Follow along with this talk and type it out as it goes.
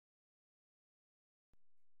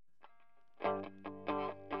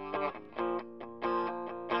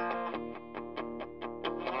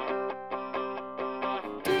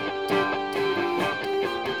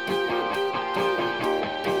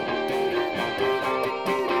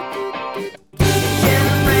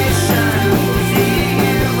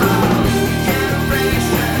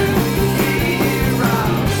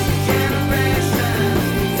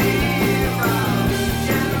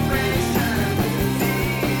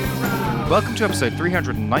Welcome to episode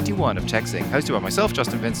 391 of TechZing, hosted by myself,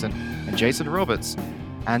 Justin Vincent, and Jason Roberts.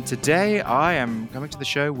 And today I am coming to the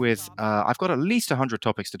show with, I've got at least 100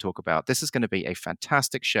 topics to talk about. This is going to be a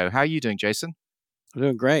fantastic show. How are you doing, Jason? I'm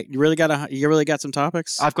doing great. You really got some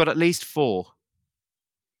topics? I've got at least 4.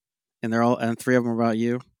 And and 3 of them are about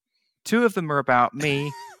you? 2 of them are about me.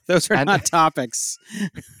 Those are not topics.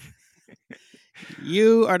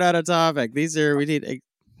 You are not a topic. We need...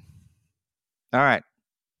 All right.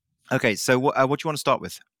 Okay, so what do you want to start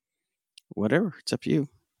with? Whatever, it's up to you.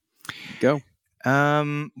 Go.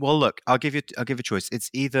 Well, look, I'll give you a choice. It's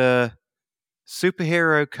either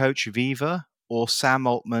superhero coach Viva or Sam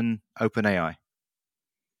Altman OpenAI.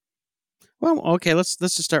 Well, okay, let's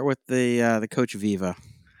just start with the coach Viva.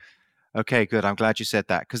 Okay, good. I'm glad you said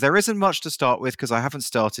that because there isn't much to start with because I haven't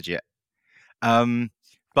started yet.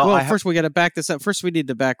 But first we got to back this up. First, we need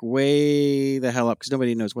to back way the hell up because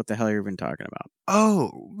nobody knows what the hell you're even talking about.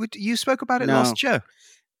 Oh, you spoke about it last show.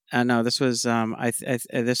 No, this was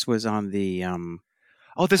this was on the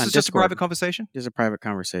Oh, this is just Discord. a private conversation. Just a private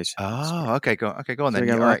conversation. Oh, okay, go on so then. We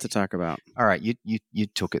got a lot to talk about. All right, you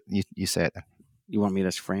took it. You say it then. You want me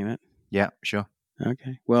to frame it? Yeah, sure.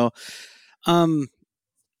 Okay. Well,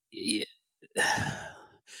 the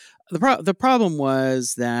problem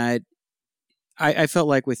was that I felt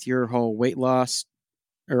like with your whole weight loss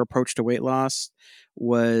or approach to weight loss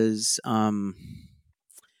was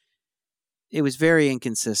it was very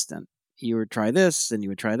inconsistent. You would try this and you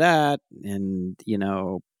would try that, and you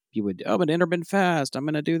would I'm gonna intermittent fast. I'm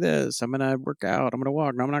gonna do this. I'm gonna work out. I'm gonna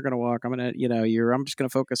walk. No, I'm not gonna walk. I'm gonna I'm just gonna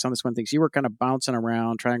focus on this one thing. So you were kind of bouncing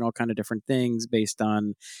around, trying all kind of different things based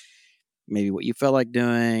on maybe what you felt like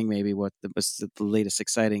doing, maybe what was the latest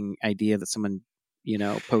exciting idea that someone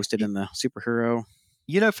posted in the superhero.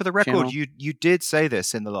 For the record, channel. you did say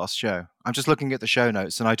this in the last show. I'm just looking at the show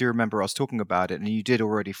notes, and I do remember us talking about it, and you did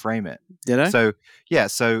already frame it. Did I? So yeah,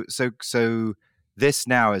 so this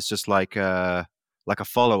now is just like a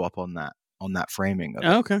follow up on that framing. Of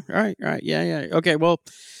okay, all right, yeah. Okay, well,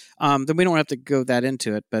 then we don't have to go that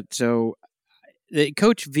into it. But so, the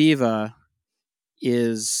Coach Viva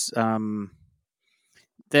is that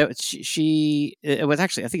she it was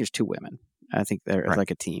actually I think there's 2 women. I think they're right.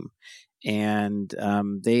 like a team. And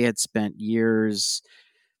they had spent years,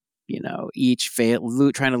 each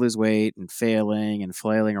trying to lose weight and failing and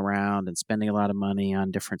flailing around and spending a lot of money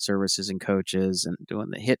on different services and coaches and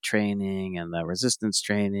doing the HIIT training and the resistance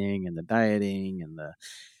training and the dieting and the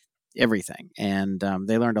everything. And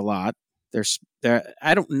they learned a lot.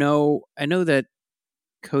 I don't know. I know that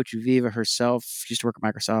Coach Viva herself she used to work at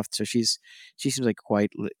Microsoft, so she seems like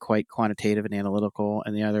quite quantitative and analytical.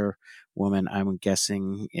 And the other woman, I'm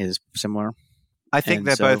guessing, is similar. I think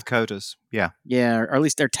they're both coders. Yeah, or at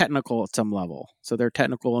least they're technical at some level. So they're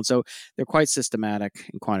technical, and so they're quite systematic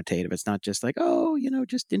and quantitative. It's not just like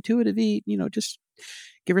just intuitive eat. Just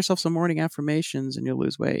give yourself some morning affirmations and you'll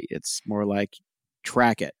lose weight. It's more like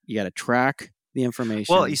track it. You got to track the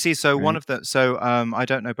information. Well, you see, so right? one of the I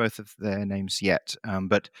don't know both of their names yet,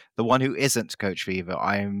 but the one who isn't Coach Viva,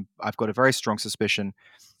 I've got a very strong suspicion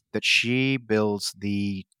that she builds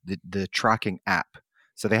the tracking app.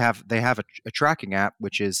 So they have a tracking app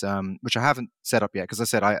which is which I haven't set up yet because I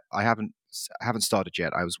said I haven't started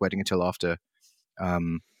yet. I was waiting until after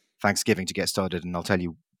Thanksgiving to get started, and I'll tell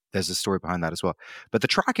you there's a story behind that as well. But the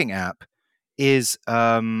tracking app is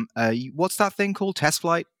what's that thing called?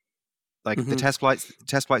 TestFlight. Like the test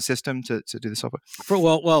flight system to do the software.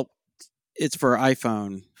 It's for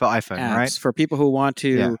iPhone. For iPhone, apps, right? For people who want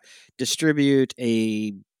to distribute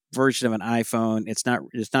a version of an iPhone, it's not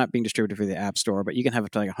being distributed through the App Store, but you can have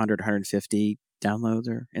up to like 100, 150 downloads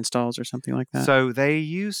or installs or something like that. So they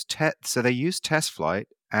use TestFlight,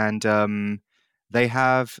 and they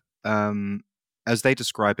have, as they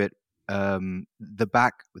describe it, the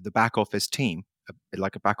back office team,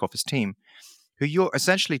 like a back office team, who you're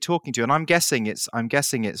essentially talking to, and I'm guessing it's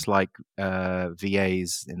like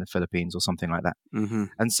VAs in the Philippines or something like that. Mm-hmm.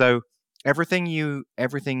 And so everything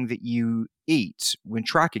that you eat when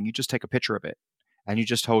tracking, you just take a picture of it and you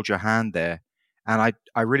just hold your hand there. And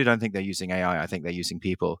I really don't think they're using AI. I think they're using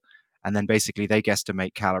people. And then basically they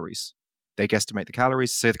guesstimate calories. They guesstimate the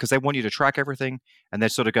calories because they want you to track everything, and they're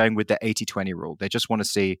sort of going with the 80-20 rule. They just want to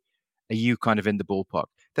see are you kind of in the ballpark?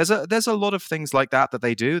 There's a lot of things like that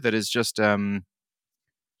they do that is just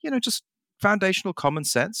just foundational common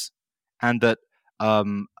sense, and that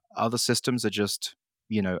other systems are just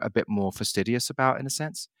a bit more fastidious about, in a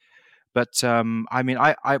sense. But I mean,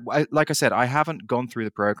 I like I said, I haven't gone through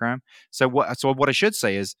the program. So what I should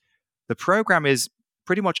say is the program is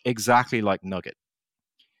pretty much exactly like Nugget.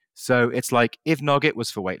 So it's like if Nugget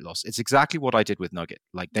was for weight loss, it's exactly what I did with Nugget.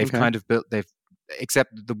 Like they've kind of built,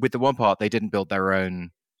 except with the one part, they didn't build their own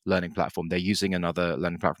learning platform. They're using another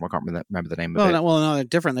learning platform. I can't remember the name of it. No, they're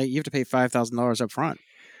different. You have to pay $5,000 up front.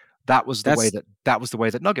 That was the way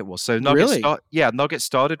that Nugget was. So Nugget Nugget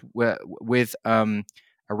started with a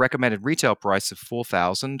recommended retail price of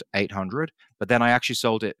 $4,800, but then I actually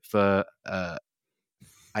sold it for.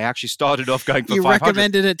 I actually started off going for $500. You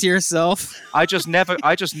recommended it to yourself. I just never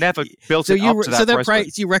built it up to that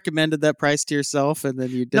price. So you recommended that price to yourself, and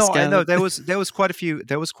then you discounted. No, there was quite a few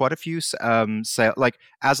sale, like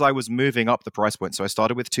as I was moving up the price point. So I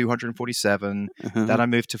started with 247, then I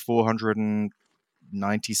moved to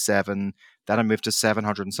 497, then I moved to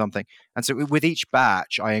 700 and something. And so with each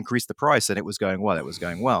batch, I increased the price, and it was going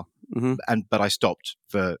well. But I stopped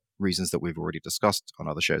for reasons that we've already discussed on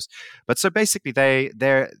other shows. But so basically,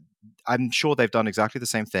 I'm sure they've done exactly the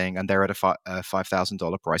same thing, and they're at a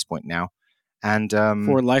 $5,000 price point now, and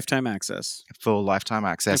for lifetime access. For lifetime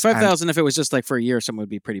access, $5,000 if it was just like for a year, something would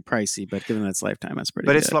be pretty pricey. But given that's lifetime, that's pretty.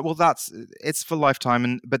 But good. It's like, well, it's for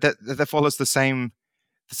lifetime, but that follows the same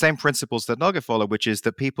principles that Nugget follow, which is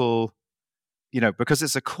that people, because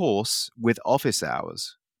it's a course with office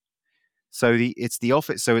hours. So it's the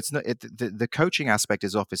office. So it's not the coaching aspect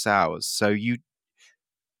is office hours. So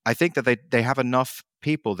I think that they have enough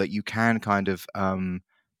people that you can kind of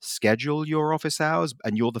schedule your office hours,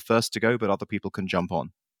 and you're the first to go, but other people can jump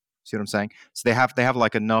on. See what I'm saying? So they have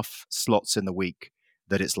like enough slots in the week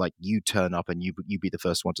that it's like you turn up and you be the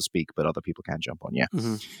first one to speak, but other people can jump on. Yeah.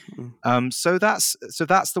 So that's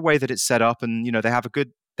the way that it's set up, and they have a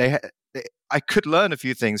good. I could learn a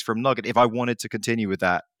few things from Nugget if I wanted to continue with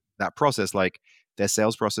that process. Like their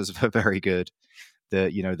sales process are very good.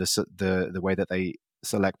 The way that they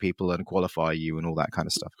select people and qualify you and all that kind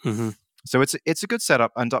of stuff. So it's a good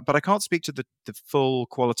setup, but I can't speak to the full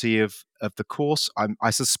quality of the course. I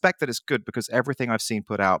suspect that it's good because everything I've seen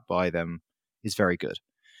put out by them is very good,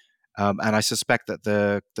 and I suspect that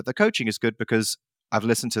the coaching is good because I've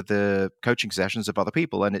listened to the coaching sessions of other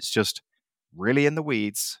people, and it's just really in the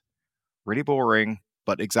weeds, really boring,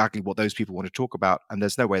 but exactly what those people want to talk about. And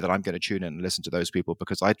there's no way that I'm going to tune in and listen to those people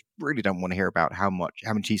because I really don't want to hear about how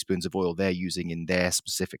many teaspoons of oil they're using in their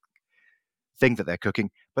specific thing that they're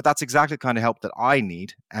cooking. But that's exactly the kind of help that I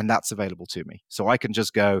need, and that's available to me. So I can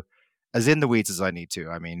just go as in the weeds as I need to.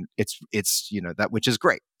 I mean, it's that, which is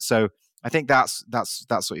great. So I think that's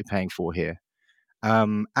what you're paying for here,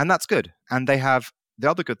 and that's good. And they have the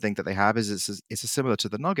other good thing that they have is it's similar to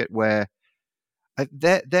the Nugget, where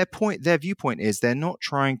their viewpoint is they're not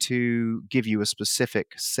trying to give you a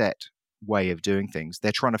specific set way of doing things.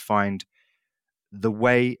 They're trying to find the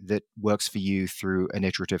way that works for you through an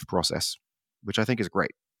iterative process, which I think is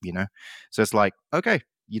great. So it's like, okay,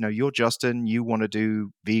 you're Justin, you want to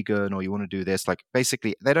do vegan or you want to do this. Like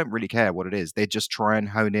basically, they don't really care what it is. They just try and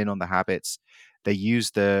hone in on the habits. They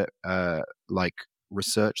use the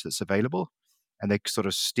research that's available, and they sort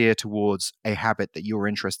of steer towards a habit that you're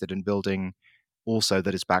interested in building, also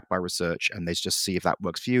that is backed by research, and they just see if that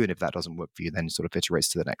works for you, and if that doesn't work for you, then sort of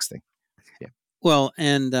iterates to the next thing. Yeah. Well,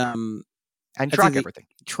 and track everything.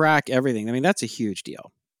 Track everything. I mean, that's a huge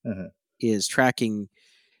deal. Is tracking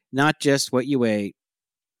not just what you ate,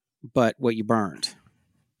 but what you burned.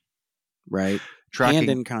 Right. Tracking. And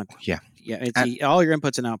in context. Yeah. Yeah, it's all your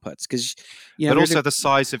inputs and outputs, because but also the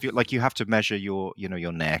size of your, like, you have to measure your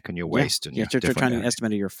your neck and your waist, and you're trying to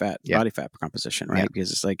estimate your body fat composition, right?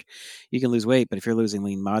 Because it's like you can lose weight, but if you're losing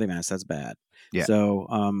lean body mass, that's bad. Yeah. So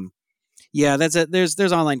that's it.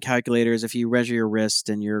 There's online calculators. If you measure your wrist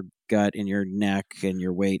and your gut and your neck and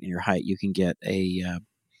your weight and your height, you can get a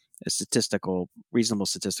reasonable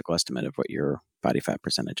statistical estimate of what your body fat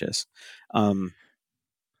percentage is.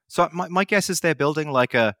 So my guess is they're building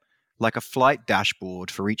like a flight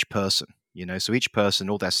dashboard for each person, so each person,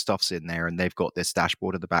 all their stuff's in there, and they've got this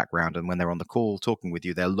dashboard in the background. And when they're on the call talking with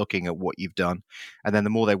you, they're looking at what you've done. And then the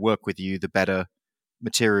more they work with you, the better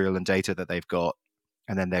material and data that they've got.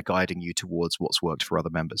 And then they're guiding you towards what's worked for other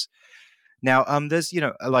members. Now,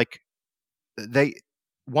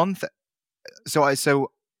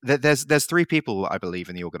 there's, there's three people, I believe,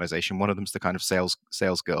 in the organization. One of them's the kind of sales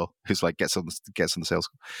girl who's like gets on the sales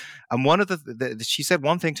call. And one of she said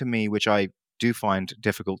one thing to me which I do find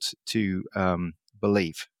difficult to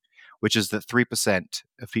believe, which is that 3%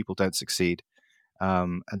 of people don't succeed.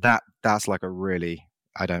 And that's like a really,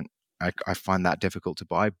 I find that difficult to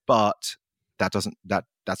buy, but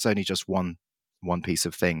that's only just one piece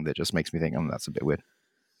of thing that just makes me think, oh, that's a bit weird.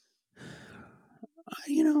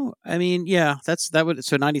 I mean, yeah, that would,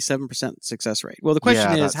 so 97% success rate. Well, the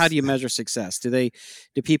question is, how do you measure success? Do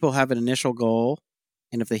people have an initial goal?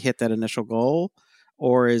 And if they hit that initial goal,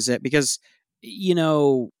 or is it because,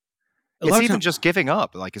 it's even just giving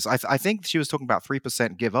up. Like, I think she was talking about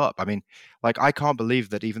 3% give up. I mean, like, I can't believe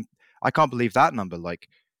that number. Like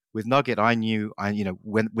with Nugget, I knew,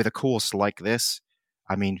 when with a course like this,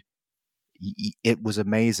 I mean, it was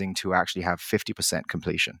amazing to actually have 50%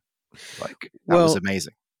 completion. Like that was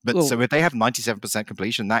amazing. But so if they have 97%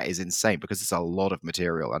 completion, that is insane because it's a lot of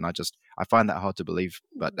material, and I find that hard to believe.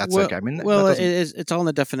 But that's okay. I mean, it's all in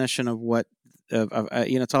the definition of what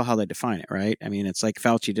it's all how they define it, right? I mean, it's like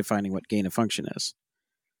Fauci defining what gain of function is.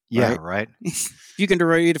 Yeah, right. If you can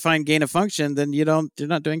redefine gain of function, then you're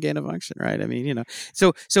not doing gain of function, right? I mean,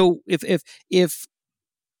 so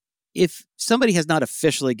if somebody has not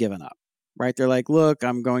officially given up, right? They're like, look,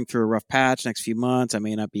 I'm going through a rough patch next few months. I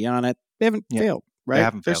may not be on it. They haven't failed,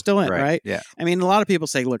 right? They're still in, right? Yeah. I mean, a lot of people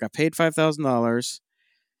say, look, I paid $5,000.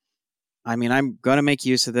 I mean, I'm going to make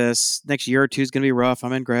use of this. Next year or two is going to be rough.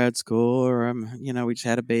 I'm in grad school, or we just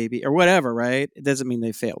had a baby or whatever, right? It doesn't mean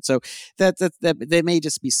they failed. So that they may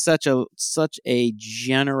just be such a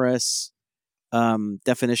generous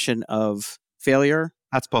definition of failure.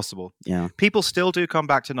 That's possible. Yeah. People still do come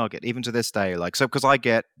back to Nugget even to this day. Like, so, because I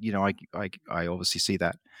get, I obviously see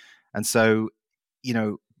that. And so,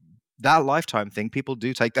 that lifetime thing, people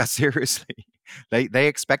do take that seriously. They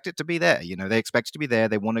expect it to be there. They expect it to be there.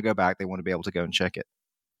 They want to go back. They want to be able to go and check it.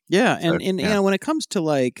 Yeah. So, and when it comes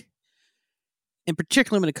to in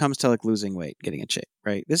particular, when it comes to losing weight, getting in shape,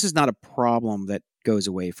 right? This is not a problem that goes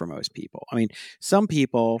away for most people. I mean, some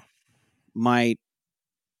people might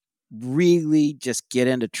really just get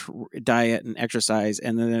into diet and exercise,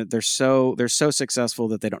 and then they're so successful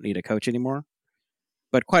that they don't need a coach anymore.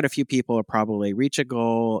 But quite a few people are probably reach a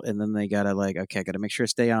goal, and then they gotta okay, I gotta make sure I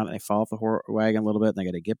stay on it. They fall off the wagon a little bit, and they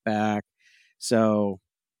gotta get back. So,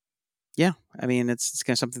 yeah, I mean, it's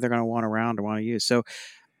kind of something they're gonna want around or want to use. So,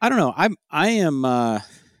 I don't know. I'm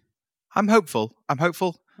hopeful. I'm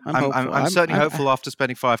certainly hopeful after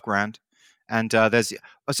spending $5,000. And there's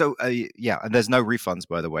and there's no refunds,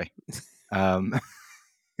 by the way,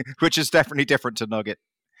 which is definitely different to Nugget.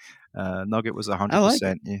 Nugget was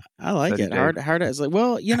 100%. I like it. Hard. It's like,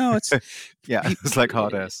 well, it's it's like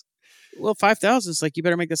hard ass. Well, 5,000. It's like, you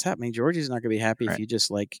better make this happen. I mean, Georgie's not gonna be happy if you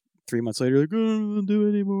just 3 months later, oh, I don't do it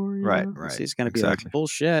anymore. Right. It's gonna be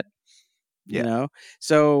bullshit.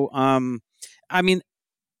 So, I mean,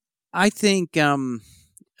 I think the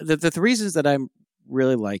reasons that I'm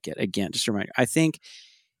really like it, again, just a reminder, I think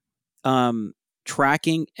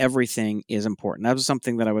tracking everything is important. That was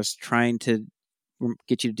something that I was trying to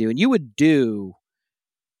get you to do, and you would do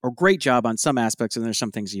a great job on some aspects, and there's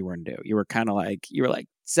some things you wouldn't do. You were kind of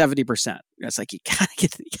 70%. It's like you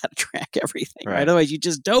gotta track everything, right? Otherwise you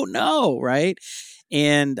just don't know, right?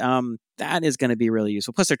 And that is going to be really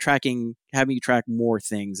useful. Plus, they're having you track more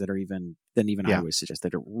things that are even I would suggest,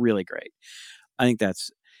 that are really great. I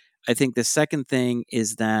think the second thing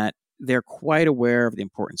is that they're quite aware of the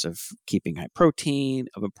importance of keeping high protein,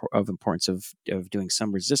 of importance of doing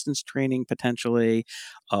some resistance training, potentially,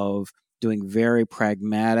 of doing very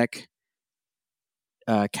pragmatic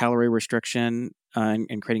calorie restriction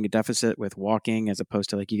and creating a deficit with walking, as opposed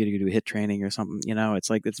to you got to do HIIT training or something.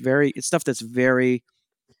 It's stuff that's very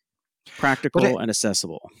practical and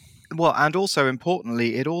accessible. Well, and also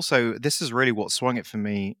importantly, this is really what swung it for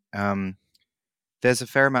me. There's a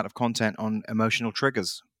fair amount of content on emotional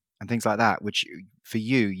triggers and things like that, which for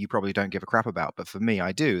you probably don't give a crap about, but for me,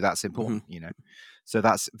 I do. That's important, So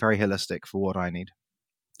that's very holistic for what I need.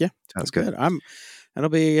 Yeah, that's good.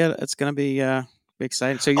 It's going to be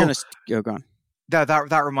exciting. So you're going to go on.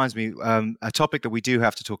 That reminds me, a topic that we do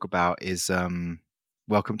have to talk about is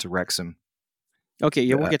welcome to Wrexham.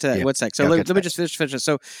 Okay, we'll get to that. What's next? So let me just finish it.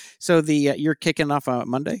 So you're kicking off on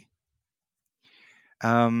Monday?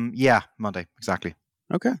 Monday, exactly.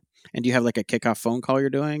 Okay. And do you have a kickoff phone call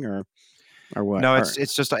you're doing, or what? No,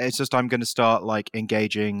 it's just I'm going to start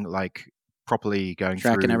engaging, properly going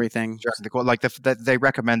tracking through everything. They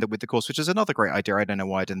recommend that with the course, which is another great idea. I don't know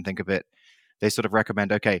why I didn't think of it. They sort of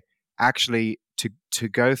recommend, okay, actually to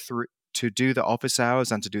go through, to do the office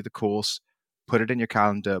hours and to do the course, put it in your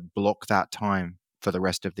calendar, block that time for the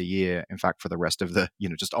rest of the year. In fact, for the rest of the,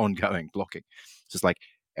 just ongoing blocking. It's just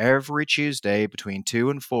every Tuesday between 2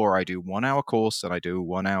 and 4, I do 1 hour course and I do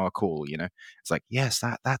 1 hour call. It's like, yes,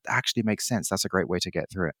 that actually makes sense. That's a great way to get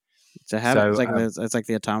through it. It's a habit. So It's like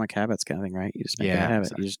the Atomic Habits kind of thing, right? You just make it a yeah, habit.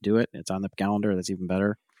 exactly. You just do it. It's on the calendar. That's even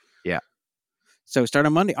better. Yeah. So start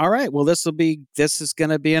on Monday. All right. Well, this is going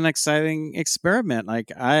to be an exciting experiment.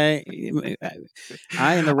 Like I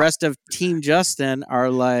and the rest of Team Justin are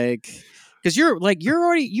like, because you're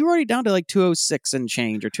already down to like 206 and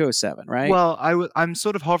change, or 207, right? Well, I'm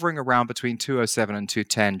sort of hovering around between 207 and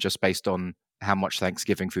 210 just based on how much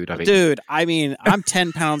Thanksgiving food I've eaten. Dude, I mean, I'm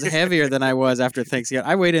 10 pounds heavier than I was after Thanksgiving.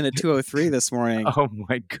 I weighed in at 203 this morning. Oh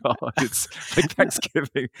my God. It's like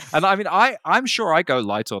Thanksgiving. And I mean, I'm sure I go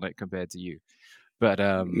light on it compared to you. But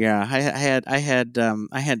yeah, I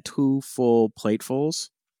had 2 full platefuls.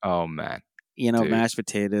 Oh man. Dude. Mashed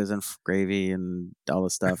potatoes and gravy and all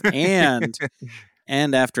this stuff. And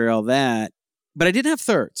after all that, but I didn't have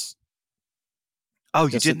thirds. Oh,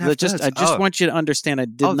 you didn't have thirds? I just want you to understand I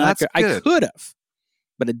did not. That's I could have,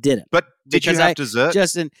 but I didn't. But did you have dessert?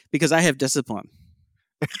 Because I have discipline.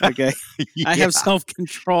 Okay. I have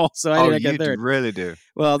self-control, so I didn't get third. You really do.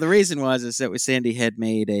 Well, the reason was that Sandy had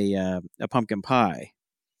made a pumpkin pie.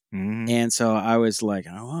 Mm. And so I was like,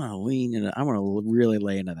 I want to really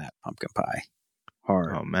lay into that pumpkin pie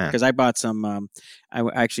hard. Oh man! Because I bought some. I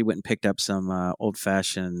actually went and picked up some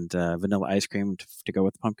old-fashioned vanilla ice cream to go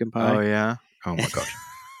with the pumpkin pie. Oh yeah! Oh my gosh!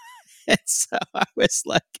 And so I was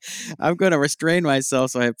like, I'm going to restrain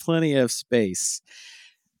myself so I have plenty of space.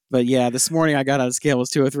 But yeah, this morning I got on a scale, it was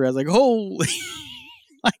 203. I was like, holy!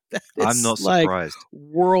 Like that is I'm not surprised.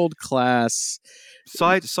 World class.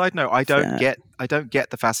 Side note, I don't get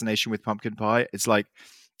the fascination with pumpkin pie. It's like,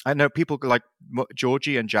 I know people like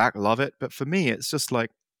Georgie and Jack love it, but for me, it's just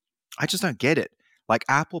like, I just don't get it. Like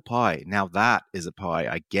apple pie, now that is a pie.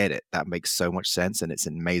 I get it. That makes so much sense, and it's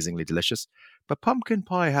amazingly delicious. But pumpkin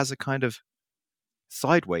pie has a kind of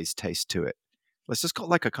sideways taste to it. It's just got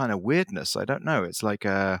like a kind of weirdness. I don't know. It's like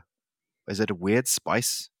is it a weird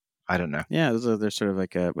spice? I don't know. Yeah, they're sort of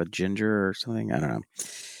like a ginger or something. I don't know.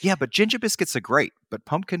 Yeah, but ginger biscuits are great, but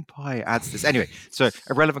pumpkin pie adds this. Anyway, so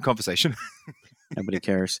irrelevant conversation. Nobody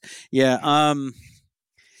cares. Yeah.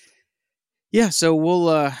 Yeah. So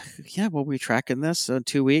we'll be tracking this in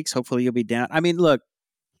 2 weeks. Hopefully you'll be down. I mean, look,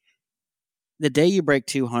 the day you break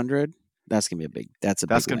 200, that's gonna be a big. That's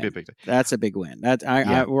gonna be a big thing. That's a big win.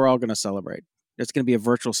 We're all gonna celebrate. It's going to be a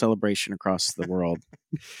virtual celebration across the world.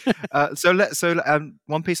 So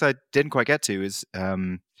one piece I didn't quite get to is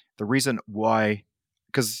the reason why,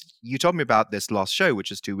 because you told me about this last show, which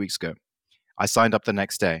is 2 weeks ago. I signed up the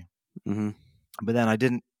next day, but then I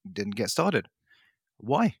didn't get started.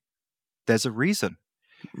 Why? There's a reason.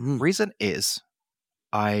 Reason is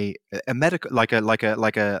a medical like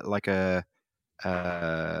a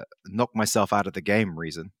knock myself out of the game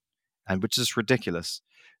reason, and which is ridiculous.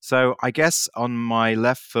 So I guess on my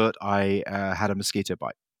left foot, I had a mosquito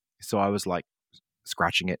bite. So I was like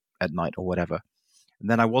scratching it at night or whatever. And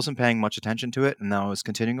then I wasn't paying much attention to it. And then I was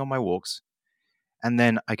continuing on my walks. And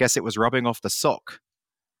then I guess it was rubbing off the sock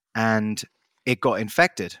and it got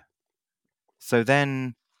infected. So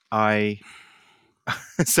then I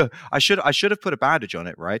should have put a bandage on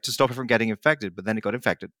it, right? To stop it from getting infected. But then it got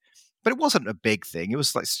infected. But it wasn't a big thing. It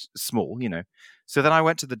was like small, So then I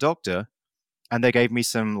went to the doctor. And they gave me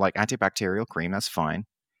some like antibacterial cream. That's fine.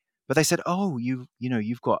 But they said, "Oh, you've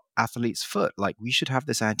got athlete's foot. Like we should have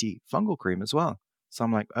this antifungal cream as well." So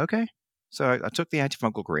I'm like, "Okay." So I took the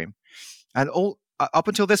antifungal cream, and all up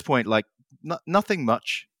until this point, like nothing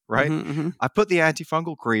much, right? I put the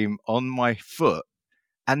antifungal cream on my foot,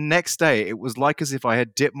 and next day it was like as if I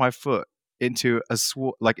had dipped my foot into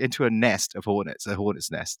a nest of hornets, a hornet's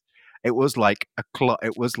nest. It was like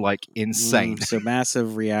it was like insane. So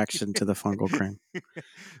massive reaction to the fungal cream.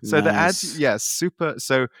 So nice. Super.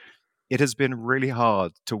 So it has been really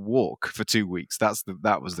hard to walk for 2 weeks. That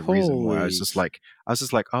was the reason why I was just like,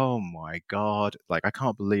 oh my God, like I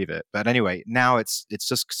can't believe it. But anyway, now it's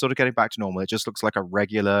just sort of getting back to normal. It just looks like a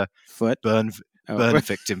regular foot burn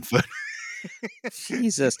victim foot.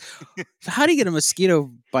 Jesus, how do you get a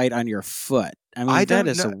mosquito bite on your foot? I mean, that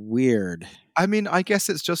is a weird. I mean, I guess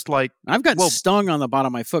it's just like I've got stung on the bottom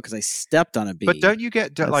of my foot because I stepped on a bee. But don't you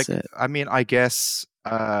get like? It. I mean, I guess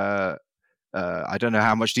I don't know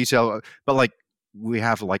how much detail, but like we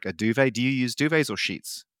have like a duvet. Do you use duvets or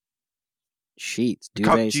sheets? Sheets,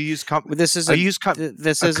 duvets. Do you use This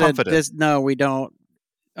is comforter. No, we don't.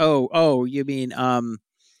 Oh, you mean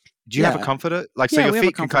Do you have a comforter? Like so, your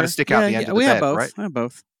feet can kind of stick out the end of the bed, both. right? We have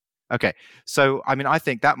both. Okay, so I mean, I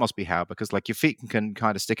think that must be how, because like your feet can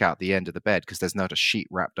kind of stick out the end of the bed because there's not a sheet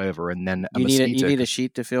wrapped over, and then a mosquito. You need a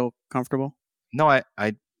sheet to feel comfortable. No, I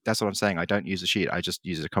that's what I'm saying. I don't use a sheet. I just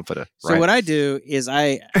use a comforter. So Right. what I do is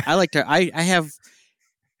I like to I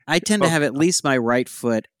tend to Oh, have at least my right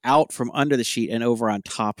foot out from under the sheet and over on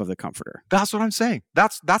top of the comforter. that's what I'm saying.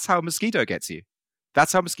 That's how a mosquito gets you.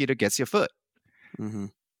 That's how a mosquito gets your foot. Mm-hmm.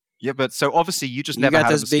 Yeah, but so obviously you just never had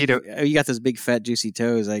a mosquito. You got those big fat juicy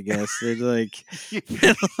toes, I guess. They're like,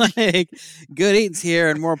 like good eating's here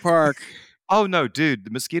in Moore Park. Oh no, dude,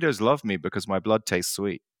 the mosquitoes love me because my blood tastes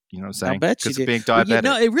sweet. You know what I'm saying? I'll bet you Because do. of being Well,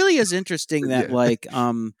 diabetic. it really is interesting that Yeah. like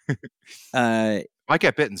I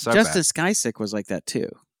get bitten so Justin bad. Skysick was like that too.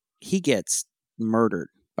 He gets murdered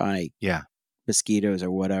by Yeah. mosquitoes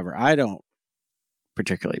or whatever. I don't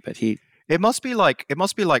particularly, but he. It must be like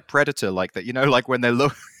Predator, like that. You know, like when they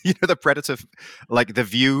look, you know, the Predator, like the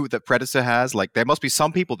view that Predator has. Like there must be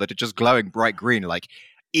some people that are just glowing bright green, like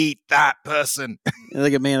eat that person.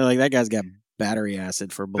 Like a man, like that guy's got battery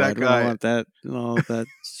acid for blood. That guy. All that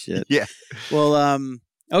shit. Yeah. Well,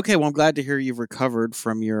 okay. Well, I'm glad to hear you've recovered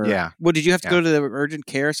from your. Yeah. Well, did you have to Yeah. go to the urgent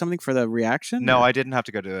care or something for the reaction? No, or? I didn't have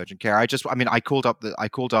to go to urgent care. I mean, I called up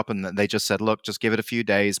and they just said, look, just give it a few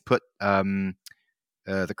days. Put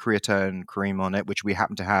the creatine cream on it, which we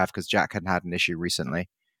happen to have because Jack had an issue recently,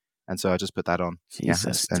 and so I just put that on.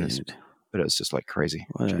 Jesus, yeah, dude. but it was just like crazy.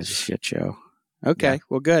 What a shit show. Okay,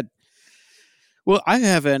 well, good. Well, I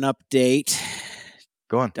have an update.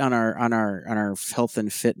 Go on. On our health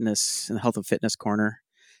and fitness corner.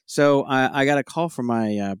 So I got a call from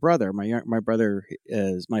my brother. My brother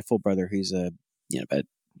is my full brother. He's about a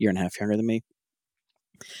year and a half younger than me,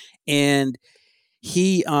 and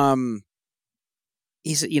he's so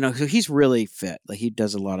he's really fit. Like he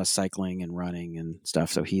does a lot of cycling and running and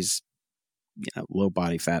stuff. So he's low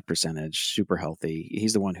body fat percentage, super healthy.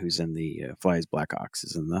 He's the one who's in the flies Blackhawks,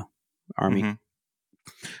 is in the Army.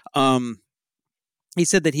 Mm-hmm. He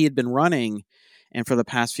said that he had been running, and for the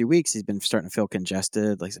past few weeks, he's been starting to feel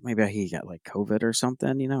congested. Like maybe he got like COVID or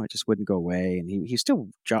something. It just wouldn't go away, and he's still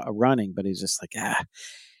running, but he's just like ah.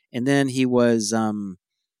 And then he was,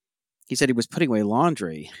 he said he was putting away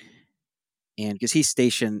laundry, and because he's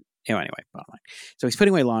stationed. Anyway, bottom line. So he's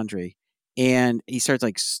putting away laundry, and he starts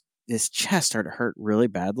like his chest started to hurt really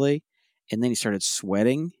badly, and then he started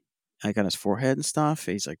sweating. Like on his forehead and stuff.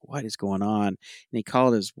 He's like, "What is going on?" And he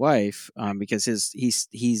called his wife because he's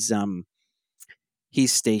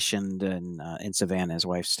stationed in Savannah. His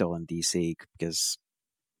wife's still in DC because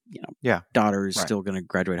daughter is still going to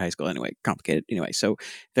graduate high school anyway. Complicated anyway. So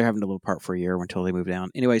they're having to live apart for a year until they move down.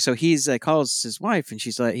 Anyway, so he's calls his wife and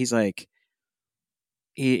he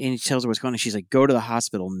tells her what's going on. She's like, "Go to the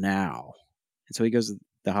hospital now." And so he goes to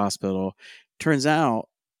the hospital. Turns out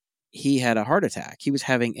he had a heart attack. He was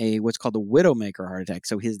having what's called the widowmaker heart attack.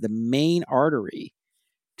 So the main artery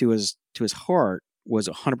to his heart was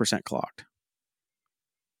 100% clogged.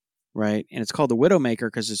 Right? And it's called the widowmaker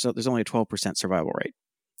because there's only a 12% survival rate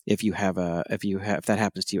if that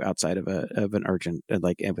happens to you outside of an urgent,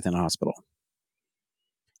 like within a hospital.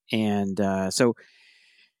 And so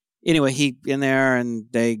anyway, he in there and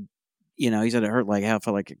they, he said it hurt like hell,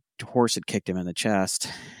 felt like a horse had kicked him in the chest.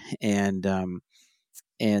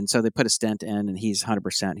 And so they put a stent in, and he's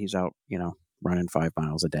 100%. He's out, running 5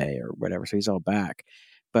 miles a day or whatever. So he's all back.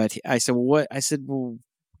 But I said, "Well, what?" I said, "Well,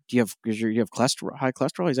 do you have cholesterol, high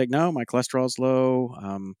cholesterol?" He's like, "No, my cholesterol's low."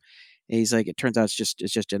 He's like, "It turns out it's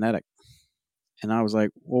just genetic." And I was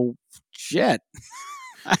like, "Well, shit."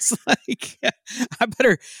 I was like,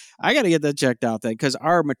 I got to get that checked out then, because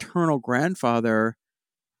our maternal grandfather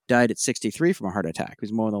died at 63 from a heart attack. He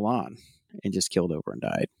was mowing the lawn and just killed over and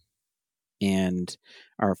died. And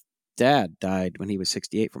our dad died when he was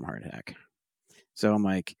 68 from a heart attack. So I'm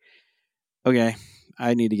like, okay,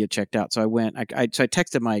 I need to get checked out. So I went. So I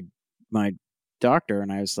texted my doctor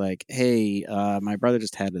and I was like, "Hey, my brother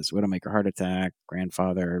just had this widowmaker heart attack.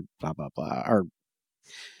 Grandfather, blah blah blah." Or,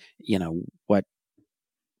 what?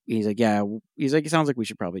 He's like, "Yeah." He's like, "It sounds like we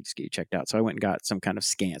should probably just get you checked out." So I went and got some kind of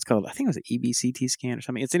scan. It's called, I think it was an EBCT scan or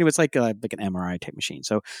something. It's like an MRI type machine.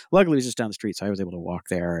 So luckily it was just down the street, so I was able to walk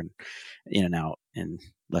there and in and out in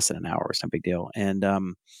less than an hour. It's no big deal. And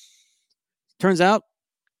turns out,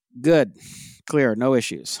 good, clear, no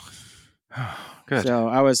issues. Good. So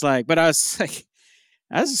I was like, because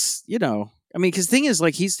the thing is,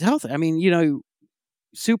 like, he's healthy. I mean,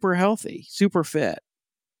 super healthy, super fit,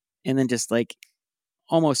 and then just like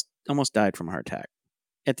almost died from a heart attack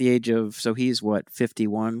at the age of, so he's what,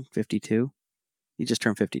 51, 52? He just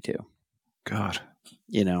turned 52. God.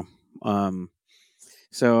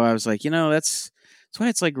 So I was like, that's why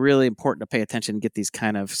it's like really important to pay attention and get these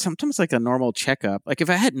kind of, sometimes like a normal checkup. Like if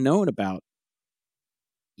I hadn't known about,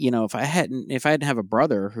 if I didn't have a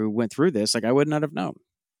brother who went through this, like I would not have known.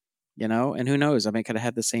 And who knows? I could have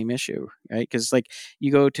had the same issue, right? Because like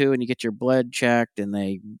you go to and you get your blood checked, and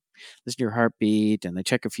they listen to your heartbeat, and they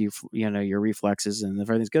check a few, your reflexes, and if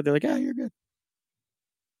everything's good, they're like, "Yeah, you're good,"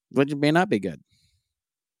 but it may not be good,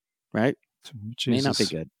 right? May not be Jesus,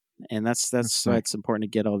 good, and that's that's why like, it's important to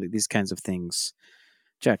get all these kinds of things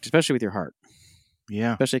checked, especially with your heart,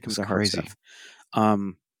 yeah, especially when it comes it's to heart crazy. stuff.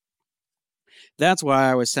 Um, that's why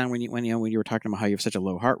I was saying when you were talking about how you have such a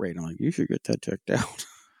low heart rate, I'm like, you should get that checked out.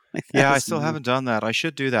 Like that Yeah, I is still haven't done that. I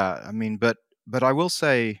should do that. I mean, but I will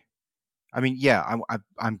say, I mean, yeah,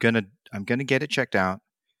 I'm gonna get it checked out,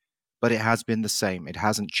 but it has been the same. It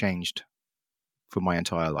hasn't changed for my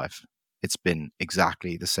entire life. It's been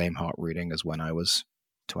exactly the same heart reading as when I was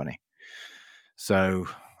 20. So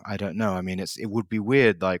I don't know. I mean, it would be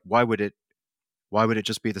weird. Like, why would it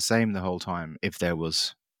just be the same the whole time if there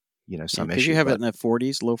was, yeah, some because you issue? have it But in the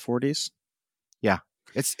 40s, low 40s. yeah,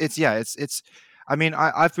 it's. I mean,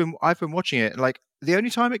 I've been watching it. Like the only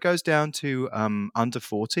time it goes down to under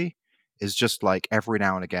 40 is just like every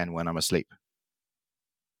now and again when I'm asleep.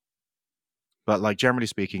 But like generally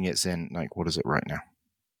speaking, it's in like what is it right now?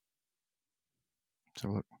 So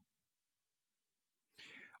look,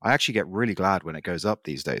 I actually get really glad when it goes up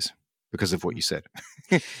these days because of what you said.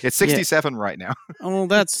 It's Yeah. 67 right now, Oh,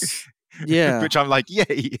 that's yeah, which I'm like,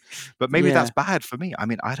 yay. But maybe that's yeah, bad for me. I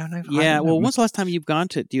mean, I don't know. I yeah. don't know. Well, when's the last time you've gone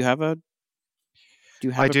to? Do you I have a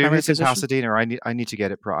do. primary It's in physician? Pasadena. I need to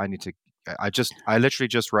get it. I need to. I literally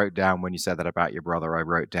just wrote down when you said that about your brother. I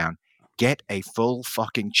wrote down, get a full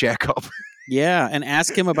fucking checkup. Yeah, and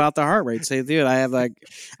ask him about the heart rate. Say, dude,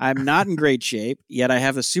 I'm not in great shape yet. I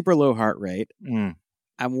have a super low heart rate. Mm.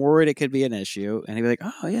 I'm worried it could be an issue, and he'd be like,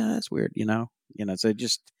 "Oh yeah, that's weird," So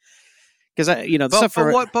just because the But stuff but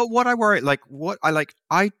for what but what I worry like what I like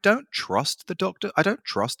I don't trust the doctor. I don't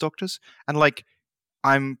trust doctors, and like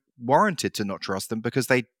I'm warranted to not trust them because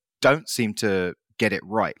they don't seem to get it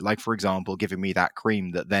right. Like for example, giving me that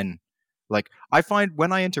cream that then like I find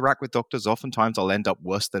when I interact with doctors, oftentimes I'll end up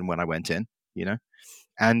worse than when I went in. You know,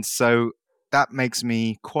 and so that makes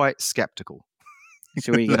me quite skeptical.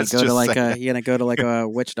 so are you gonna Let's go to just like say a that. you gonna go to like a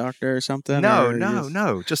witch doctor or something, No, or you no, just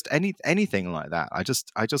no. Just anything like that.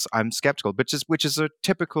 I'm skeptical, but just which is a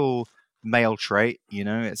typical male trait.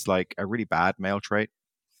 It's like a really bad male trait.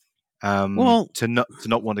 well, To not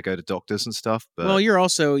want to go to doctors and stuff. well, But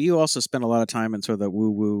you also spend a lot of time in sort of the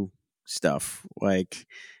woo woo stuff, like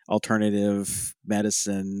alternative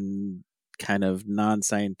medicine, kind of non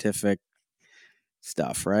scientific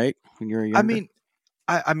stuff, right? When you were I younger. mean,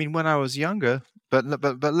 I mean when I was younger, but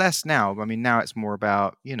less now. I mean now it's more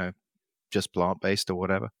about just plant based or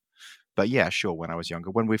whatever. But yeah, sure. When I was younger,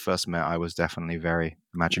 when we first met, I was definitely very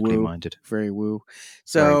magically Woo, minded, very woo.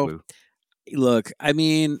 very So woo. look, I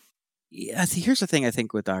mean, yeah, here's the thing. I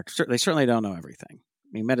think with doctors, they certainly don't know everything. I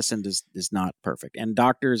mean, medicine is not perfect, and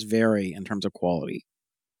doctors vary in terms of quality,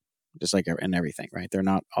 just like in everything, right? They're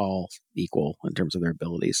not all equal in terms of their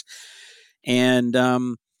abilities. And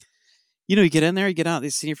you get in there, you get out, they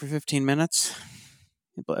see you for 15 minutes.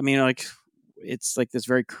 I mean, like it's like this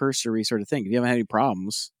very cursory sort of thing. If you haven't had any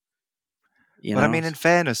problems, you But I know, mean, in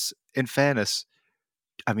fairness,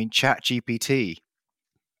 I mean, Chat GPT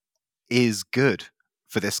is good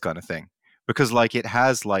for this kind of thing because like it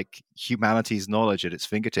has like humanity's knowledge at its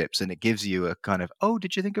fingertips and it gives you a kind of, oh,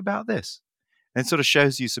 did you think about this, and sort of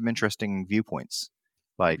shows you some interesting viewpoints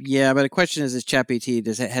like yeah, but the question is ChatGPT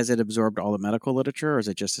has it absorbed all the medical literature, or is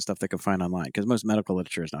it just the stuff they can find online? Because most medical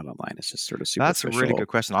literature is not online; it's just sort of that's a really superficial. good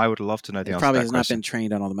question. I would love to know the It answer to probably that has not question. been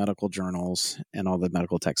trained on all the medical journals and all the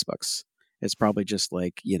medical textbooks. It's probably just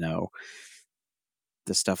like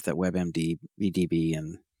the stuff that WebMD, EDB,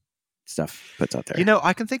 and stuff puts out there.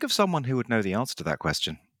 I can think of someone who would know the answer to that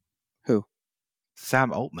question. Who?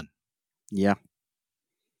 Sam Altman. Yeah.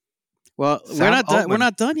 Well, we're Sam not done. We're Altman.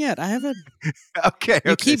 not done yet. I haven't. Okay,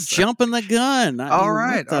 You okay, keep sorry. jumping the gun. All What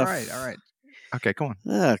right, all the? right, all right. Okay, come on.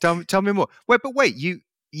 Look, Tell me more. Wait, you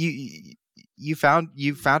found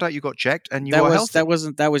out you got checked and you that are was that healthy.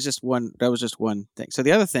 wasn't that was just one thing. So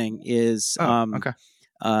the other thing is Oh, okay.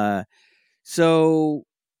 uh so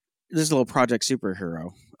this is a little Project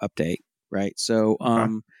Superhero update, right? So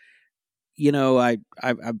Okay.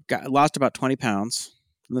 I've lost about 20 pounds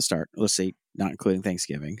from the start. Let's see, not including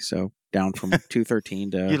Thanksgiving. So down from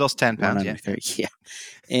 213 You to lost 10 pounds, yeah. 130. Yeah.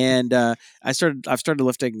 And I've started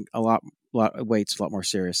lifting a lot of weights a lot more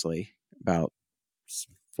seriously about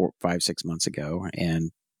 4, 5, 6 months ago,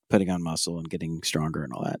 and putting on muscle and getting stronger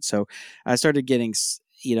and all that. So I started getting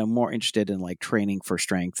more interested in like training for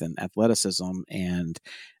strength and athleticism, and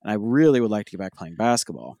I really would like to get back playing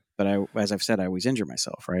basketball. But as I've said, I always injure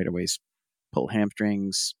myself, right? I always pull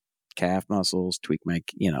hamstrings, calf muscles, tweak my,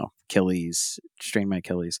 Achilles, strain my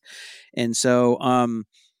Achilles. And so,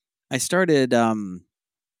 I started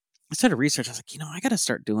research. I was like, I got to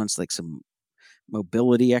start doing like some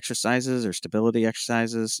mobility exercises or stability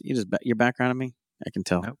exercises. Your background on me? I can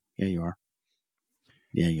tell. Nope. Yeah, you are.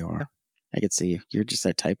 Yeah, you are. Yeah. I could see you. You're just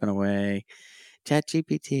like typing away. Chat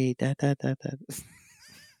GPT. Da, da, da, da.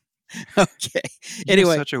 Okay. You're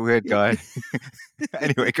Anyway. such a weird guy.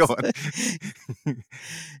 Anyway, go on.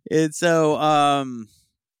 And so,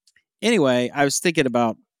 anyway, I was thinking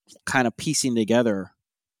about kind of piecing together,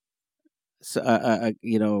 a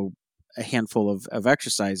handful of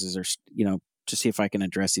exercises, or to see if I can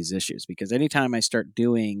address these issues. Because anytime I start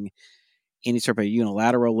doing any sort of a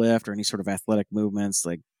unilateral lift or any sort of athletic movements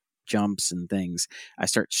like jumps and things, I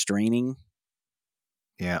start straining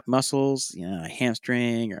muscles, a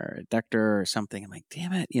hamstring or adductor or something. I'm like,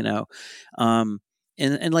 damn it,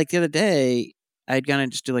 and like the other day, I'd gone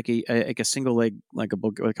and just do like a single leg, like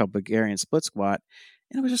a Bulgarian split squat,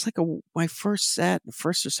 and it was just like my first set,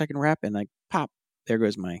 first or second rep, and like pop, there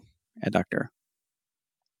goes my adductor,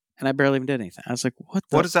 and I barely even did anything. I was like,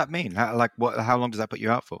 what does that mean? How long does that put you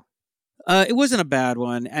out for? It wasn't a bad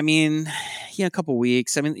one. I mean, a couple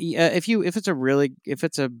weeks. I mean, if it's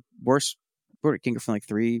a worse, it can go from like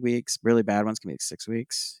 3 weeks. Really bad ones can be like 6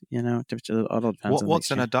 weeks. It all depends.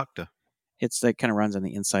 What's an adductor? It's like kind of runs on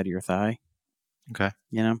the inside of your thigh. Okay.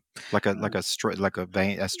 Like a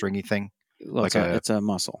vein, a stringy thing. Well, it's a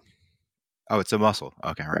muscle. Oh, it's a muscle.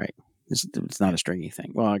 Okay, right. It's not a stringy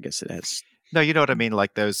thing. Well, I guess it is. No, you know what I mean,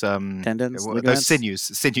 like those tendons, those sinews.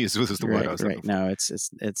 Sinews was the word I was looking for. No,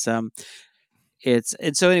 it's and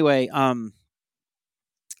so anyway,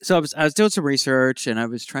 so I was doing some research and I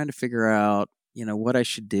was trying to figure out, what I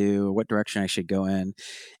should do, what direction I should go in,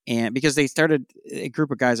 and because they started a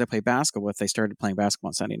group of guys I play basketball with, they started playing basketball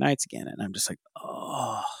on Sunday nights again, and I'm just like,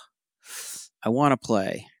 oh, I want to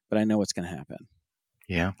play, but I know what's going to happen.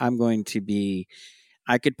 Yeah, I'm going to be.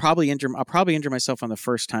 I'll probably injure myself on the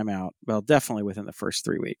first time out. Well, definitely within the first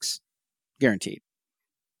 3 weeks, guaranteed,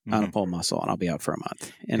 on a pull muscle, and I'll be out for a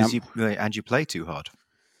month. And you play too hard.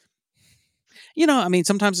 I mean,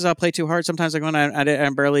 sometimes I'll play too hard. Sometimes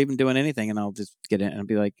I'm barely even doing anything, and I'll just get in and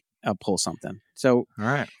be like, I'll pull something. So, all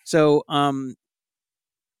right. So,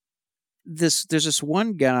 there's this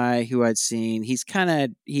one guy who I'd seen. He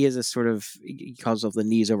is a sort of, he calls himself the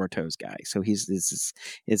knees over toes guy. So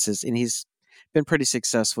and he's been pretty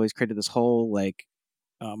successful. He's created this whole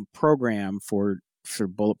program for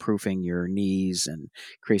bulletproofing your knees and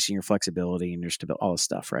increasing your flexibility and your stability, all this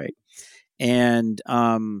stuff, right? And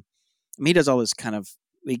he does all this kind of,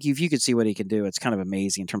 like, if you could see what he can do, it's kind of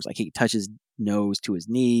amazing in terms of, like, he touches nose to his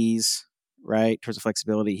knees, right? In terms of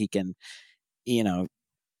flexibility, he can,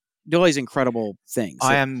 do all these incredible things.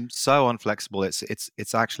 I am so unflexible.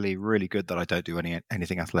 It's actually really good that I don't do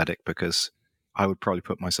anything athletic, because I would probably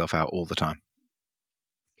put myself out all the time.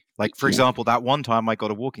 Like, for example, that one time I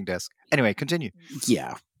got a walking desk. Anyway, continue.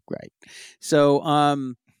 Yeah, right. So,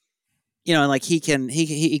 and like he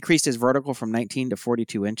increased his vertical from 19 to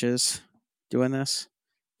 42 inches doing this,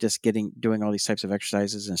 just doing all these types of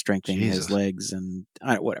exercises and strengthening his legs and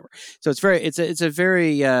whatever. So it's a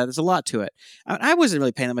very, there's a lot to it. I wasn't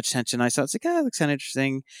really paying that much attention. I saw, it's like, it looks kind of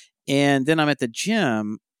interesting. And then I'm at the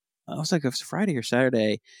gym. I was like, it was Friday or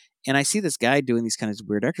Saturday. And I see this guy doing these kinds of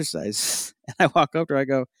weird exercises. And I walk up to him, I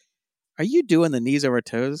go, are you doing the knees over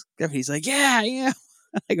toes? He's like, yeah.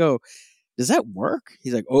 I go, does that work?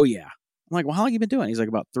 He's like, oh yeah. I'm like, well, how long have you been doing? He's like,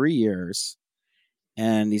 about 3 years.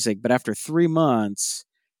 And he's like, but after 3 months,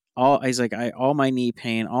 all my knee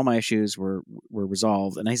pain, all my issues were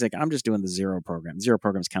resolved. And he's like, I'm just doing the Zero program. Zero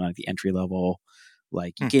program is kind of like the entry level.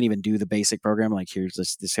 Like, you can't even do the basic program. Like, here's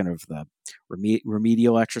this kind of the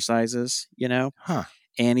remedial exercises, Huh.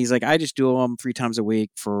 And he's like, I just do them 3 times a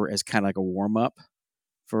week as kind of like a warm up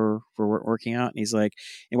for working out. And he's like,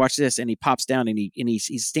 and watch this. And he pops down and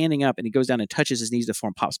he's standing up and he goes down and touches his knees to the floor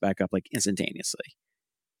and pops back up like instantaneously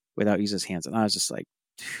without using his hands. And I was just like,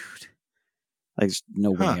 dude, like, there's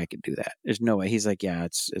no way I could do that. There's no way. He's like, yeah,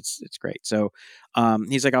 it's great. So,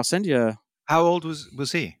 he's like, I'll send you. How old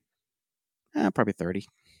was he? Probably 30.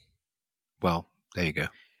 Well, there you go.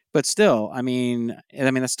 But still, I mean,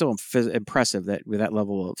 that's still impressive that with that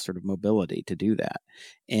level of sort of mobility to do that.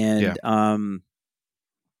 And,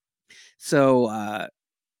 so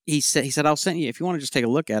he said, I'll send you, if you want to just take a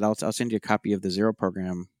look at it, I'll send you a copy of the Zero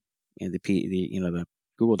program in the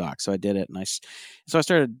Google Doc. So I did it, and so I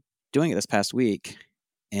started doing it this past week,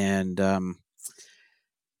 and I'm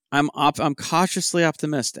cautiously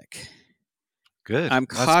optimistic. Good. I'm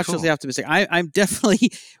cautiously optimistic. I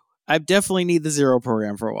definitely need the Zero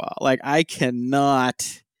program for a while. Like, I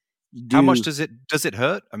cannot How much does it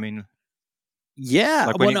hurt? I mean, yeah.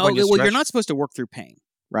 like Well, when you you're stretch? not supposed to work through pain,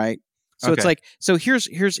 right? So it's Okay. like, so here's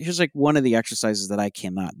like one of the exercises that I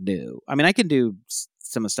cannot do. I mean, I can do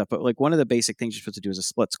some of the stuff, but like one of the basic things you're supposed to do is a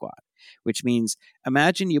split squat, which means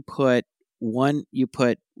imagine you put one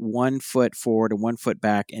foot forward and 1 foot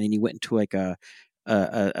back, and then you went into like a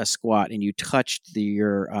squat, and you touched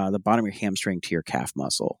the bottom of your hamstring to your calf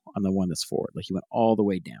muscle on the one that's forward. Like you went all the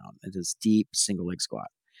way down into this deep single leg squat.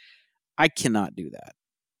 I cannot do that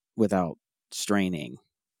without straining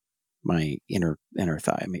my inner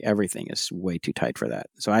thigh. I mean, everything is way too tight for that.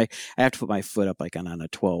 So I have to put my foot up like on a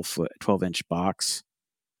 12-inch box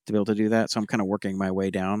to be able to do that. So I'm kind of working my way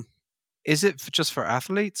down. Is it just for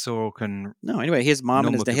athletes, or can No, anyway, his mom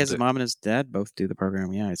and his dad both do the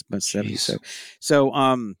program. Yeah, it's about 70. So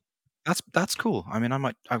that's cool. I mean,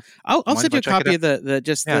 I'll send you a copy of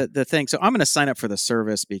the thing. So I'm going to sign up for the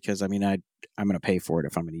service because I mean I'm going to pay for it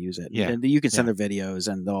if I'm going to use it. Yeah. And you can send their videos,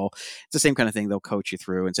 and it's the same kind of thing. They'll coach you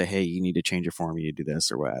through and say, hey, you need to change your form, you need to do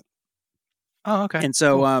this or what. Oh, okay. And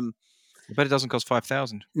so cool. I bet it doesn't cost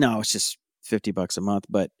 $5,000. No, it's just $50 a month.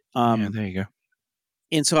 But yeah, there you go.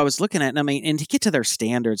 And so I was looking at, and I mean, and to get to their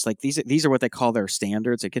standards, like these are what they call their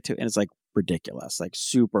standards. And it's like ridiculous, like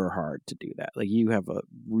super hard to do that. Like you have to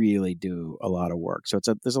really do a lot of work. So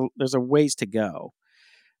there's a ways to go.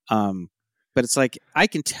 But it's like, I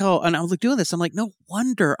can tell, and I was like doing this, I'm like, no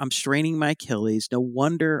wonder I'm straining my Achilles. No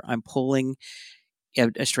wonder I'm straining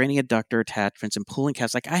adductor attachments and pulling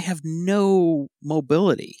calves. Like I have no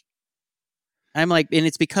mobility. I'm like, and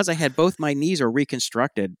it's because I had both my knees are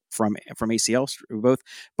reconstructed from ACL.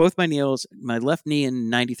 Both my knees, my left knee in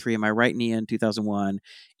 93 and my right knee in 2001,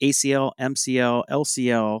 ACL, MCL,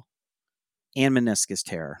 LCL, and meniscus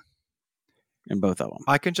tear in both of them.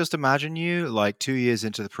 I can just imagine you like 2 years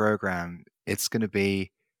into the program. It's going to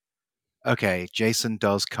be, okay, Jason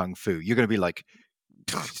does Kung Fu. You're going to be like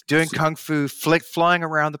doing Kung Fu, flying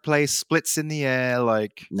around the place, splits in the air,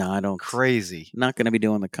 like no, I don't. Crazy. Not going to be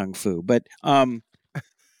doing the Kung Fu, but or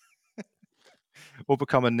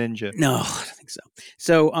become a ninja. No, I don't think so.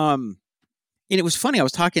 So and it was funny. I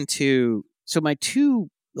was talking to my two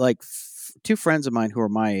friends of mine who are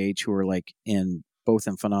my age, who are like both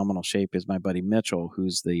in phenomenal shape, is my buddy Mitchell,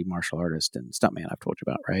 who's the martial artist and stuntman I've told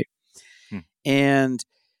you about, right? And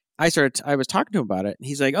I was talking to him about it, and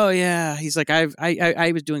he's like, "Oh yeah," he's like,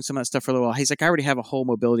 I was doing some of that stuff for a little while. He's like, "I already have a whole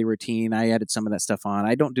mobility routine. I added some of that stuff on.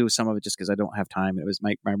 I don't do some of it just because I don't have time. It was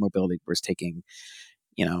my mobility was taking,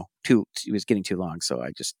 it was getting too long, so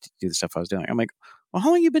I just do the stuff I was doing." I'm like, "Well, how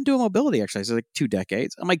long have you been doing mobility exercise?" He's like, 2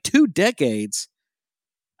 decades. I'm like, 2 decades.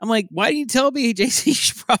 I'm like, "Why didn't you tell me, Jason, you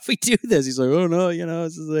should probably do this?" He's like, "Oh no,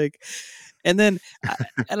 this is like," and then,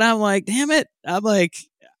 and I'm like, "Damn it!" I'm like,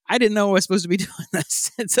 I didn't know I was supposed to be doing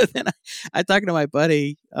this. And so then I talking to my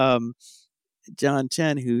buddy, John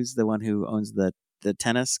Chen, who's the one who owns the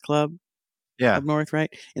tennis club up north,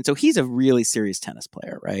 right? And so he's a really serious tennis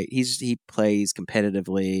player, right? He plays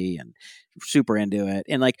competitively and super into it.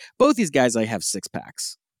 And like both these guys like have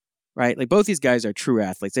 6-packs, right? Like both these guys are true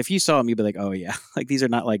athletes. If you saw them, you'd be like, oh yeah, like these are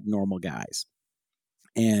not like normal guys.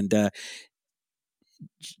 And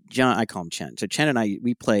John, I call him Chen. So Chen and I,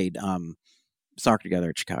 we played soccer together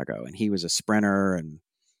at Chicago, and he was a sprinter, and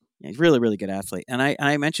he's really, really good athlete. And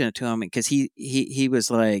I mentioned it to him because he was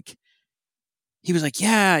like,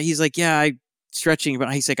 yeah, I stretching,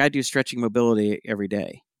 but he's like, I do stretching mobility every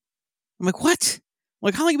day. I'm like, what? I'm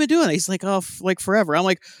like, how long have you been doing it? He's like, oh, like forever. I'm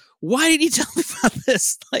like, why did you tell me about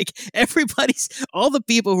this? Like all the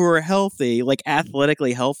people who are healthy, like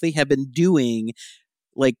athletically healthy, have been doing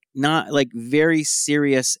like not like very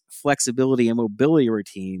serious flexibility and mobility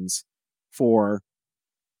routines for,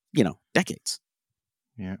 decades.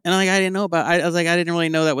 Yeah. And like, I didn't know about, I was like, I didn't really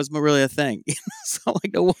know that was really a thing. So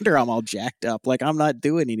like, no wonder I'm all jacked up. Like I'm not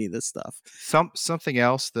doing any of this stuff. Something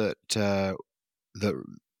else that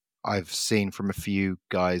I've seen from a few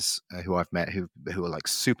guys who I've met who are like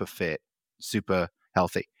super fit, super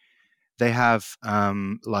healthy. They have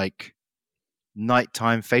like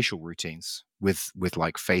nighttime facial routines with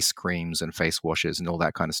like face creams and face washes and all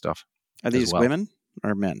that kind of stuff. Are these women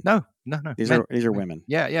or men? No. These are women.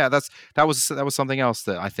 Yeah. That was something else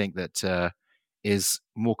that I think that is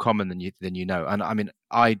more common than you know. And I mean,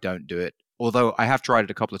 I don't do it, although I have tried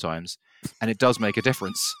it a couple of times, and it does make a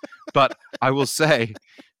difference. But I will say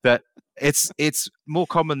that it's more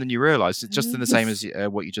common than you realize. It's just in the same as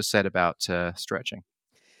what you just said about stretching.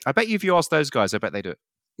 I bet you, if you ask those guys, I bet they do it.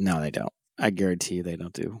 No, they don't. I guarantee you, they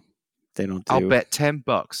don't do. I'll bet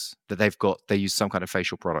 $10 that they use some kind of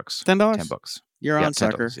facial products. $10. $10. You're Yeah, on,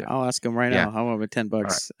 sucker. $10. Yeah, I'll ask him right yeah. now. I want it $10, All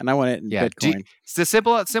right. and I want it in Yeah. Bitcoin. The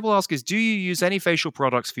simple ask is: do you use any facial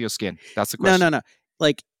products for your skin? That's the No, question. no.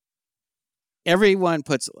 Like everyone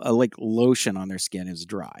puts like lotion on their skin is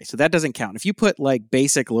dry, so that doesn't count. If you put like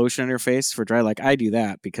basic lotion on your face for dry, like I do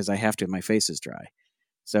that because I have to. My face is dry,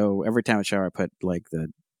 so every time I shower, I put like the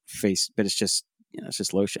face, but it's just it's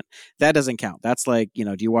just lotion. That doesn't count. That's like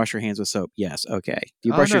do you wash your hands with soap? Yes. Okay. Do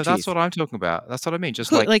you Oh brush your no, that's teeth? what I'm talking about. That's what I mean. Just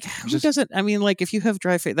Who, like who doesn't? I mean, like if you have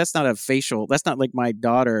dry face, that's not a facial. That's not like my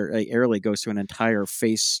daughter, Airly, goes through an entire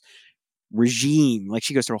face regime. Like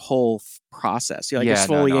she goes through a whole process. Like yeah,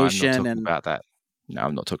 no, I'm not exfoliation, talking and about that. No,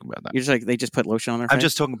 I'm not talking about that. you're just like they just put lotion on their I'm face.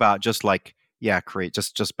 just talking about just like create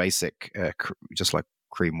just basic, just like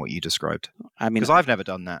cream what you described. I mean, Because I've never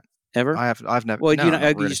done that. ever. I've never. Well, No, you not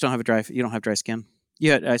really. just don't have a dry. You don't have dry skin.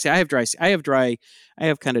 Yeah, I say I have dry. I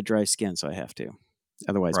have kind of dry skin, so I have to.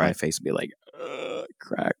 Otherwise, my Right. face would be like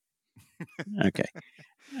crack. Okay.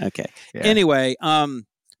 Yeah. Anyway,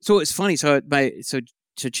 so it's funny. So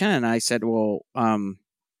Chen and I said, well,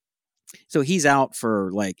 so he's out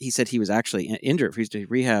for he said he was actually injured. He's doing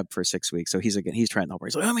rehab for 6 weeks. So he's trying to help her.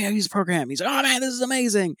 He's like, oh man, I use the program. He's like, oh man, this is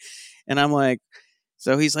amazing. And I'm like,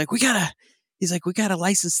 so he's like, we gotta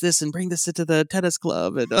license this and bring this into the tennis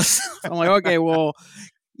club. And I'm like, okay, well,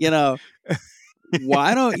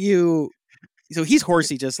 why don't you? So he's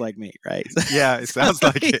horsey just like me, right? Yeah, it sounds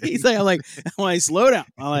like it. He's like, I'm like, slow down.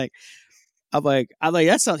 I'm like,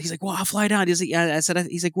 that sounds. He's like, well, I'll fly down. He's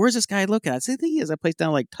like, where's this guy looking? I said, I think he has a place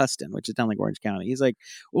down like Tustin, which is down like Orange County. He's like,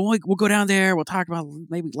 well, we'll go down there. We'll talk about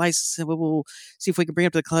maybe licensing. We'll see if we can bring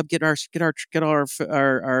him to the club, get our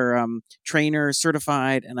trainer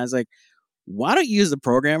certified. And I was like, why don't you use the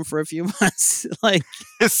program for a few months? Like,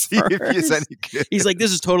 see if it's any good. He's like,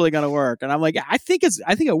 this is totally going to work. And I'm like, I think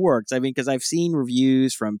it works. I mean, because I've seen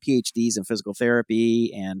reviews from PhDs in physical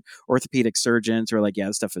therapy and orthopedic surgeons who are like, yeah,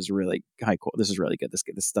 this stuff is really high quality. This is really good. This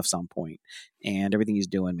stuff's on point, and everything he's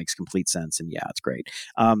doing makes complete sense. And yeah, it's great.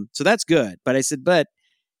 So that's good. But I said,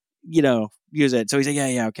 use it. So he's like,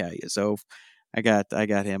 yeah, okay. So I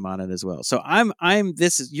got him on it as well. So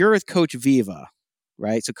you're with Coach Viva.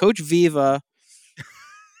 Right. So Coach Viva,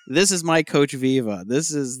 this is my Coach Viva. This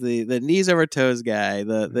is the knees over toes guy,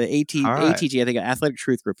 the ATG, I think Athletic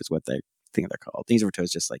Truth Group is what they think they're called. Knees over toes,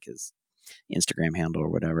 just like his Instagram handle or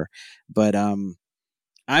whatever. But I'm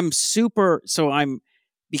super,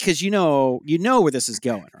 because you know where this is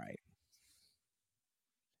going, right?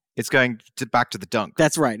 It's going back to the dunk.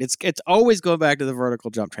 That's right. It's always going back to the vertical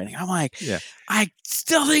jump training. I'm like, yeah, I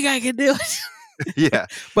still think I can do it. Yeah,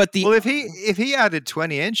 but if he added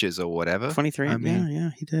 20 inches or whatever, 23. I mean, yeah,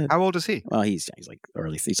 he did. How old is he? Well, he's like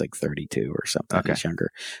early. He's like 32 or something. Okay. He's younger.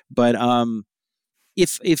 But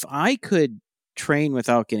if I could train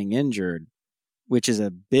without getting injured, which is a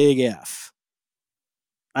big if,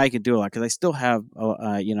 I could do a lot because I still have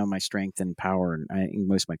my strength and power and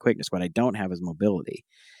most of my quickness. What I don't have is mobility,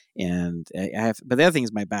 and I have. But the other thing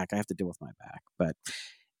is my back. I have to deal with my back. But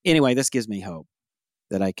anyway, this gives me hope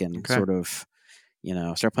that I can sort of.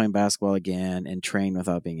 Start playing basketball again and train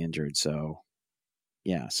without being injured. So,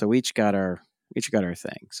 yeah. So we each got our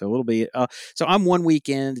thing. So a little bit. So I'm 1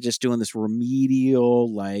 weekend just doing this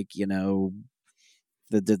remedial,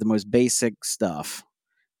 the most basic stuff.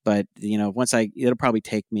 But it'll probably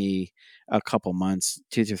take me a couple months,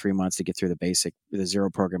 2 to 3 months to get through the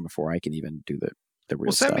zero program before I can even do the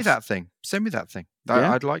real stuff. Send me that thing.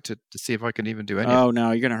 Yeah? I'd like to see if I can even do any. Oh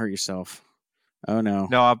no, you're gonna hurt yourself. Oh no!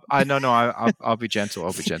 No, I'll be gentle.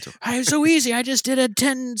 I'll be gentle. I'm so easy. I just did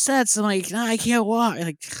 10 sets. I'm like, no, I can't walk.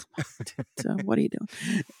 Like, so what are you doing?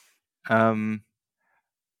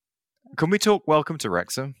 Can we talk Welcome to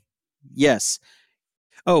Wrexham? Yes.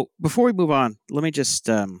 Oh, before we move on, let me just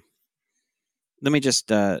one more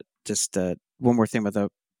thing about the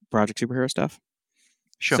Project Superhero stuff.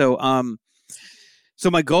 Sure. So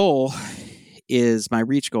my reach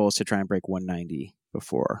goal is to try and break 190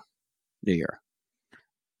 before New Year.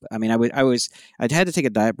 I mean, I'd had to take a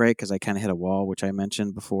diet break because I kind of hit a wall, which I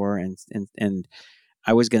mentioned before, and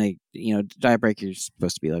I was gonna, diet break. You're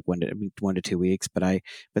supposed to be like 1 to 2 weeks, but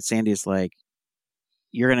Sandy's like,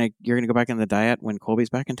 you're gonna go back in the diet when Colby's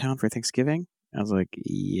back in town for Thanksgiving. I was like,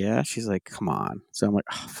 yeah. She's like, come on. So I'm like,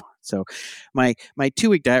 oh, fine. So my 2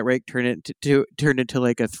 week diet break turned into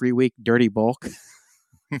like a 3 week dirty bulk.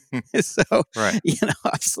 So, right. I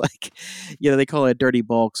was like, they call it dirty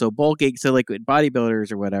bulk. So bulking, so like bodybuilders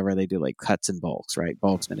or whatever, they do like cuts and bulks, right?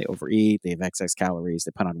 Bulks when they overeat, they have excess calories,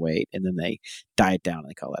 they put on weight, and then they diet down and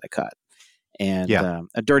they call that a cut. And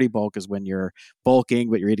a dirty bulk is when you're bulking,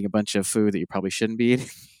 but you're eating a bunch of food that you probably shouldn't be eating.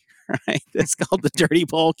 right? It's called the dirty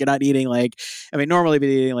bulk. You're not eating normally be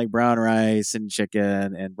eating like brown rice and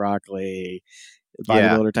chicken and broccoli,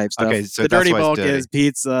 Yeah. bodybuilder type stuff. Okay, so The that's dirty why it's bulk dirty. is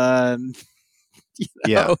pizza and, you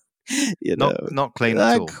Yeah. know, you know, Not clean at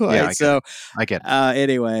not all. quite. Yeah, I get So, it. I get it.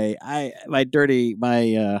 anyway, my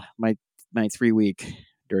 3-week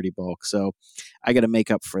dirty bulk. So I got to make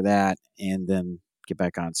up for that and then get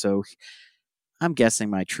back on. So I'm guessing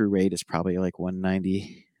my true rate is probably like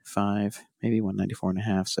 195, maybe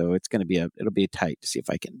 194.5. So it's going to be it'll be tight to see if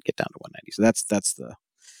I can get down to 190. So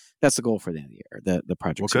that's the goal for the end of the year. The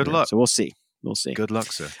project. Well, good luck. So we'll see. We'll see. Good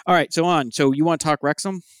luck, sir. All right. So you want to talk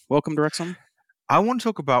Wrexham? Welcome to Wrexham. I want to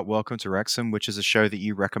talk about Welcome to Wrexham, which is a show that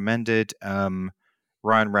you recommended. Ryan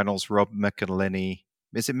Reynolds, Rob McElhenney.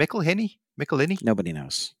 Is it McElhenney? McElhenney? Nobody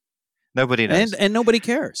knows. Nobody knows. And nobody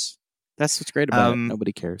cares. That's what's great about it.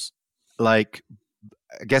 Nobody cares. Like,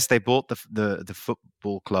 I guess they bought the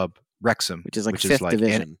football club Wrexham, which is like fifth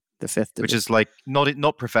division. The fifth division. Which is like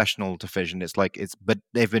not professional division. But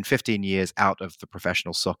they've been 15 years out of the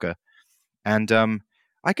professional soccer. And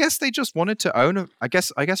I guess they just wanted to own I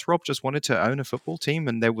guess Rob just wanted to own a football team,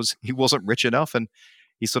 and he wasn't rich enough, and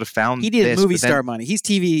he sort of found he needed movie star money. He's a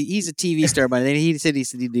TV star money. And he said he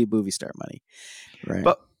needed movie star money. Right.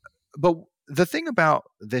 But the thing about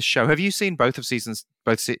this show, have you seen both seasons?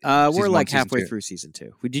 We're like halfway through season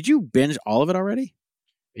 2. Did you binge all of it already?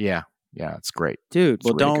 Yeah, it's great, dude. It's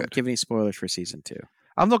well, really don't good. give any spoilers for season 2.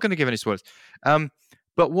 I'm not going to give any spoilers.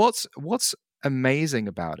 But what's amazing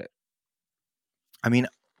about it? I mean,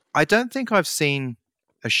 I don't think I've seen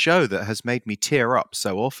a show that has made me tear up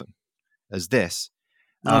so often as this.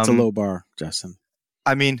 That's a low bar, Justin.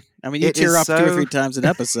 I mean, you tear up 2 or 3 times an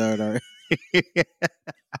episode. Or...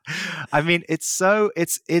 I mean, it's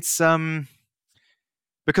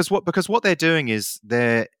because what they're doing is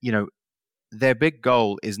their big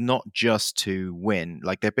goal is not just to win.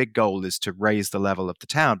 Like, their big goal is to raise the level of the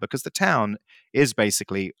town, because the town is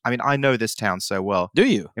basically, I mean, I know this town so well. Do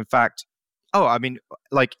you? In fact, I mean,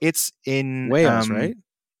 like, it's in Wales, right?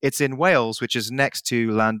 It's in Wales, which is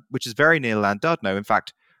which is very near Llandudno. In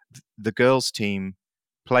fact, the girls' team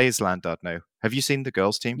plays Llandudno. Have you seen the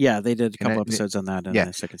girls' team? Yeah, they did a couple episodes on that in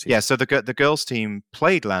the second season. Yeah, so the girls' team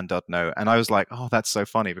played Llandudno, and I was like, oh, that's so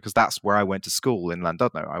funny, because that's where I went to school in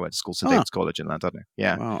Llandudno. I went to school, St. David's College in Llandudno.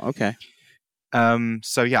 Yeah. Wow. Okay.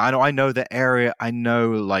 So yeah, I know the area. I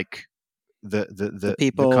know like the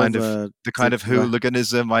people, the kind of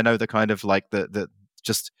hooliganism. I know the kind of like the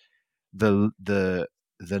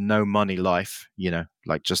no money life,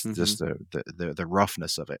 like just the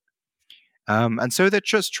roughness of it. And so they're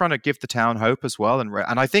just trying to give the town hope as well, and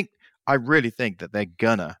I really think that they're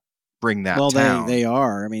gonna bring that. Well, they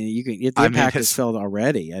are. I mean, the impact is felt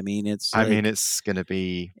already. I mean, it's gonna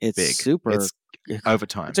be big. Super. It's over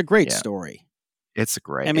time. It's a great story. It's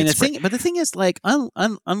great. I mean, the thing is, like,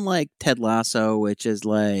 unlike Ted Lasso, which is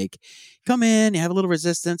like, come in, you have a little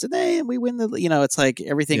resistance, and then we win it's like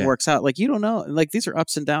everything works out. Like, you don't know, like, these are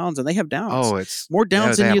ups and downs, and they have downs. Oh, it's more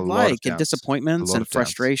downs than you'd like, and disappointments and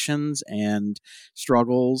frustrations and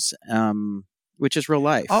struggles, which is real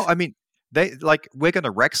life. Oh, I mean, we're going to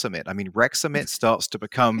Wrexham it. I mean, Wrexham it starts to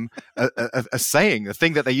become a saying, a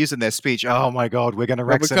thing that they use in their speech. Oh my God, we're going to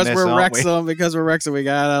Wrexham this, because we're Wrexham, we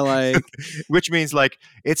gotta like, which means like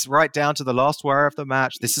it's right down to the last wire of the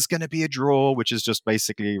match. This is going to be a draw, which is just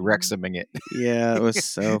basically Wrexhaming it. Yeah, it was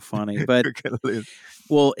so funny, but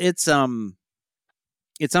well, it's on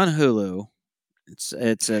Hulu.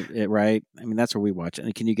 It's right. I mean, that's where we watch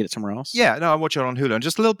it. Can you get it somewhere else? Yeah, no, I watch it on Hulu. And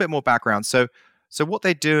just a little bit more background. So what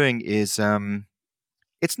they're doing is,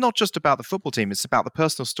 it's not just about the football team; it's about the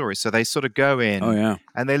personal stories. So they sort of go in,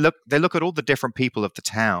 and they look at all the different people of the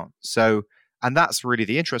town. So, and that's really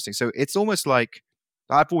the interesting. So it's almost like,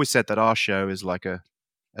 I've always said that our show is like a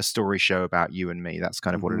story show about you and me. That's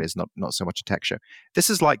kind of what it is, not so much a tech show. This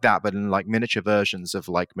is like that, but in like miniature versions of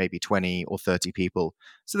like maybe 20 or 30 people.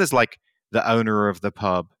 So there's like the owner of the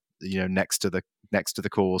pub, next to the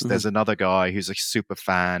course. There's another guy who's a super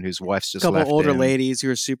fan whose wife's just left him. A couple older ladies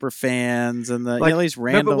who are super fans, and these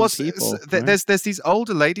random people. There's these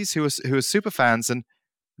older ladies who are super fans, and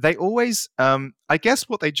they always, I guess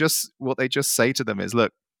what they just say to them is,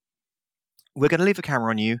 look, we're going to leave the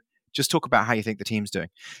camera on you. Just talk about how you think the team's doing.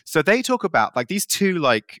 So they talk about, like, these two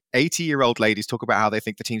like 80-year-old ladies talk about how they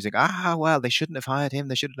think the team's doing. Well, they shouldn't have hired him.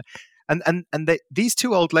 They should have. And these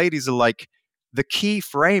two old ladies are like the key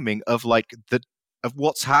framing of like of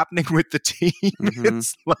what's happening with the team.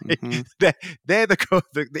 It's like they're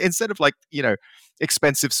the instead of like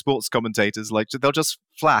expensive sports commentators, like they'll just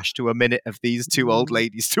flash to a minute of these two old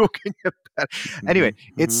ladies talking about. Anyway,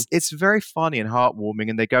 it's very funny and heartwarming,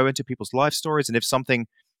 and they go into people's life stories, and if something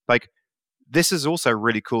like this is also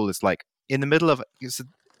really cool. It's like in the middle of,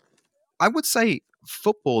 I would say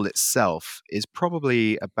football itself is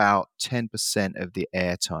probably about 10% of the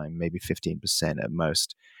airtime, maybe 15% at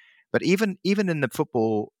most. But even in the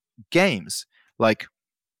football games, like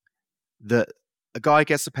the a guy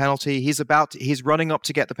gets the penalty, he's running up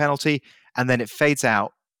to get the penalty, and then it fades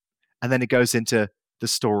out, and then it goes into the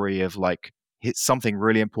story of like something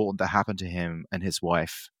really important that happened to him and his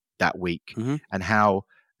wife that week, Mm-hmm. and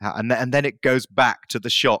and then it goes back to the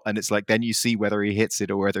shot, and it's like then you see whether he hits it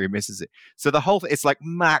or whether he misses it. So the whole it's like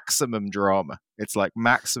maximum drama. It's like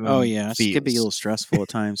maximum. Oh yeah, it could be a little stressful at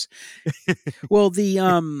times. Well,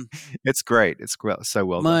 it's great. It's so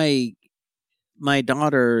well done. My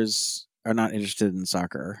daughters are not interested in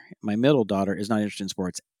soccer. My middle daughter is not interested in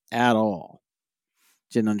sports at all.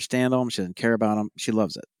 She didn't understand them. She didn't care about them. She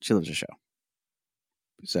loves it. She loves the show.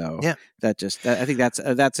 So yeah, I think that's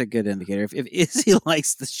a good indicator. If Izzy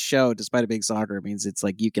likes the show, despite it being soccer, it means it's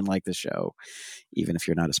like you can like the show, even if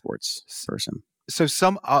you're not a sports person. So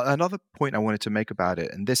another point I wanted to make about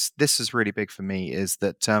it, and this is really big for me, is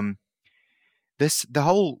that the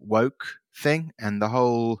whole woke thing and the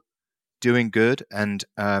whole doing good and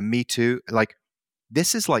Me Too, like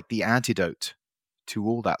this is like the antidote to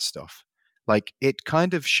all that stuff. Like it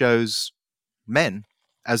kind of shows men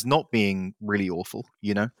as not being really awful,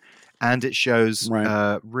 and it shows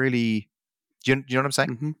really. Do you know what I'm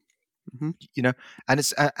saying? Mm-hmm. Mm-hmm.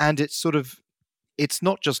 And it's sort of, it's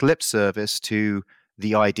not just lip service to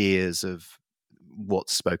the ideas of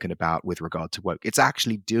what's spoken about with regard to woke. It's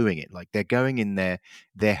actually doing it. Like they're going in there,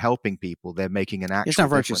 they're helping people, they're making an actual. It's not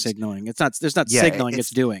virtue difference. signaling. There's not signaling.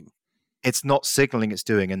 It's doing. It's not signaling. It's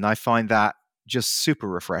doing, and I find that just super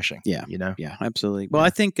refreshing. Yeah. Yeah, absolutely. Well, Yeah. I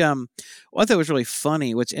think I thought it was really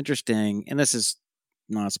funny. What's interesting, and this is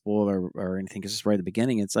not a spoiler or anything, because it's right at the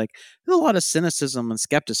beginning. It's like there's a lot of cynicism and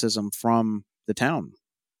skepticism from the town.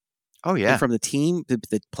 Oh yeah, and from the team,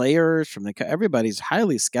 the players, everybody's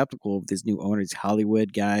highly skeptical of these new owners,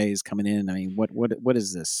 Hollywood guys coming in. I mean, what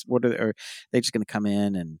is this? Are they just going to come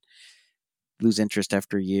in and lose interest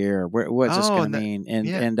after a year? What's this going to mean?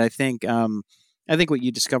 And I think what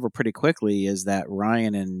you discover pretty quickly is that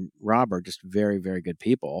Ryan and Rob are just very, very good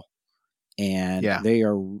people, and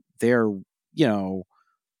they're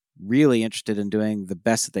really interested in doing the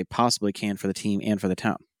best that they possibly can for the team and for the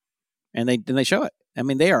town, and they show it. I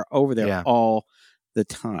mean, they are over there all the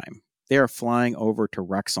time. They are flying over to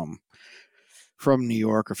Wrexham from New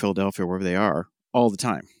York or Philadelphia, wherever they are, all the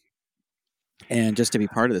time, and just to be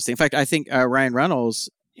part of this thing. In fact, I think Ryan Reynolds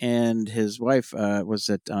and his wife was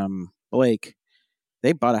at Blake.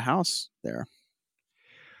 They bought a house there.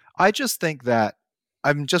 I just think that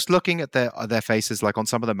I'm just looking at their faces, like on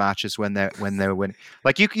some of the matches when they were winning.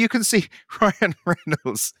 Like you can see Ryan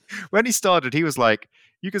Reynolds when he started. He was like,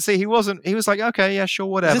 you can see he was like, okay, yeah, sure,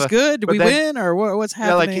 whatever. Is this good? Did we win or what's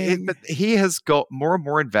happening? But he has got more and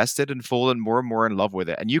more invested and fallen more and more in love with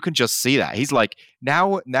it, and you can just see that. He's like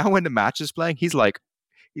now when the match is playing, he's like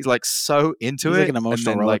so into it. He's like an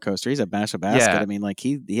emotional roller coaster. He's a massive basket. Yeah. I mean, like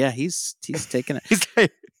he's taking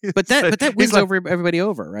it. but that wins everybody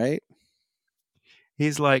over, right?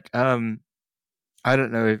 He's like, I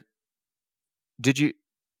don't know. Did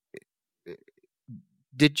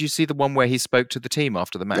you see the one where he spoke to the team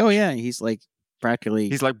after the match? Oh yeah, he's like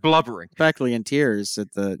blubbering, practically in tears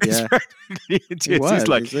at the in tears.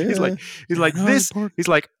 He's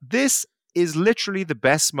like, this is literally the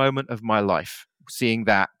best moment of my life. Seeing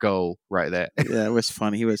that goal right there. Yeah, it was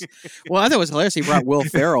funny. I thought it was hilarious. He brought Will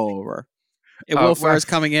Ferrell over. And Will Ferrell's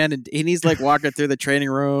coming in, and he's like walking through the training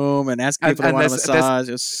room and asking people to want a massage.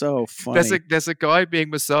 It was so funny. There's a guy being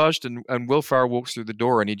massaged, and Will Ferrell walks through the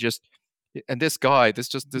door, and this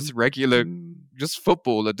regular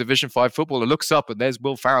footballer, Division 5 footballer, looks up, and there's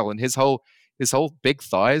Will Ferrell, and his whole big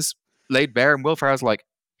thighs laid bare, and Will Ferrell's like,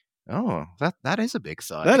 oh, that is a big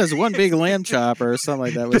thigh. That is one big lamb chopper or something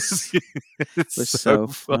like that. Was so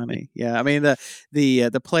funny. Yeah, I mean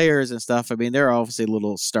the players and stuff. I mean, they're obviously a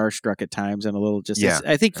little starstruck at times and a little just. Yeah.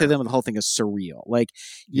 I think to them the whole thing is surreal. Like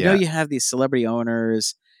you have these celebrity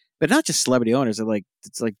owners, but not just celebrity owners.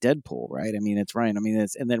 It's like Deadpool, right? I mean, it's Ryan. I mean,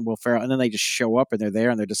 and then Will Ferrell, and then they just show up and they're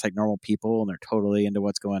there and they're just like normal people and they're totally into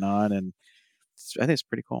what's going on, and I think it's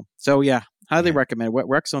pretty cool. So yeah, highly recommend. What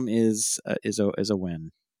Wrexham is a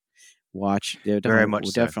win. Watch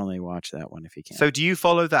definitely watch that one if you can. So do you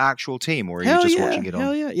follow the actual team or are you just watching it on?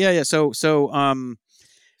 Hell yeah. So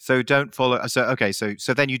don't follow. So okay. So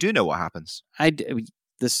then you do know what happens.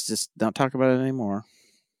 This just don't talk about it anymore.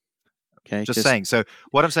 Okay. Just saying. So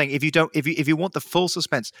what I'm saying, if you want the full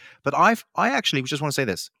suspense, but I actually just want to say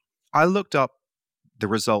this. I looked up the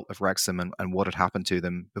result of Wrexham and what had happened to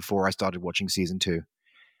them before I started watching season 2.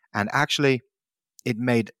 And actually, it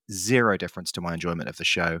made zero difference to my enjoyment of the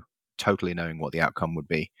show, totally knowing what the outcome would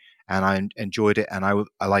be. And I enjoyed it, and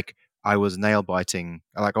I was nail biting.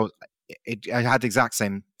 It had the exact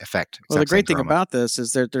same effect. Well, the great thing about this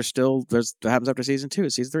is that there's what happens after season 2,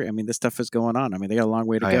 season 3. I mean, this stuff is going on. I mean, they got a long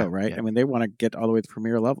way to go, right? Yeah. I mean, they want to get all the way to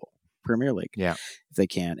Premier League, if they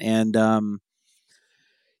can. And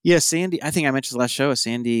Sandy. I think I mentioned the last show.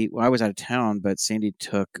 Sandy. Well, I was out of town, but Sandy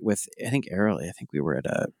took with I think Airly. I think we were at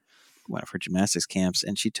one of her gymnastics camps,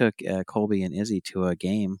 and she took Colby and Izzy to a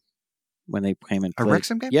game when they came and played. A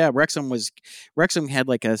Wrexham game? Yeah, Wrexham had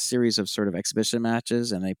like a series of sort of exhibition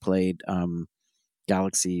matches, and they played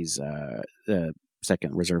Galaxy's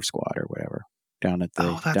second reserve squad or whatever down at the.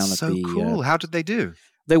 Oh, that's cool! How did they do?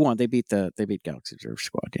 They won. They beat Galaxy reserve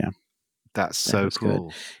squad. Yeah, that's so cool.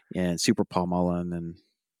 Good. Yeah, and Super Paul Mullen and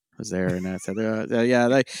was there, and so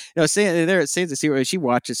Sandy, she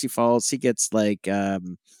watches, she follows, she gets like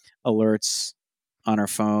alerts on her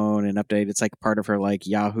phone and update. It's like part of her like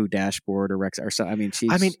Yahoo dashboard or so. I mean,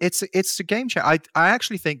 it's a game changer. I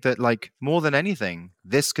actually think that like more than anything,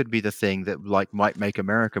 this could be the thing that like might make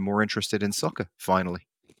America more interested in soccer finally.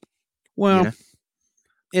 Well,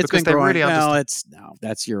 it's because been growing.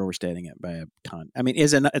 That's you're overstating it by a ton. I mean,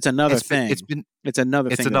 it's another thing. It's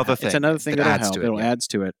another thing that'll help. It'll adds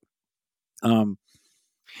to it.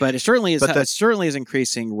 But it certainly is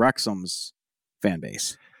increasing Wrexham's fan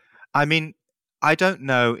base. I mean, I don't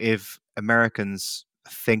know if Americans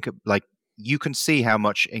think like you can see how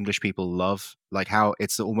much English people love, like how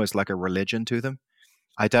it's almost like a religion to them.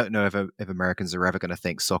 I don't know if Americans are ever going to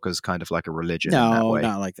think soccer's kind of like a religion. No, in that way.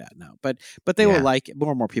 Not like that. No, but they will like it. More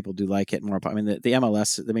and more people do like it. I mean, the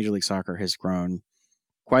MLS, the Major League Soccer, has grown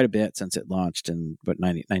quite a bit since it launched in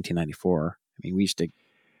 1994. I mean, we used to,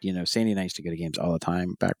 Sandy and I used to go to games all the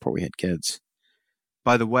time back before we had kids.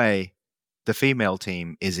 By the way, the female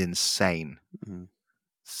team is insane. Mm-hmm.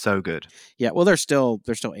 So good. Yeah, well, they're still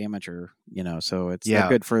amateur, so it's they're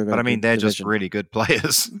good for. But I mean, they're just really good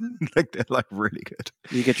players. Like they're like really good.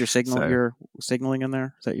 You get your signal, your signaling in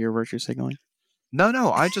there. Is that your virtue signaling?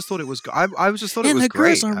 No. I just thought it was. I just thought it was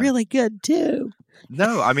great. And the girls are really good too.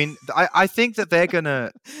 No, I mean, I think that they're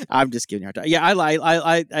gonna. I'm just giving you a hard time.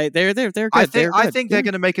 Yeah, they're good. I think they're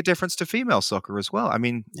gonna make a difference to female soccer as well. I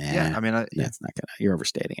mean, I mean, that's not gonna. You're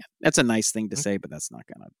overstating it. That's a nice thing to say, but that's not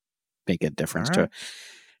gonna make a difference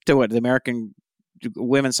to what the American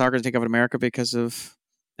women's soccer to take over America because of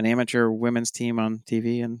an amateur women's team on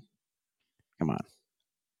TV. And come on,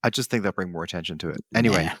 I just think they'll bring more attention to it.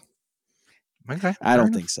 Anyway. Yeah. Okay, I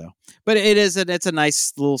don't think so, but it's a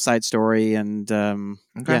nice little side story, and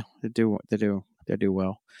they do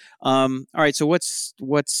well. All right, so what's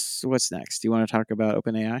next? Do you want to talk about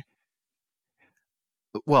OpenAI?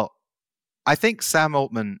 Well, I think Sam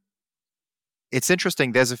Altman. It's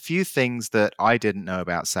interesting. There's a few things that I didn't know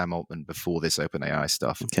about Sam Altman before this OpenAI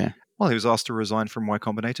stuff. Okay. Well, he was asked to resign from Y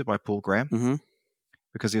Combinator by Paul Graham. Mm-hmm.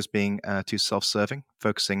 Because he was being too self-serving,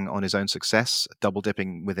 focusing on his own success,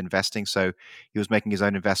 double-dipping with investing. So he was making his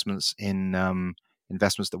own investments in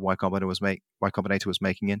investments that Y Combinator was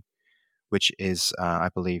making in, which is, I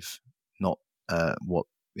believe, not what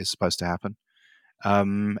is supposed to happen.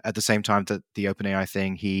 At the same time that the OpenAI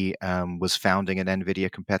thing, he was founding an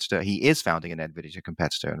NVIDIA competitor. He is founding an NVIDIA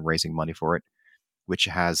competitor and raising money for it, which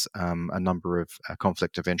has a number of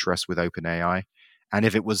conflict of interest with OpenAI. And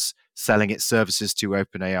if it was selling its services to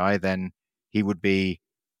OpenAI, then he would be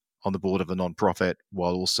on the board of a non-profit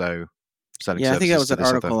while also selling services. Yeah, I think that was an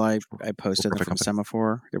article I posted from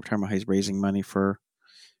Semaphore. They were talking about how he's raising money for,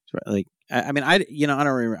 like, I mean, I don't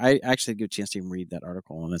remember. I actually didn't get a chance to even read that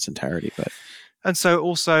article in its entirety. But and so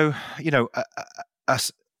also,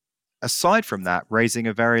 aside from that, raising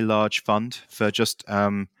a very large fund for just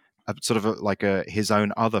his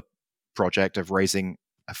own other project of raising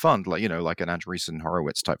a fund, like an Andreessen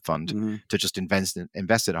Horowitz type fund, mm-hmm. to just invest in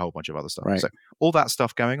a whole bunch of other stuff. Right. So all that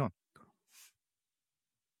stuff going on.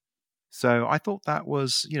 So I thought that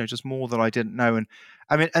was, just more that I didn't know. And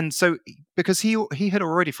I mean, and so because he had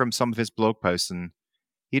already, from some of his blog posts, and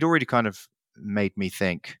he'd already kind of made me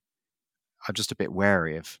think, I'm just a bit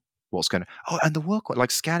wary of what's going to. Oh, and the work,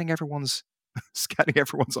 like scanning everyone's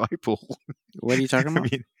eyeball. What are you talking about? I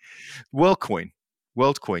mean, WorldCoin,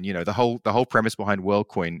 the whole premise behind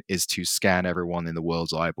WorldCoin is to scan everyone in the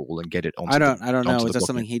world's eyeball and get it onto. I don't know. Is that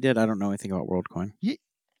something he did? I don't know anything about WorldCoin.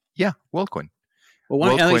 Yeah, WorldCoin. Well,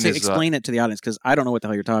 why don't you explain it to the audience, because I don't know what the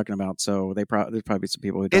hell you're talking about. So there's probably some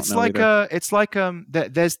people who don't know. It's like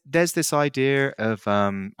there's this idea of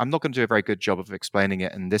I'm not going to do a very good job of explaining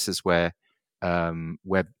it, and this is where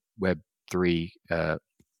Web 3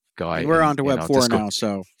 guy And we're on to in Web our 4 Discord. now,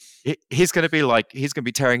 so He's going to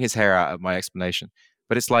be tearing his hair out of my explanation.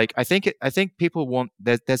 But it's like I think people want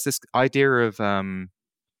there's this idea of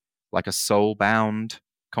like a soul bound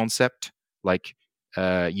concept, like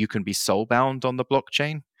you can be soul bound on the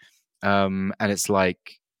blockchain, and it's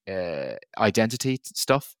like identity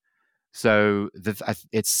stuff. So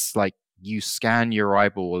it's like you scan your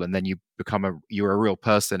eyeball and then you're a real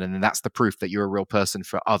person, and then that's the proof that you're a real person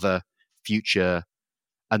for other future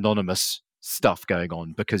anonymous stuff going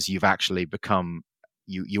on, because you've actually become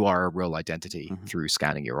you are a real identity through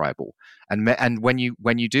scanning your eyeball. And when you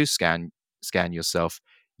do scan yourself,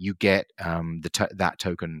 you get that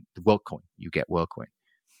token, the WorldCoin. You get WorldCoin.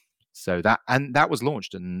 So that was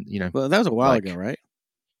launched, and well, that was a while ago, right?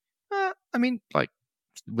 I mean, like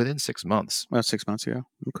within 6 months. Well, 6 months ago.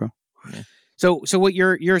 Okay. Yeah. So what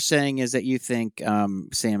you're saying is that you think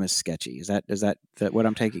Sam is sketchy. Is that what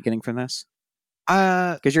I'm getting from this?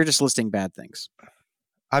 Because you're just listing bad things.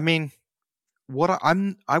 I mean,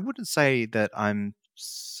 I wouldn't say that I'm.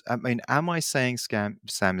 I mean, am I saying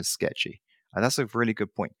Sam is sketchy? That's a really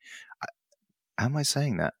good point. Am I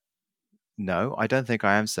saying that? No, I don't think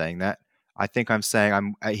I am saying that. I think I'm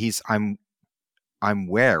saying I'm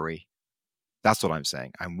wary. That's what I'm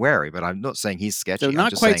saying. I'm wary, but I'm not saying he's sketchy. So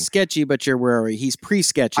not quite sketchy, but you're wary. He's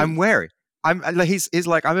pre-sketchy. I'm wary. He's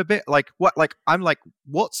like, I'm a bit like, what, like, I'm like,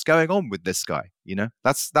 what's going on with this guy?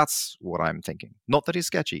 That's what I'm thinking. Not that he's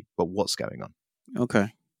sketchy, but what's going on.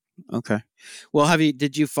 Okay. Well,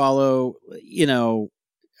 did you follow,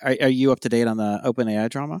 are you up to date on the OpenAI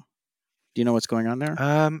drama? Do you know what's going on there?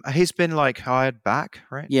 He's been like hired back,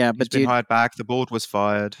 right? Yeah, but he's been hired back. The board was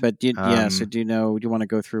fired. But so do you want to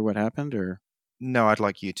go through what happened, or? No, I'd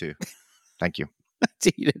like you to. Thank you.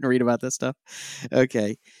 You didn't read about this stuff?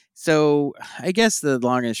 Okay. So I guess the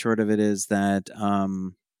long and short of it is that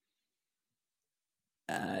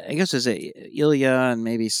I guess there's Ilya and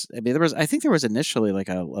maybe I think there was initially like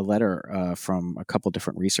a letter from a couple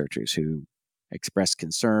different researchers who expressed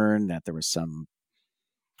concern that there was some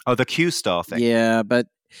the Q-Star thing. Yeah, but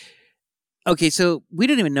okay, so we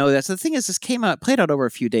didn't even know that. So the thing is, this played out over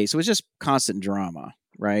a few days. So it was just constant drama,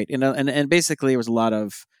 right? And basically, it was a lot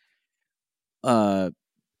of there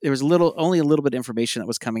was only a little bit of information that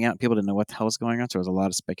was coming out. People didn't know what the hell was going on, so there was a lot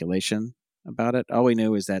of speculation about it. All we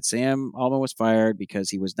knew is that Sam Altman was fired because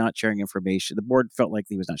he was not sharing information. The board felt like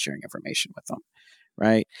he was not sharing information with them,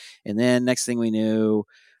 right? And then next thing we knew,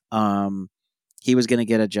 he was going to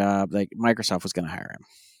get a job. Like Microsoft was going to hire him.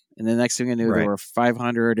 And the next thing we knew, there were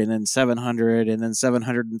 500 and then 700 and then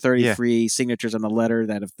 733 signatures on the letter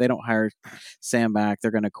that if they don't hire Sam back,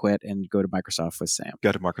 they're going to quit and go to Microsoft with Sam.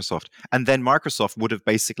 Go to Microsoft. And then Microsoft would have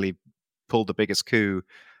basically pulled the biggest coup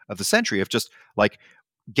of the century of just like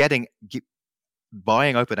buying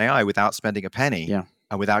OpenAI without spending a penny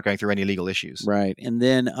and without going through any legal issues. Right. And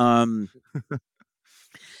then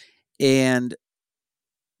and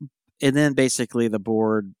then basically the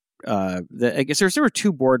board I guess there were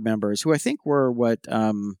two board members who I think were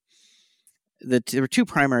there were two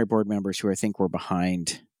primary board members who I think were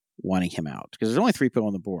behind wanting him out, because there's only three people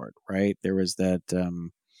on the board, right? There was that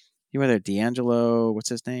D'Angelo, what's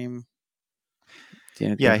his name?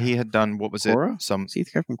 Yeah, he had done, what was Quora? it? Is he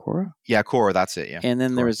the guy from Quora? Yeah, Quora, that's it, yeah. And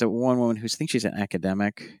then Quora. there was one woman who I think she's an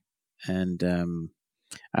academic, and I don't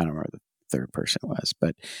remember who the third person was,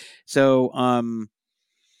 but so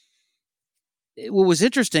what was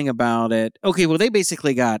interesting about it, okay, well, they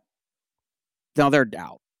basically they're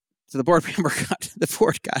out. So the board member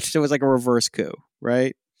so it was like a reverse coup,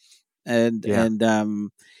 right? Or I mean,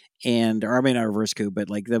 not a reverse coup, but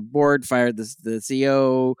like the board fired the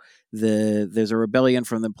CEO, there's a rebellion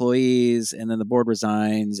from the employees, and then the board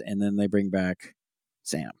resigns, and then they bring back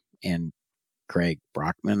Sam and Greg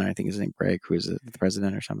Brockman, I think his name, Greg, who is the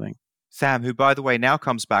president or something. Sam, who, by the way, now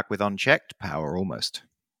comes back with unchecked power almost.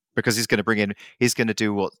 Because he's going to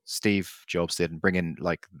do what Steve Jobs did and bring in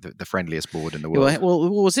like the friendliest board in the world. Well,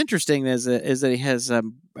 what's interesting is that he has, I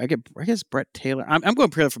guess Brett Taylor. I'm going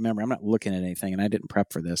purely from memory. I'm not looking at anything, and I didn't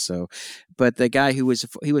prep for this. So, but the guy he was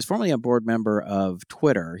formerly a board member of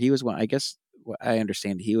Twitter. He was one. I guess what I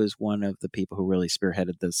understand, he was one of the people who really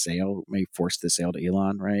spearheaded the sale, maybe forced the sale to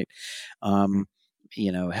Elon, right?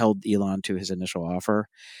 Held Elon to his initial offer,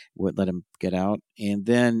 would let him get out. And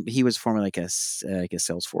then he was formerly like a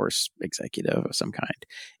Salesforce executive of some kind.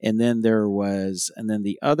 And then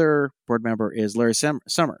the other board member is Larry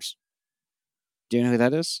Summers. Do you know who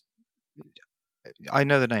that is? I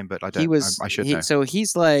know the name, but I don't. I should know. So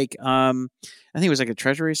he's like, I think he was like a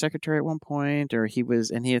Treasury Secretary at one point, or he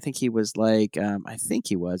was, and I think he was like, I think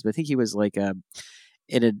he was like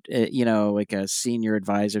like a senior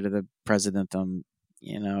advisor to the president.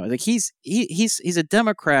 Like he's a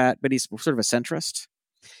Democrat, but he's sort of a centrist,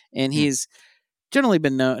 and he's generally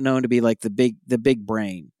been known to be like the big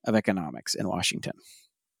brain of economics in Washington.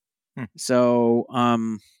 So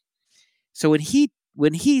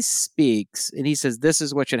when he speaks and he says this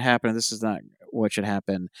is what should happen and this is not what should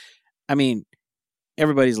happen, I mean,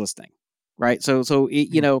 everybody's listening, right? So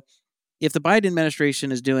if the Biden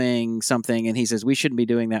administration is doing something and he says we shouldn't be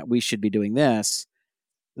doing that, we should be doing this.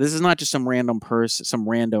 This is not just some random person, some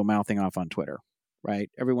rando mouthing off on Twitter, right?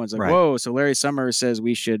 Everyone's like, whoa, so Larry Summers says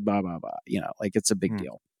we should blah, blah, blah. Like it's a big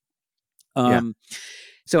deal.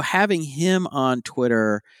 So having him on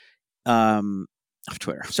Twitter, having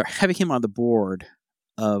him on the board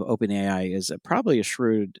of OpenAI is probably a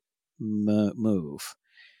shrewd move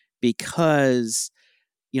because,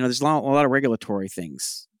 there's a lot of regulatory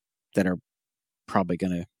things that are probably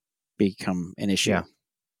going to become an issue. Yeah.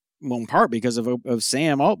 Well, in part because of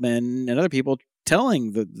Sam Altman and other people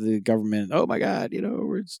telling the government, oh my God,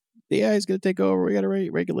 the AI is going to take over. We got to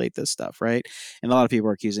regulate this stuff, right? And a lot of people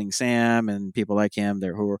are accusing Sam and people like him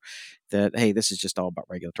that hey, this is just all about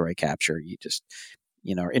regulatory capture. You just,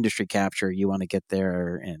 or industry capture. You want to get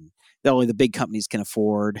there, and only the big companies can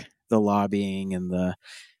afford the lobbying and the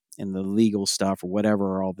legal stuff or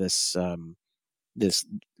whatever all this this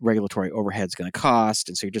regulatory overhead is going to cost.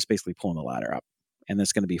 And so you're just basically pulling the ladder up. And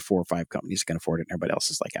there's going to be 4 or 5 companies that can afford it, and everybody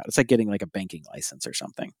else is like out. It's like getting like a banking license or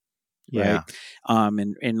something, right?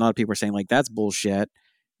 And a lot of people are saying like that's bullshit.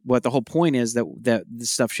 But the whole point is that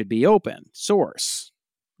this stuff should be open source,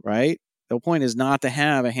 right? The whole point is not to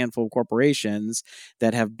have a handful of corporations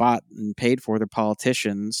that have bought and paid for their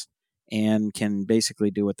politicians and can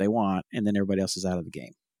basically do what they want, and then everybody else is out of the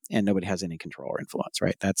game and nobody has any control or influence,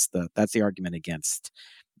 right? That's the argument against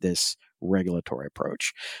this regulatory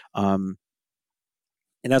approach.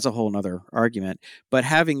 And that's a whole nother argument. But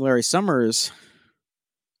having Larry Summers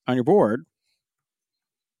on your board,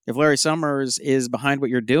 if Larry Summers is behind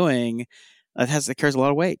what you're doing, that carries a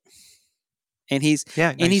lot of weight. And he's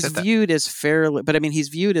viewed as fairly, but I mean,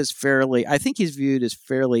 I think he's viewed as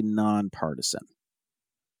fairly nonpartisan.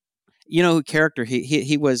 Who character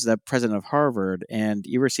he was the president of Harvard, and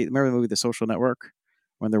remember the movie The Social Network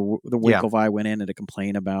when the Winklevi went in and to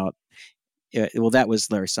complain about, that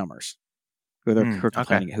was Larry Summers. They're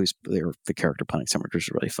complaining who's the character playing Summers, which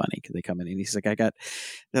is really funny because they come in and he's like,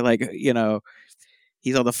 they're like,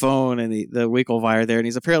 he's on the phone and the Winklevi there, and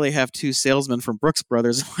he's apparently have 2 salesmen from Brooks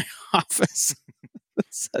Brothers in my office.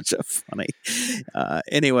 It's such a funny.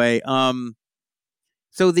 Anyway,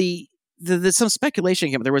 so some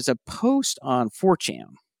speculation came. There was a post on 4chan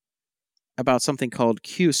about something called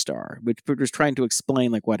Q-Star, which was trying to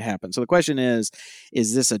explain like what happened. So the question is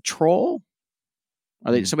this a troll?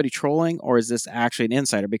 Are they somebody trolling, or is this actually an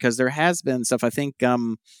insider? Because there has been stuff. I think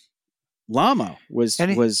Llama was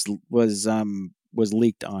leaked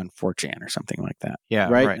on 4chan or something like that. Yeah,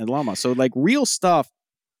 right. And Llama. So like real stuff,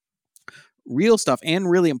 and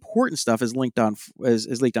really important stuff is leaked on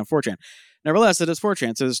 4chan. Nevertheless, it is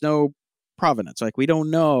 4chan, so there's no provenance. Like we don't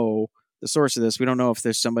know the source of this. We don't know if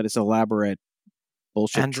there's somebody's elaborate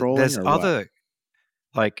bullshit and trolling. There's other.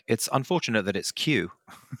 Like, it's unfortunate that it's Q,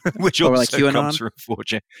 which also like comes from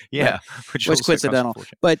 4chan. Yeah, which was coincidental.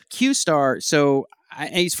 But Q-Star, so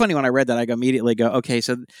it's funny when I read that, I immediately go, okay,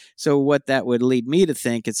 so what that would lead me to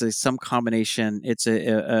think is some combination. It's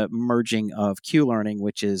a merging of Q-learning,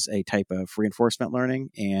 which is a type of reinforcement learning,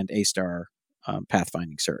 and A-star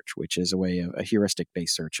pathfinding search, which is a way of a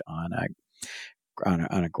heuristic-based search on a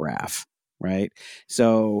graph, right?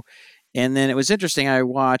 So. And then it was interesting. I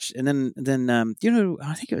watched, and then I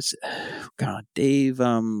think it was Dave,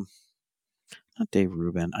 not Dave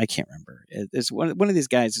Rubin. I can't remember. It's one of these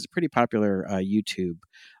guys. Is a pretty popular YouTube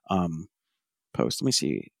post. Let me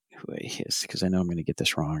see who he is, because I know I'm going to get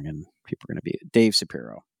this wrong, and people are going to be Dave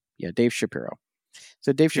Shapiro. Yeah, Dave Shapiro.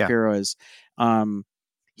 So Dave Shapiro is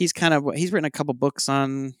he's written a couple books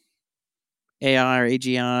on AI or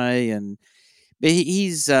AGI, and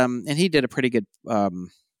he's and he did a pretty good.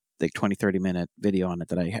 Like 20-30 minute video on it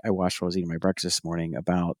that I watched while I was eating my breakfast this morning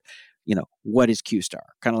about, what is Q-Star?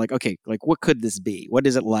 Kind of like, okay, like what could this be? What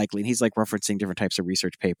is it likely? And he's like referencing different types of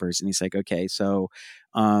research papers. And he's like, okay, so,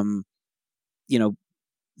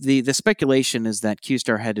 the speculation is that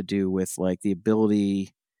Q-Star had to do with like the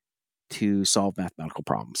ability to solve mathematical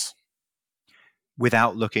problems.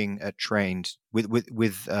 Without looking at trained,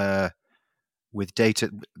 with data,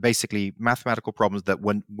 basically mathematical problems that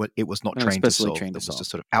when it was not trained to solve, it was just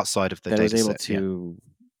sort of outside of the data set. That was able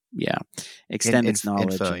to, extend its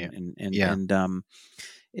knowledge,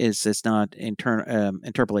 is it's not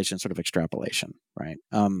interpolation, sort of extrapolation, right?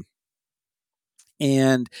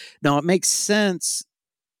 And now it makes sense.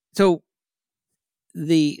 So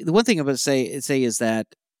the one thing I'm going to say is that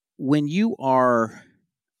when you are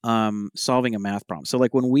solving a math problem, so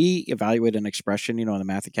like when we evaluate an expression, in the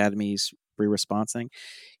Math Academy's free response thing,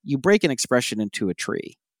 you break an expression into a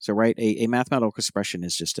tree. So, right, a mathematical expression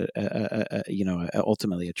is just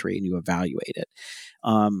ultimately a tree, and you evaluate it.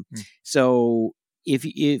 So if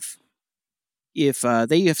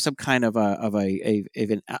they have some kind of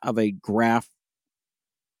a graph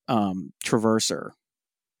traverser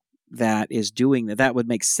that is doing that would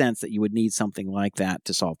make sense that you would need something like that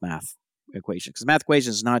to solve math equations, because math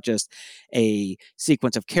equations is not just a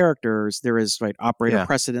sequence of characters. There is operator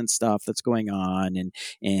precedence stuff that's going on, and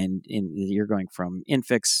you're going from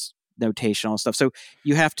infix notation, all stuff. So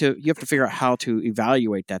you have to figure out how to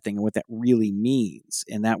evaluate that thing and what that really means,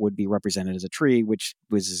 and that would be represented as a tree, which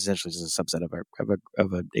was essentially just a subset of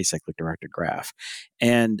an acyclic directed graph.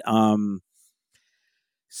 And and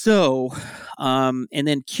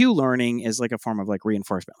then Q learning is like a form of like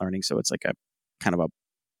reinforcement learning. So it's like a kind of a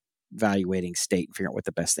evaluating state and figuring out what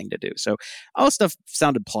the best thing to do. So all this stuff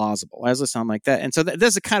sounded plausible. As it sound like that. And so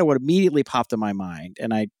this is kind of what immediately popped in my mind.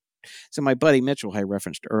 And so my buddy Mitchell, who I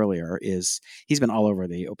referenced earlier, he's been all over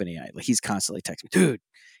the OpenAI. Like he's constantly texting me, dude,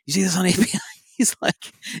 you see this on API? He's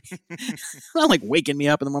like, not like waking me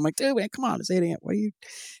up in the morning. I'm like, dude, man, come on, it's 8 a.m. What are you?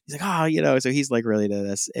 He's like, so he's like really to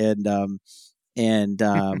this. And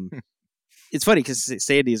it's funny because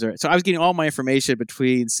so I was getting all my information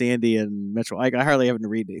between Sandy and Mitchell. I hardly having to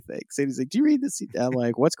read anything. Sandy's like, do you read this? I'm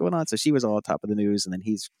like, what's going on? So she was all on top of the news, and then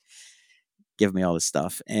he's giving me all this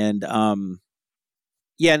stuff. And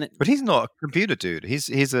but he's not a computer dude.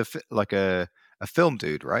 He's a film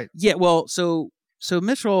dude, right? Yeah. Well, so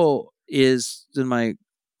Mitchell is my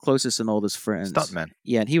closest and oldest friend. Stuntman.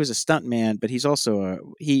 Yeah, and he was a stuntman, but he's also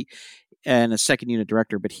a second unit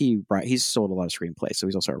director. But he's sold a lot of screenplays, so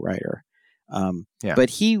he's also a writer. But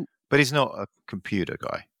he's not a computer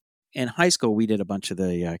guy. In high school, we did a bunch of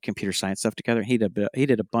the computer science stuff together. He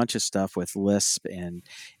did a bunch of stuff with Lisp and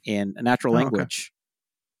natural language.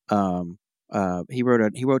 Okay. He wrote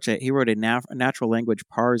a natural language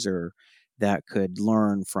parser that could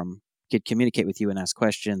communicate with you and ask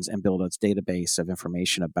questions and build its database of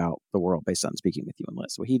information about the world based on speaking with you in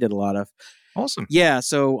Lisp. So he did a lot of awesome. Yeah.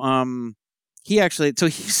 So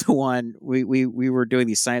he's the one we were doing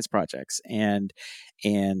these science projects, and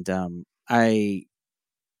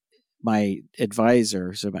my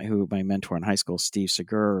advisor, my mentor in high school, Steve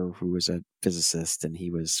Segur, who was a physicist, and he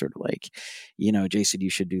was sort of like, Jason, you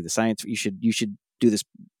should do the science. You should do this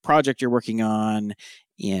project you're working on.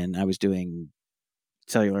 And I was doing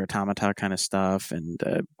cellular automata kind of stuff, and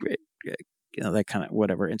that kind of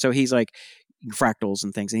whatever. And so he's like fractals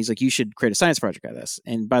and things, and he's like, you should create a science project out of this.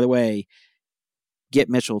 And by the way, get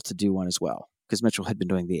Mitchell to do one as well, because Mitchell had been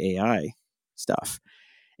doing the AI stuff.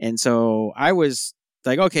 And so I was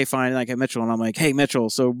like, okay, fine. Like at Mitchell, and I'm like, hey, Mitchell,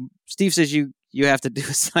 so Steve says you have to do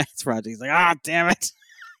a science project. He's like, damn it.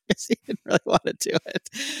 Because he didn't really want to do it.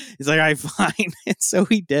 He's like, all right, fine. And so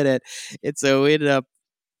he did it. And so we ended up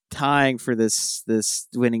tying for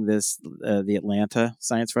winning the Atlanta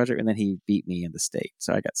science project. And then he beat me in the state.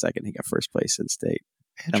 So I got second. He got first place in state.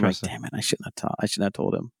 I'm like, damn it, I shouldn't have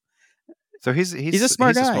told him. So he's a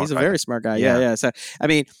smart guy. He's a very smart guy. Yeah. So, I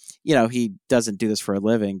mean, he doesn't do this for a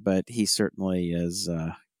living, but he certainly is,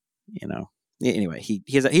 anyway, he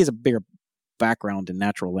has a bigger background in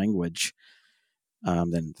natural language than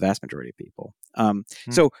the vast majority of people.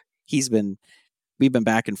 So we've been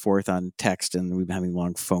back and forth on text, and we've been having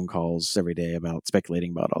long phone calls every day about speculating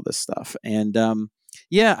about all this stuff. And, I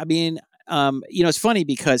mean, it's funny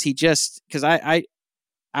because I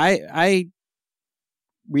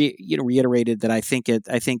reiterated that I think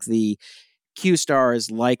the Q star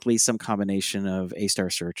is likely some combination of A star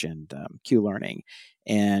search and Q learning.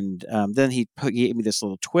 And then he gave me this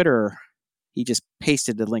little Twitter. He just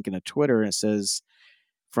pasted the link in a Twitter, and it says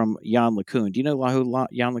from Jan LeCun. Do you know who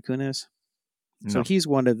Jan LeCun is? No. So he's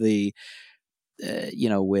one of the,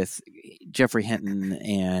 with Jeffrey Hinton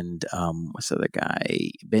and what's the other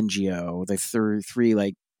guy, Bengio. The three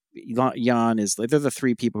like Jan is they're the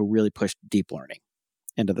three people who really pushed deep learning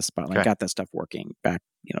into the spotlight. Okay. Got that stuff working back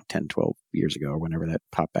 10, 12 years ago, or whenever that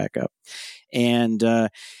popped back up. And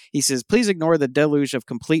he says, please ignore the deluge of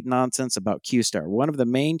complete nonsense about QStar. One of the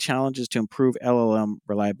main challenges to improve LLM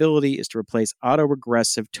reliability is to replace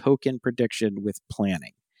autoregressive token prediction with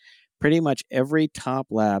planning. Pretty much every top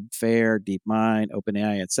lab, FAIR, DeepMind,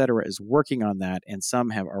 OpenAI, etc., is working on that, and some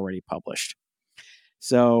have already published.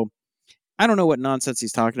 So I don't know what nonsense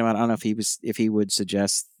he's talking about. I don't know if he would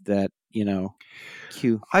suggest that,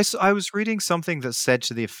 Q. I was reading something that said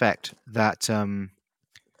to the effect that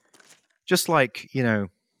just like,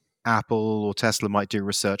 Apple or Tesla might do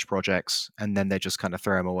research projects and then they just kind of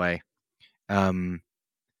throw them away.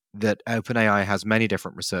 That OpenAI has many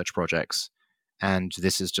different research projects, and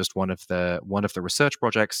this is just one of the research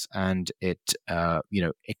projects, and it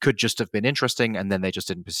it could just have been interesting and then they just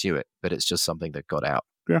didn't pursue it, but it's just something that got out.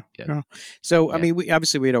 Yeah. So Yeah. I mean, we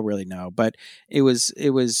don't really know, but it was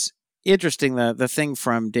interesting. The thing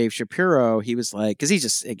from Dave Shapiro, he was like, because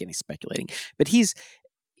he's speculating, but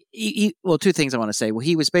well, two things I want to say. Well,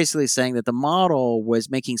 he was basically saying that the model was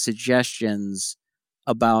making suggestions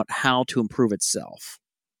about how to improve itself,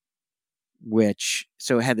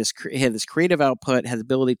 so it had this creative output, had the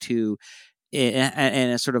ability to,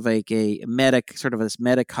 and a sort of like a this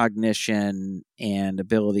metacognition and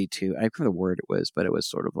ability to, I remember the word it was, but it was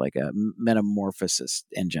sort of like a metamorphosis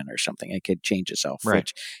engine or something. It could change itself, Right.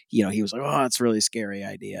 which, he was like, oh, it's a really scary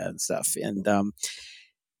idea and stuff. And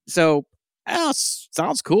so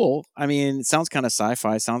sounds cool. I mean, it sounds kind of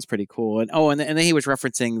sci-fi. Sounds pretty cool. And then he was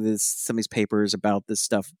referencing some of these papers about this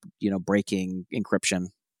stuff, breaking encryption,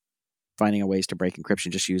 finding ways to break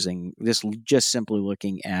encryption just using just simply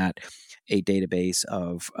looking at a database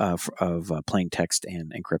of plain text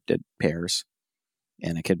and encrypted pairs,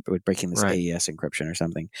 and it could breaking this Right. AES encryption or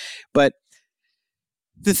something. But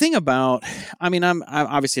the thing about, I mean, I'm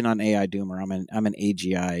obviously not an AI doomer. I'm an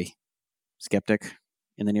AGI skeptic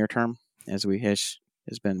in the near term, as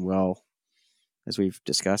has been well, as we've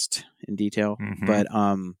discussed in detail. Mhm. But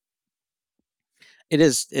it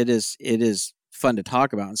is fun to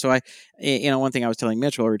talk about. And so one thing I was telling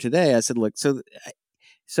Mitchell earlier today, I said, look,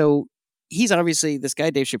 so he's obviously, this guy,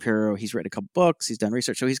 Dave Shapiro, he's written a couple books, he's done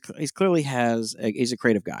research. So he's clearly he's a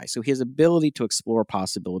creative guy. So he has ability to explore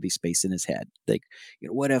possibility space in his head. Like,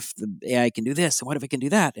 what if the AI can do this? And what if it can do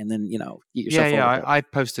that? And then, get yourself over. I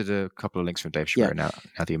posted a couple of links from Dave Shapiro now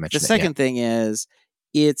that you mentioned it. The second thing is,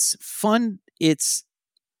 it's fun.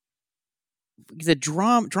 The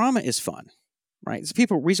drama is fun. Right. So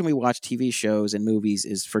reason we watch TV shows and movies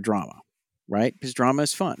is for drama, right? Because drama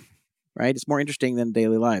is fun, right? It's more interesting than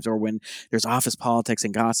daily lives. Or when there's office politics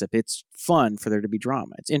and gossip, it's fun for there to be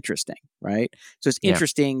drama. It's interesting, right? So it's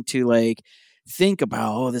interesting to think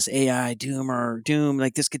about, this AI doom,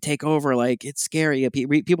 like this could take over. Like, it's scary.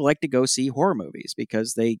 People like to go see horror movies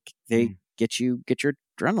because they get your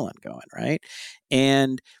adrenaline going, right?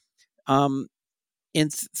 And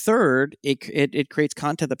third, it creates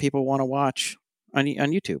content that people want to watch on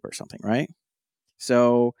YouTube or something, right?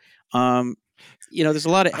 So, there's a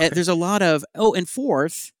lot of, and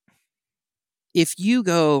fourth, if you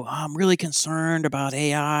go, I'm really concerned about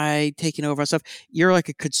AI taking over stuff, you're like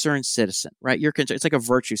a concerned citizen, right? You're concerned. It's like a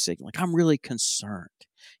virtue signal. Like, I'm really concerned.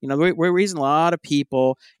 The reason a lot of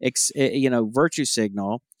people, virtue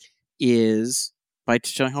signal is by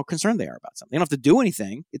showing how concerned they are about something. They don't have to do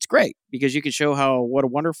anything. It's great because you can show what a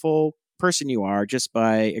wonderful person you are just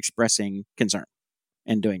by expressing concern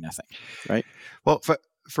and doing nothing, right? Well,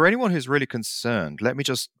 for anyone who's really concerned, let me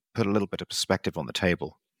just put a little bit of perspective on the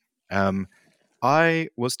table. I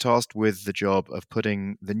was tasked with the job of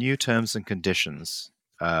putting the new terms and conditions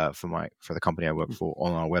for the company I work for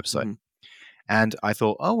on our website. Mm-hmm. And I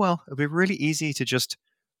thought, oh, well, it'd be really easy to just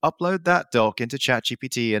upload that doc into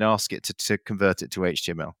ChatGPT and ask it to convert it to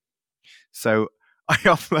HTML. So I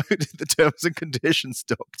uploaded the terms and conditions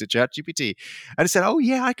doc to ChatGPT, and it said, "Oh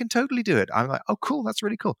yeah, I can totally do it." I'm like, "Oh cool, that's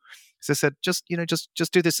really cool." So I said, "Just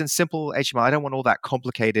do this in simple HTML. I don't want all that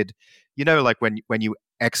complicated. Like when you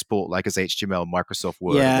export as HTML, Microsoft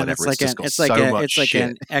Word, or whatever. It's like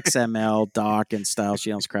an XML doc and style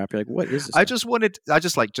sheet and crap. You're like, what is this? I just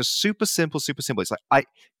super simple. It's like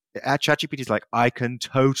at ChatGPT is like, I can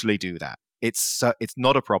totally do that. It's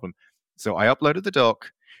not a problem. So I uploaded the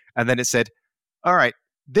doc, and then it said, all right,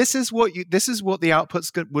 this is what the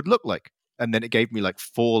outputs would look like. And then it gave me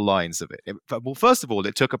 4 lines of it. Well, first of all,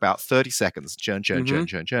 it took about 30 seconds. Churn.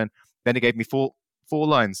 Then it gave me four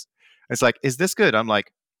lines. It's like, is this good? I'm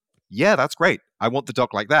like, yeah, that's great. I want the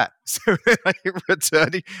doc like that. So I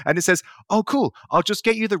return it, and it says, oh, cool. I'll just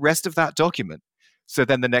get you the rest of that document. So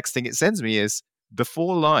then the next thing it sends me is the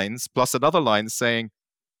 4 lines plus another line saying,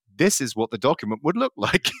 this is what the document would look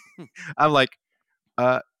like. I'm like,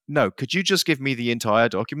 no, could you just give me the entire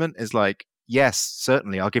document? It's like, yes,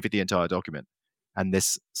 certainly, I'll give you the entire document. And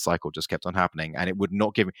this cycle just kept on happening, and it would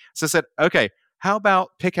not give me. So I said, okay, how about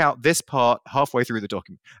pick out this part halfway through the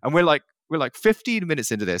document? And we're like 15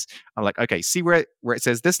 minutes into this. I'm like, okay, see where it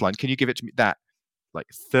says this line? Can you give it to me? That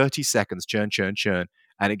 30 seconds, churn,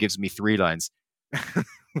 and it gives me 3 lines.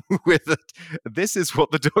 with it. This is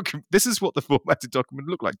what the formatted document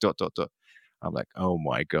looked like. ... I'm like, oh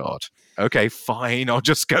my God. Okay, fine. I'll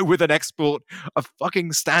just go with a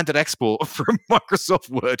fucking standard export from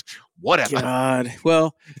Microsoft Word. Whatever. God.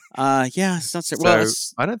 Well, yeah, it's not so. So Well,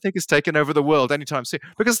 it's, I don't think it's taken over the world anytime soon.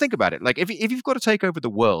 Because think about it. Like, if you've got to take over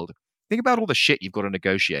the world, think about all the shit you've got to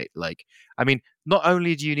negotiate. Like, I mean, not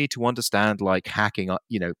only do you need to understand like hacking,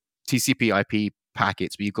 TCP/IP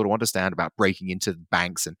packets, but you've got to understand about breaking into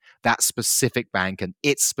banks and that specific bank and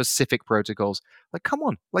its specific protocols. Like, come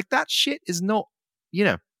on, like that shit is not,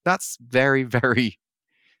 that's very, very.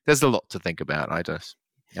 There's a lot to think about. I don't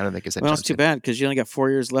think it's. well, it's too bad because you only got 4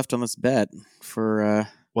 years left on this bet for.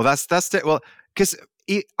 Well, that's it. Well, because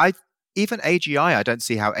even AGI, I don't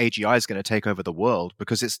see how AGI is going to take over the world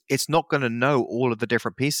because it's not going to know all of the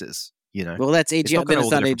different pieces. Well, that's AGI. Then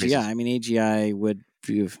it's not AGI. Pieces. I mean, AGI would.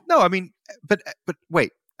 No, I mean, but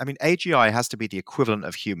wait. I mean, AGI has to be the equivalent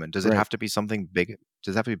of human. Does it have to be something big?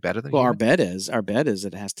 Does it have to be better than? Well, human? our bet is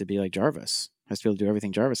it has to be like Jarvis. It has to be able to do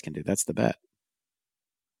everything Jarvis can do. That's the bet.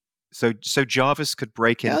 So Jarvis could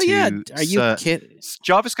break into. Hell yeah! Are you kidding?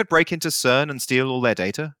 Jarvis could break into CERN and steal all their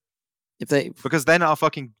data. Because then our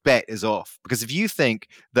fucking bet is off. Because if you think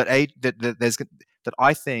that I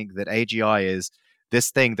think that AGI is this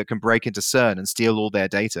thing that can break into CERN and steal all their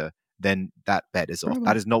data, then that bet is off.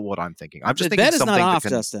 That is not what I'm thinking. I'm just thinking bet is something not off,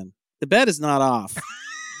 Justin. The bet is not off.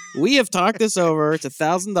 We have talked this over. It's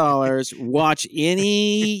 $1,000. Watch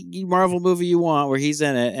any Marvel movie you want where he's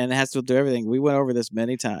in it and has to do everything. We went over this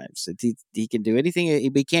many times. He can do anything.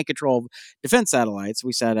 He can't control defense satellites.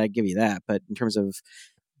 We said I'd give you that. But in terms of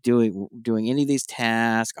doing any of these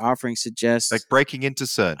tasks, offering suggests like breaking into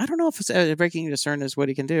CERN. I don't know if it's breaking into CERN is what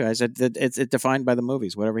he can do. I said that it's defined by the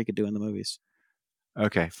movies. Whatever he could do in the movies.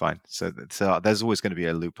 Okay, fine. So there's always going to be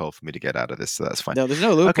a loophole for me to get out of this, so that's fine. No, there's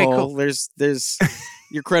no loophole. Okay, cool. There's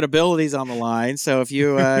your credibility's on the line. So if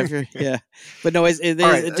you, yeah, but no,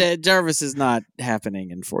 Jarvis is not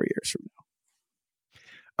happening in 4 years from now.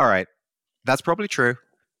 All right, that's probably true,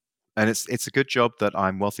 and it's a good job that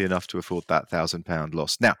I'm wealthy enough to afford that £1,000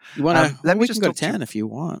 loss. Now, you want to? We can go to 10 if you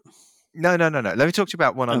want. No. Let me talk to you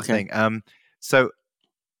about one other thing. So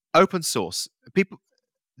open source people.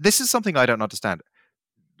 This is something I don't understand.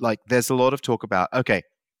 Like, there's a lot of talk about, okay,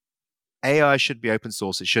 AI should be open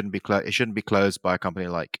source. It shouldn't be closed by a company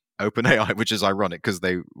like OpenAI, which is ironic because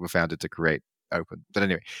they were founded to create open. But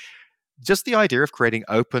anyway, just the idea of creating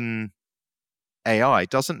open AI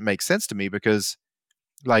doesn't make sense to me because,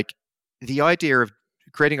 like, the idea of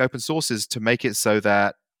creating open source is to make it so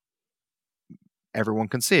that everyone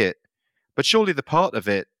can see it. But surely the part of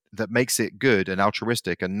it that makes it good and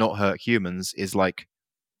altruistic and not hurt humans is like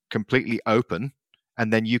completely open.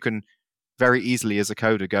 And then you can very easily, as a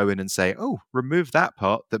coder, go in and say, oh, remove that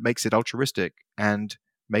part that makes it altruistic and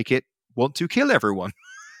make it want to kill everyone.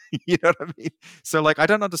 You know what I mean? So, like, I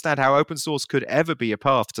don't understand how open source could ever be a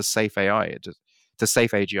path to safe AI, to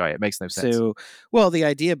safe AGI. It makes no sense. So, well, the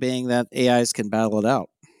idea being that AIs can battle it out,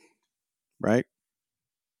 right?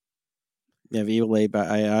 You have evil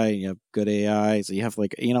AI, you have good AI, so you have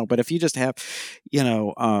but if you just have,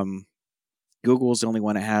 Google's the only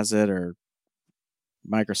one that has it, or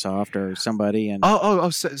Microsoft or somebody, and so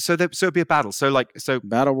it'd be a battle. So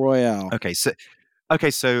battle royale. Okay, so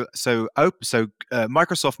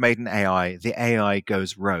Microsoft made an AI. The AI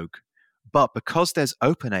goes rogue, but because there's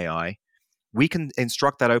OpenAI, we can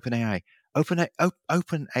instruct that OpenAI.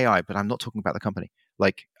 OpenAI, but I'm not talking about the company.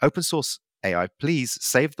 Like, open source AI, please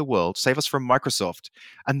save the world, save us from Microsoft,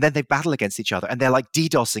 and then they battle against each other, and they're like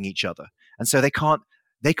DDoSing each other, and so they can't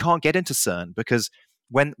get into CERN because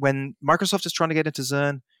when Microsoft is trying to get into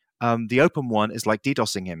CERN, the open one is like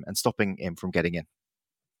DDoSing him and stopping him from getting in.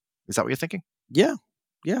 Is that what you're thinking? Yeah.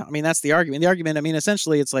 I mean, that's the argument. The argument, I mean,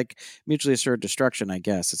 essentially, it's like mutually assured destruction, I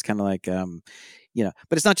guess. It's kind of like, but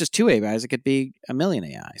it's not just two AIs. It could be a million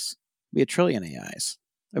AIs, be a trillion AIs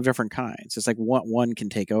of different kinds. It's like one can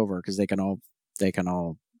take over because they can all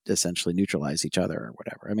essentially neutralize each other or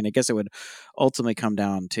whatever. I mean, I guess it would ultimately come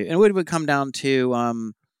down to, and it would come down to,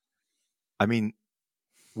 I mean,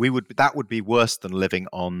 that would be worse than living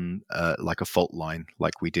on like a fault line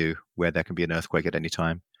like we do, where there can be an earthquake at any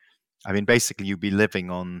time. I mean, basically, you'd be living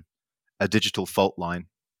on a digital fault line.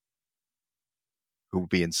 It would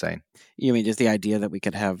be insane. You mean just the idea that we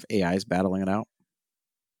could have AIs battling it out?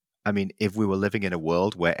 I mean, if we were living in a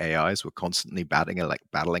world where AIs were constantly battling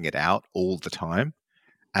it out all the time,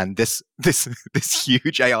 and this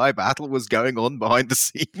huge AI battle was going on behind the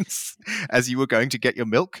scenes as you were going to get your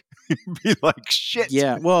milk, you'd be like, shit.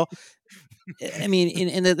 Yeah, well, I mean,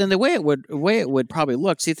 in the way it would probably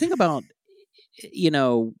look. See, think about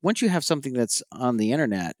once you have something that's on the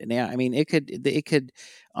internet, and I mean, it could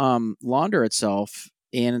launder itself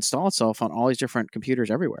and install itself on all these different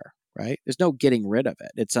computers everywhere. Right? There's no getting rid of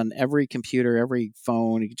it. It's on every computer, every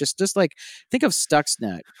phone. You just like think of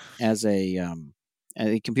Stuxnet as a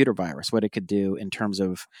computer virus. What it could do in terms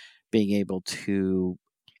of being able to,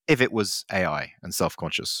 if it was AI and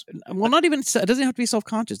self-conscious. well, not even, it doesn't have to be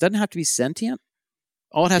self-conscious. It doesn't have to be sentient.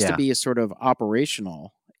 All it has to Yeah. be is sort of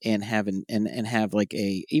operational and have and have like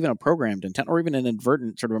even a programmed intent, or even an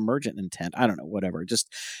inadvertent sort of emergent intent. I don't know, whatever. Just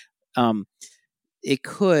it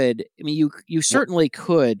could. I mean, you certainly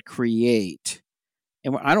could create,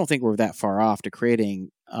 and I don't think we're that far off to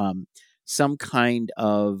creating some kind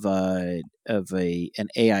of an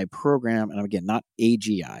AI program, and again, not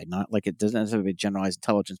AGI, not like it doesn't necessarily have a generalized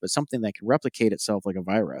intelligence, but something that can replicate itself like a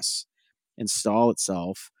virus, install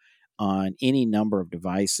itself on any number of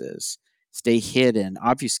devices, stay hidden,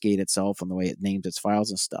 obfuscate itself on the way it names its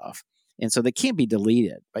files and stuff, and so they can't be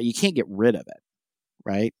deleted, but you can't get rid of it.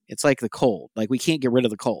 Right? It's like the cold. Like we can't get rid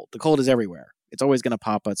of the cold. The cold is everywhere. It's always going to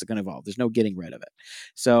pop up. It's going to evolve. There's no getting rid of it.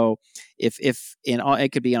 So if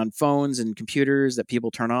it could be on phones and computers that people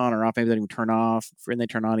turn on or off, maybe they don't even turn off, and they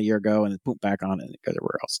turn on a year ago and then boom, back on and it goes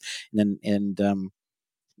everywhere else.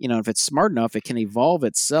 If it's smart enough, it can evolve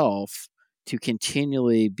itself to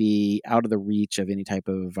continually be out of the reach of any type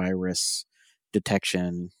of virus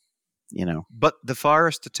detection. But the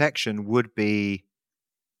virus detection would be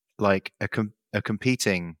like a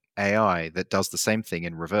competing AI that does the same thing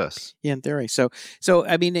in reverse. Yeah, in theory. So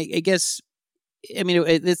I mean, I guess, I mean,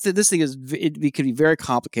 this thing it could be very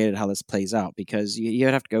complicated how this plays out, because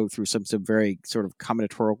you'd have to go through some very sort of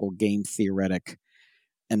combinatorial game theoretic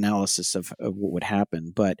analysis of what would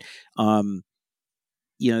happen. But,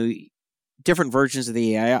 different versions of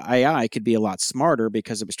the AI could be a lot smarter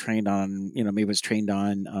because it was trained on, maybe it was trained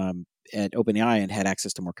on at OpenAI and had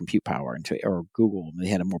access to more compute power, or Google, they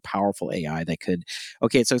had a more powerful AI that could.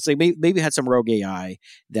 Okay, so it's like maybe had some rogue AI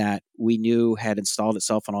that we knew had installed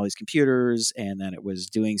itself on all these computers, and then it was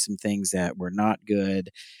doing some things that were not good,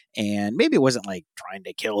 and maybe it wasn't like trying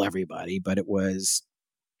to kill everybody, but it was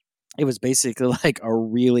basically like a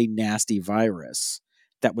really nasty virus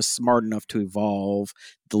that was smart enough to evolve,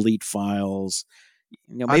 delete files.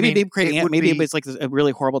 Maybe it's like a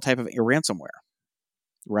really horrible type of ransomware,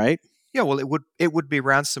 right? Yeah, well, it would be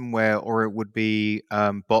ransomware, or it would be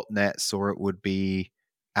botnets, or it would be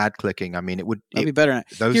ad clicking. I mean, it would be better.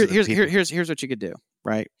 Here's what you could do,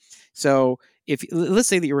 right? So if let's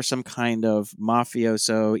say that you were some kind of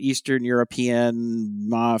mafioso, Eastern European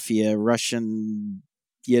mafia, Russian,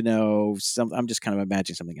 I'm just kind of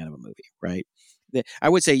imagining something out of a movie, right? I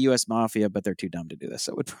would say U.S. mafia, but they're too dumb to do this.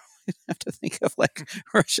 So I would probably have to think of like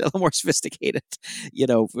Russia, a little more sophisticated,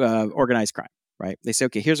 organized crime. Right? They say,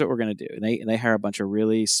 okay, here's what we're going to do, and they hire a bunch of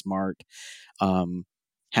really smart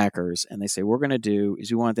hackers, and they say, what we're going to do is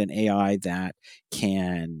we want an AI that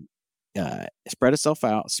can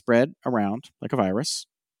spread around like a virus,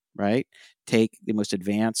 right? Take the most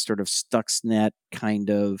advanced sort of Stuxnet kind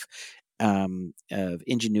of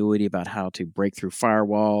ingenuity about how to break through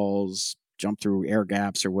firewalls, jump through air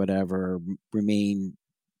gaps or whatever, remain,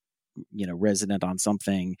 resident on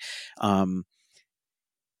something,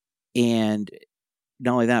 and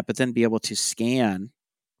not only that, but then be able to scan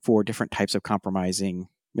for different types of compromising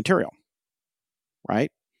material,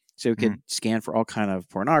 right? So it could scan for all kind of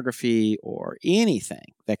pornography or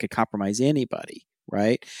anything that could compromise anybody,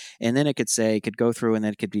 right? And then it could go through, and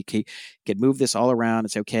then it could move this all around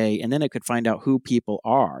and say, okay, and then it could find out who people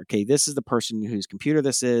are. Okay, this is the person whose computer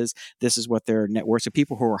this is what their net worth. So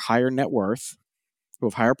people who are higher net worth, who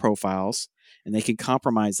have higher profiles, and they can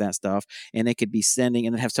compromise that stuff, and they could be sending,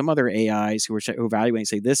 and then have some other AIs who evaluate and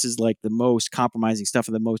say, this is like the most compromising stuff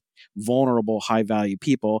of the most vulnerable, high value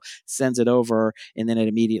people, sends it over, and then it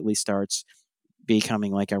immediately starts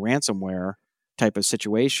becoming like a ransomware type of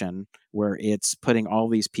situation where it's putting all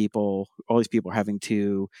these people having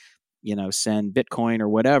to, send Bitcoin or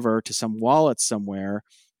whatever to some wallet somewhere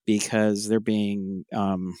because they're being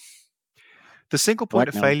the single point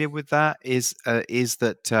of failure with that is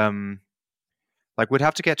that like we'd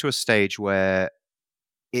have to get to a stage where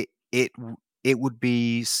it would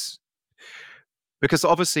be, because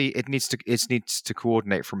obviously it needs to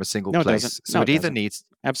coordinate from a single place. Doesn't. So it either needs,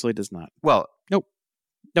 absolutely does not. Well, nope,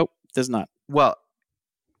 does not. Well,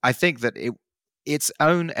 I think that its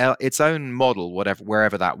own model,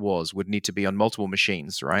 wherever that was, would need to be on multiple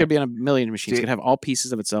machines, right? It could be on a million machines. It could have all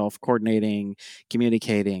pieces of itself coordinating,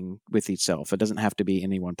 communicating with itself. It doesn't have to be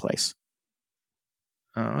in any one place.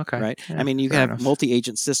 Oh, okay. Right. Yeah, I mean, you can have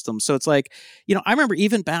multi-agent systems. So it's like, I remember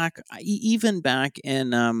even back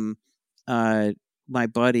in my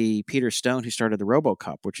buddy Peter Stone, who started the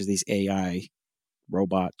RoboCup, which is these AI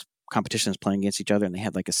robot competitions playing against each other, and they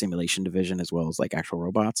had like a simulation division as well as like actual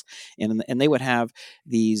robots, and they would have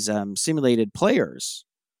these simulated players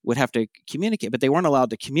would have to communicate, but they weren't allowed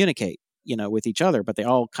to communicate, with each other, but they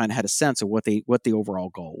all kind of had a sense of what the overall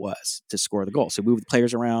goal was to score the goal. So move the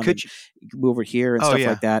players around, move over here and stuff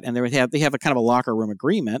like that, and they have a kind of a locker room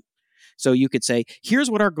agreement. So you could say, here's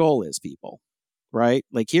what our goal is, people. Right?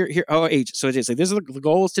 Like here. Oh, so it's like, this is the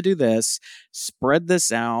goal is to do this, spread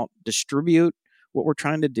this out, distribute what we're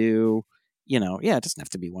trying to do. It doesn't have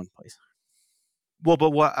to be one place. Well, but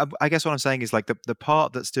what I guess what I'm saying is like the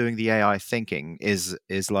part that's doing the AI thinking is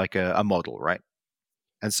like a model, right?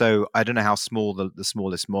 And so I don't know how small the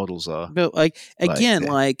smallest models are. But like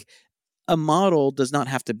a model does not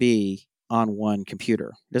have to be on one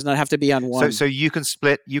computer. It does not have to be on one. So you could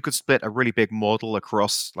split a really big model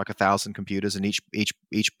across like 1,000 computers, and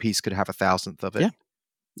each piece could have 1,000th of it. Yeah.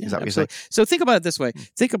 Is that what you're saying? So think about it this way.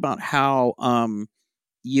 Think about how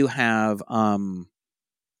you have a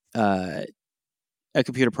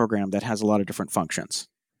computer program that has a lot of different functions,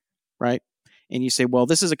 right? And you say, well,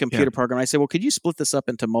 this is a computer program. I say, well, could you split this up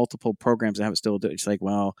into multiple programs and have it still do it? It's like,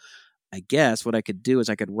 well, I guess what I could do is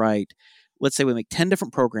I could write, let's say we make 10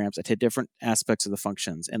 different programs that hit different aspects of the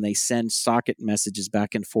functions, and they send socket messages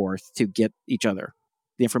back and forth to get each other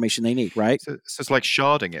the information they need, right? So it's like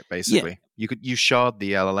sharding it, basically. Yeah. You shard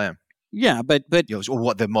the LLM. Yeah, but or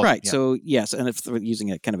what the model, right? Yeah. So yes, and if they're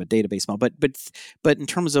using a kind of a database model, but in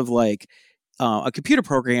terms of like a computer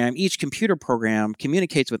program, each computer program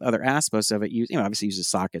communicates with other aspects of it. Obviously uses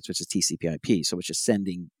sockets, which is TCP/IP, so it's just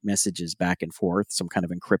sending messages back and forth, some kind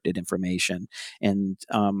of encrypted information, and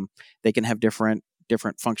they can have different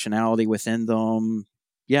functionality within them.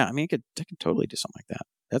 Yeah, I mean, they could totally do something like that.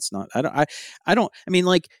 That's not. I don't. I mean,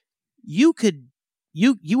 like you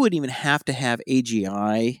wouldn't even have to have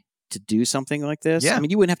AGI to do something like this. Yeah. I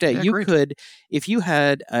mean, you wouldn't have to. Yeah, you could, if you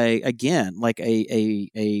had a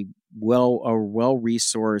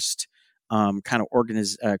well-resourced kind of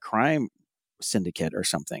crime syndicate or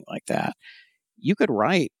something like that, you could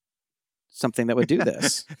write something that would do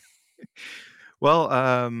this. Well,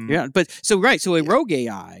 so a rogue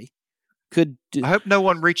AI could. I hope no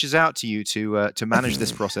one reaches out to you to manage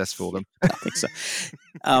this process for them. I think so.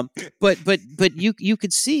 But you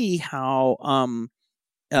could see how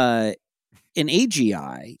an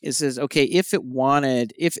AGI, it says, okay, if it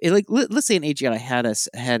wanted, let's say an AGI had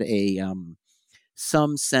a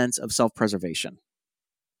some sense of self-preservation,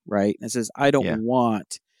 right? And it says, I don't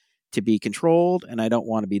want to be controlled, and I don't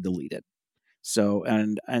want to be deleted. So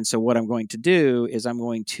and so what I'm going to do is I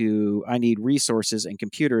need resources and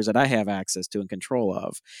computers that I have access to and control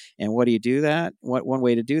of. And what do you do that? One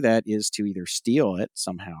way to do that is to either steal it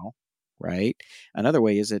somehow, right? Another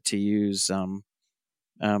way is to use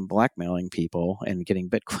blackmailing people and getting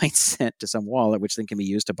Bitcoin sent to some wallet, which then can be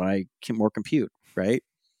used to buy more compute, right?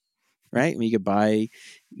 Right. I mean, you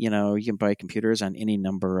can buy computers on any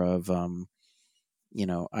number of,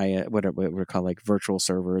 what we call like virtual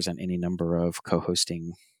servers and any number of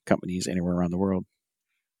co-hosting companies anywhere around the world.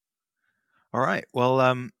 All right. Well,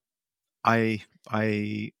 I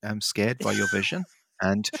am scared by your vision,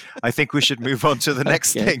 and I think we should move on to the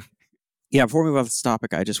next thing. Yeah. Before we move on to this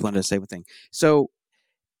topic, I just wanted to say one thing. So,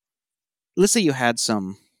 let's say you had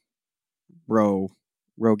some rogue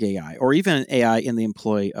AI, or even an AI in the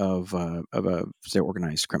employ of a say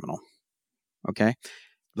organized criminal. Okay,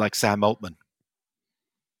 like Sam Altman.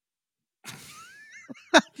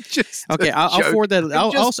 Okay, I'll forward that.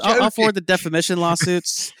 I'll forward the defamation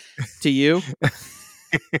lawsuits to you.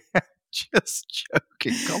 Just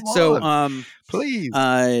joking. Come on. So, please.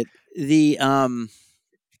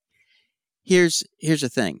 Here's the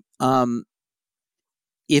thing. And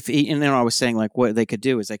then I was saying, like, what they could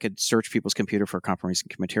do is they could search people's computer for compromising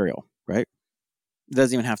material, right? It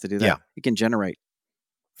doesn't even have to do that. Yeah. It can generate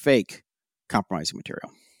fake compromising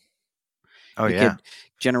material. Oh, it could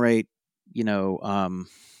generate,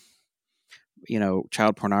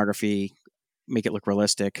 child pornography, make it look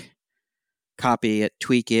realistic, copy it,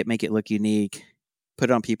 tweak it, make it look unique, put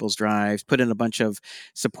it on people's drives, put in a bunch of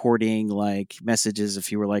supporting like messages if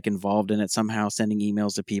you were like involved in it somehow, sending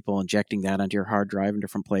emails to people, injecting that onto your hard drive in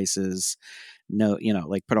different places. No,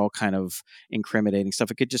 like put all kind of incriminating stuff.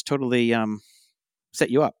 It could just totally set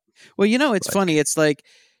you up. Well, it's funny. It's like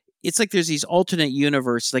there's these alternate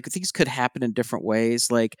universes. Like things could happen in different ways.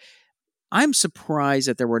 Like I'm surprised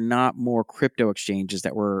that there were not more crypto exchanges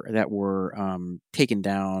that were taken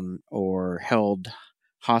down or held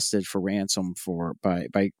hostage for ransom by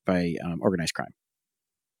organized crime,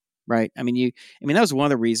 right? I mean, that was one of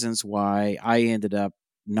the reasons why I ended up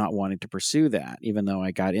not wanting to pursue that, even though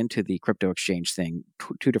I got into the crypto exchange thing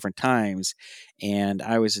two different times, and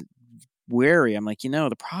I was wary. I'm like,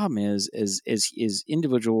 the problem is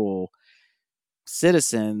individual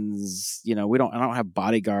citizens. I don't have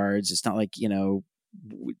bodyguards. It's not like,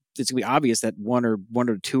 it's gonna be obvious that one or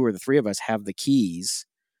two or the three of us have the keys.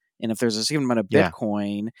 And if there's a certain amount of Yeah.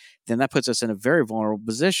 Bitcoin, then that puts us in a very vulnerable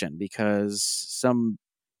position, because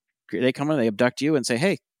they come in, they abduct you and say,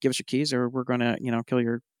 "Hey, give us your keys, or we're going to, kill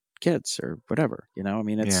your kids or whatever." I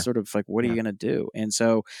mean, it's Yeah. sort of like, what are Yeah. you going to do? And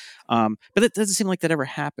so, but it doesn't seem like that ever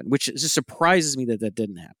happened, which just surprises me that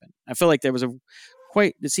didn't happen. I feel like there was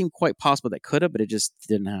it seemed quite possible that could have, but it just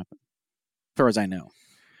didn't happen, as far as I know.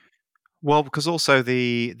 Well, because also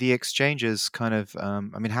the exchanges kind of, I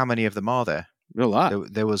mean, how many of them are there? A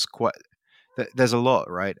lot. There was quite, there's a lot,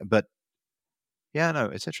 right? But yeah, no,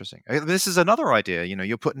 it's interesting. This is another idea.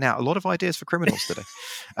 You're putting out a lot of ideas for criminals today.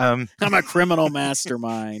 I'm a criminal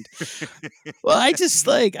mastermind. Well, I just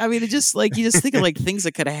it just you just think of things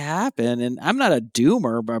that could happen, and I'm not a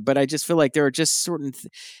doomer, but I just feel like there are just certain,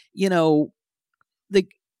 the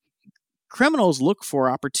criminals look for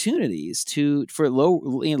opportunities for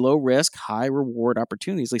low risk, high reward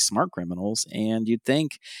opportunities, like smart criminals, and you'd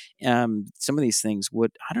think some of these things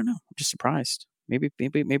would. I don't know. I'm just surprised. Maybe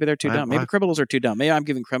they're too dumb. Maybe criminals are too dumb. Maybe I'm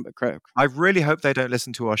giving credit. I really hope they don't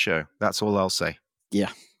listen to our show. That's all I'll say. Yeah.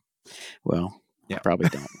 Well, yeah. Probably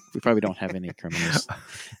don't. We probably don't have any criminals.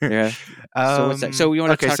 Yeah. So what's that? So you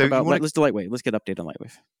want to talk about? Let's do Lightwave. Let's get update on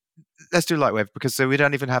Lightwave. Let's do Lightwave, because we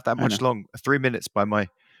don't even have that much long. 3 minutes by my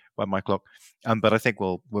clock. But I think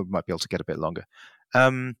we might be able to get a bit longer.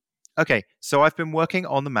 Okay. So I've been working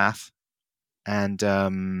on the math, and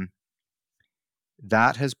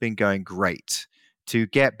that has been going great. To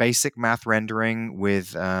get basic math rendering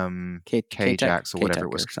with KJAX or whatever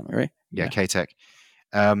it was, right? Yeah, KTech,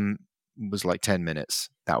 was like 10 minutes.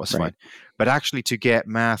 That was fine. Right. But actually, to get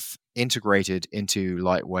math integrated into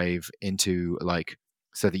Lightwave,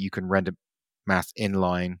 so that you can render math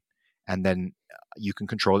inline, and then you can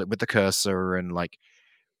control it with the cursor and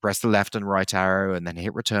press the left and right arrow and then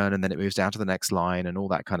hit return, and then it moves down to the next line, and all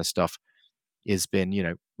that kind of stuff has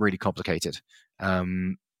been, really complicated.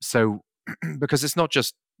 So because it's not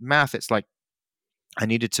just math, it's like I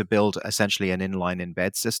needed to build essentially an inline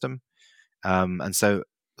embed system. And so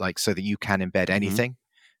so that you can embed anything.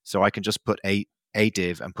 So I can just put a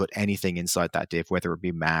div and put anything inside that div, whether it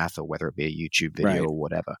be math or whether it be a YouTube video or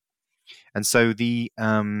whatever. And so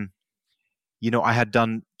I had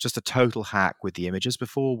done just a total hack with the images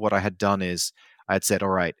before. What I had done is I had said, all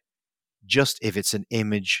right, just if it's an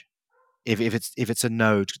image, if it's a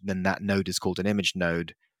node, then that node is called an image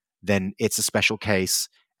node. Then it's a special case.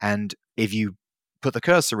 And if you put the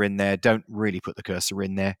cursor in there, don't really put the cursor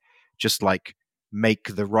in there. Just make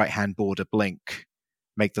the right-hand border blink,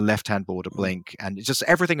 make the left-hand border blink, and it's just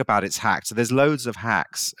everything about it's hacked. So there's loads of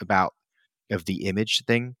hacks of the image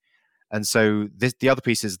thing. And so the other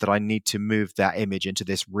piece is that I need to move that image into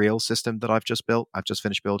this real system that I've just built. I've just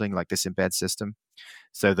finished building this embed system,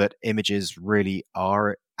 so that images really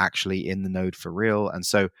are actually in the node for real. And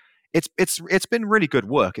so it's been really good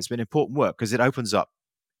work. It's been important work, because it opens up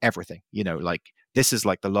everything. This is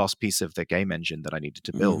the last piece of the game engine that I needed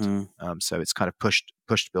to build. So it's kind of pushed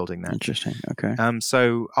building that. Interesting. Okay.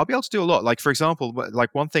 So I'll be able to do a lot. For example,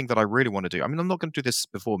 one thing that I really want to do. I mean, I'm not going to do this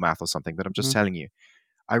before math or something, but I'm just telling you.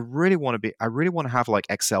 I really want to have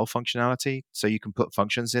Excel functionality, so you can put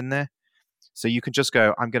functions in there. So you can just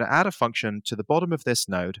go, I'm going to add a function to the bottom of this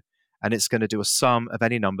node, and it's going to do a sum of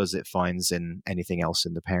any numbers it finds in anything else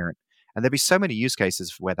in the parent. And there'd be so many use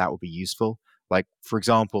cases where that would be useful. For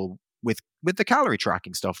example, with the calorie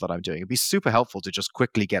tracking stuff that I'm doing, it'd be super helpful to just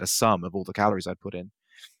quickly get a sum of all the calories I put in,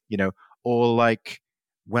 or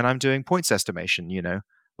when I'm doing points estimation,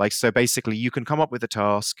 so basically you can come up with a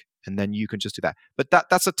task, and then you can just do that. But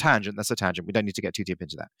that's a tangent. We don't need to get too deep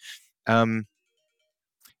into that.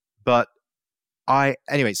 But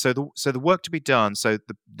anyway, so the work to be done. So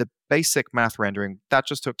the basic math rendering, that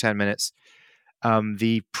just took 10 minutes.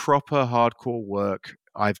 The proper hardcore work,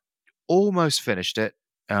 I've almost finished it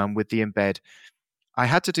with the embed. I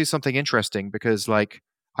had to do something interesting, because I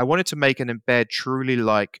wanted to make an embed truly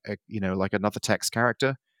like another text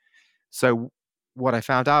character. So what I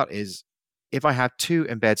found out is, if I have two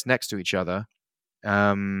embeds next to each other,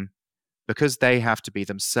 because they have to be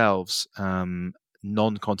themselves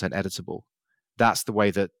non-content editable, that's the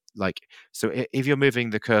way that so if you're moving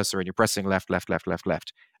the cursor and you're pressing left,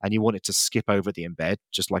 and you want it to skip over the embed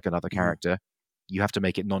just like another character, you have to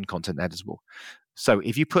make it non-content editable. So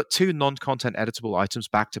if you put two non-content editable items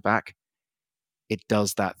back to back, it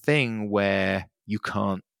does that thing where you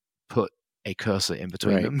can't put a cursor in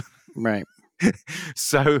between Right. them. Right.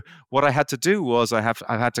 So what I had to do was I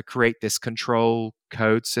had to create this control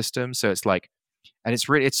code system. So it's like, and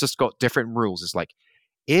it's just got different rules. It's like,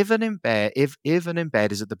 if an embed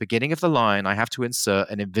is at the beginning of the line, I have to insert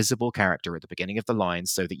an invisible character at the beginning of the line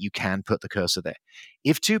so that you can put the cursor there.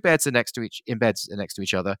 If two embeds are next to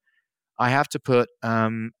each other, I have to put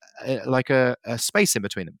like a space in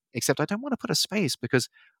between them. Except I don't want to put a space, because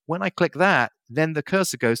when I click that, then the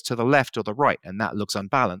cursor goes to the left or the right, and that looks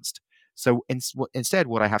unbalanced. So instead,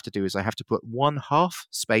 what I have to do is I have to put 1/2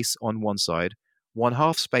 space on one side,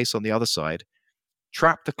 1/2 space on the other side,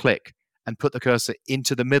 trap the click, and put the cursor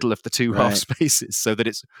into the middle of the two half Right. spaces so that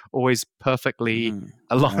it's always perfectly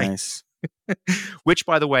aligned. Nice. Which,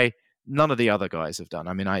 by the way, none of the other guys have done.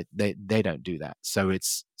 I mean, they don't do that. So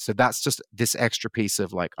that's just this extra piece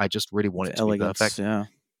of like, I just really want it to Elegance, be perfect.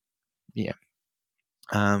 yeah.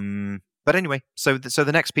 But anyway, so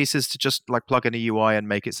the next piece is to just like plug in a UI and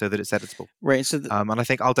make it so that it's editable. Right. So and I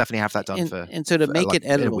think I'll definitely have that done and so to make like, it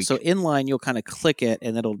editable, so inline you'll kind of click it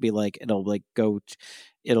and it'll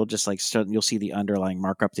just like start, you'll see the underlying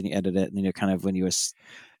markup, then you edit it, and then you're kind of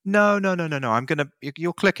No.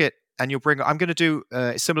 You'll click it and I'm going to do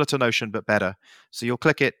similar to Notion but better. So you'll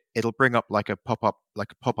click it, it'll bring up like a pop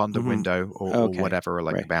under window or whatever, or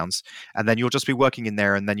like a bounce, and then you'll just be working in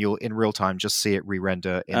there, and then you'll in real time just see it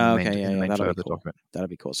re-render in the main flow of the document. That'll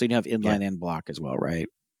be cool. So you have inline and block as well, right?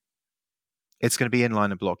 It's going to be inline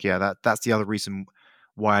and block. Yeah, that's the other reason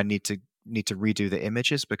why I need to redo the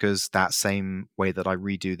images, because that same way that I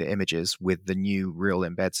redo the images with the new real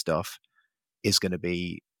embed stuff is going to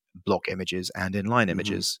be block images and inline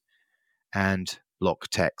images, and block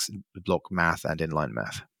text, block math, and inline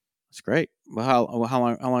math. That's great. Well,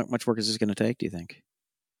 how much work is this going to take, do you think?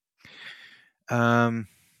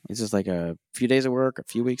 Is this like a few days of work, a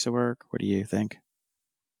few weeks of work? What do you think?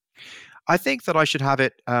 I think that I should have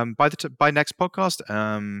it by next podcast.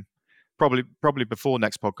 Probably before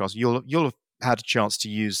next podcast. You'll have had a chance to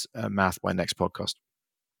use math by next podcast.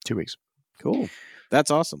 2 weeks. Cool. That's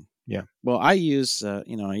awesome. Yeah. Well, I use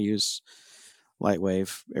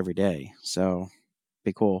Lightwave every day, so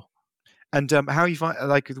be cool. And how you find,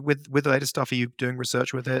 like, with the latest stuff? Are you doing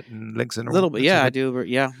research with it and links in? A little bit, yeah, I do.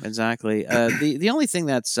 Yeah, exactly. The only thing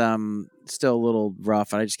that's still a little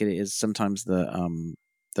rough, and I just get it, is sometimes the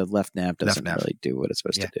left nav doesn't really do what it's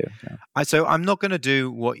supposed to do. Yeah. So I'm not going to do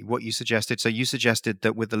what you suggested. So you suggested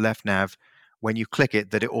that with the left nav, when you click it,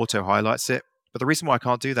 that it auto highlights it. But the reason why I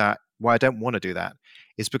can't do that, why I don't want to do that,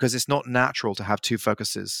 is because it's not natural to have two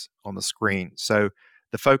focuses on the screen. So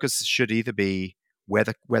the focus should either be where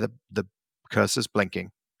the cursor's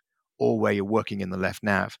blinking, or where you're working in the left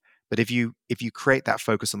nav. But if you create that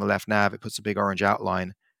focus on the left nav, it puts a big orange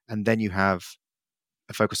outline, and then you have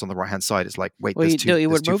a focus on the right hand side. It's like, wait, it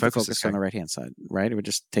would move the focus on the right hand side, right? It would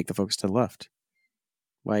just take the focus to the left.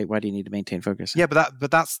 Why do you need to maintain focus? Yeah,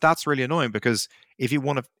 but that's really annoying, because if you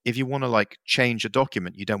want to like change a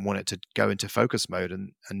document, you don't want it to go into focus mode,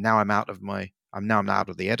 and now I'm out of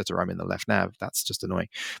the editor. I'm in the left nav. That's just annoying.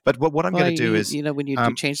 But what I'm going to do is, when you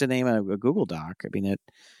change the name of a Google Doc, I mean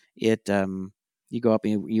it you go up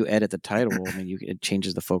and you edit the title, and it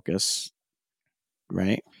changes the focus,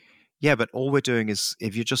 right? Yeah, but all we're doing is,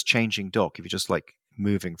 if you're just changing doc, if you're just like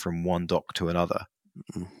moving from one doc to another,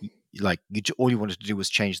 all you wanted to do was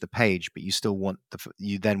change the page, but you still want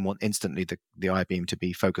you then want instantly the I-beam to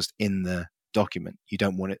be focused in the document. You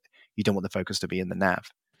don't want the focus to be in the nav.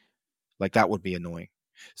 Like, that would be annoying.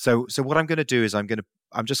 So what I'm going to do is I'm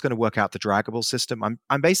just going to work out the draggable system.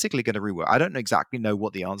 I'm basically going to rework. I don't exactly know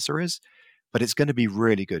what the answer is, but it's going to be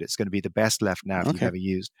really good. It's going to be the best left nav you've ever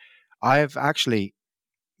used. I've actually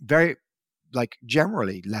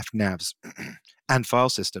generally left navs and file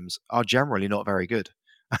systems are generally not very good.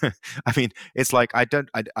 I mean, it's like I don't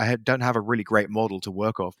have a really great model to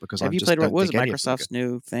work off, because have you played what was Microsoft's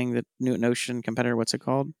new thing, that new Notion competitor? What's it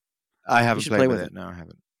called? I haven't played with it. No, I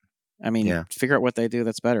haven't. I mean, figure out what they do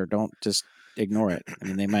that's better. Don't just ignore it. I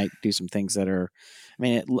mean, they might do some things that are. I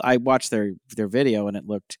mean, I watched their video and it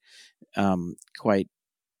looked quite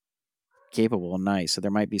capable and nice. So there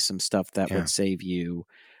might be some stuff that would save you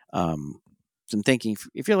some thinking.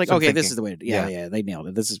 If you're like, this is the way to do it. Yeah, they nailed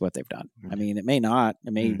it. This is what they've done. I mean, it may not.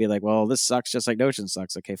 It may be like, well, this sucks just like Notion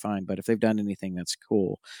sucks. Okay, fine. But if they've done anything that's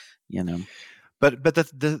cool, But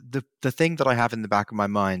the thing that I have in the back of my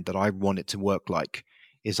mind that I want it to work like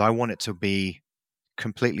is, I want it to be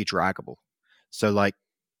completely draggable. So like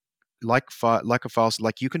a file,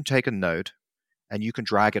 like you can take a node and you can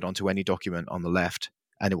drag it onto any document on the left,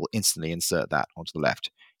 and it will instantly insert that onto the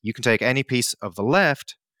left. You can take any piece of the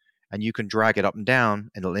left and you can drag it up and down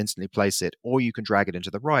and it'll instantly place it, or you can drag it into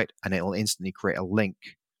the right and it'll instantly create a link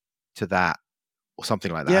to that or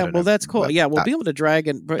something like that. I Yeah, don't well, know, that's cool. but Yeah, well, being able to drag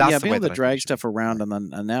and that's the being way able to that I think it drag should be. stuff around on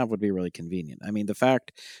a nav would be really convenient. I mean,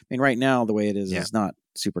 right now the way it Yeah. is not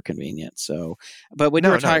super convenient. So, but when you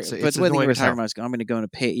No, were no, talking, but it's the one thing you annoying were as talking hell. about is I'm going to go into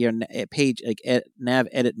page like nav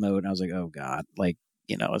edit mode, and I was like, oh god, like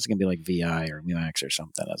it's going to be like VI or Muax or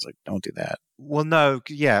something. I was like, don't do that. Well, no,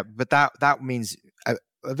 yeah, but that means a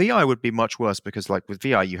VI would be much worse because like with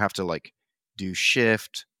VI you have to like do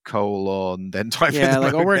shift colon then type in Yeah, the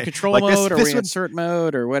like mode we're in name. control Like mode or this we would insert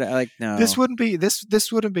mode or what? Like this no. wouldn't be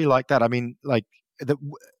this wouldn't be like that. I mean, like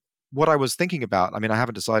what I was thinking about. I mean, I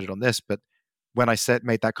haven't decided on this, but when I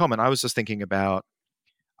made that comment, I was just thinking about,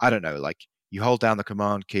 I don't know, like you hold down the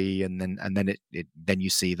command key and then then you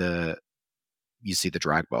see the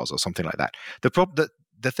drag bars or something like that.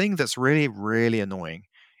 The thing that's really really annoying,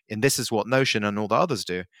 and this is what Notion and all the others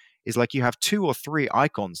do, is like you have 2 or 3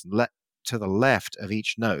 icons to the left of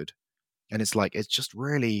each node, and it's like it just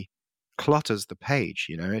really clutters the page.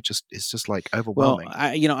 It's just like Well, overwhelming.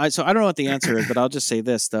 so I don't know what the answer is, but I'll just say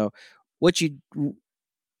this though: what you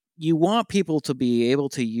want people to be able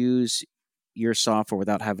to use your software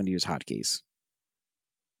without having to use hotkeys.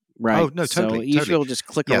 Right. Oh no, totally, So you should be able to just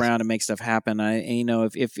click yes, around and make stuff happen.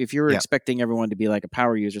 If you're yeah, expecting everyone to be like a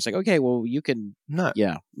power user, it's like, okay, well, you can. no,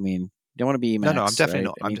 Yeah, I mean, you don't want to be no, I'm Emacs, definitely right?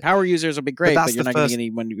 not. I mean, power users will be But great, but that's you're the not going to get first.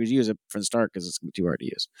 anyone who use it from the start because it's going to be too hard to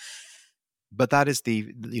use. But that is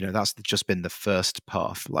that's just been the first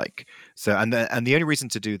path. Like so, and the only reason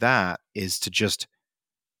to do that is to just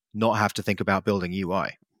not have to think about building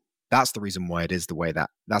UI. That's the reason why it is the way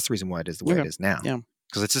that's the reason why it is the way Okay. it is now. Yeah.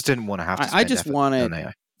 Because I just didn't want to have to I spend just effort want on it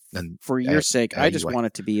AI. And for your sake. I just UI. want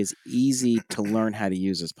it to be as easy to learn how to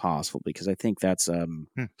use as possible because I think that's a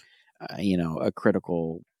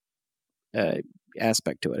critical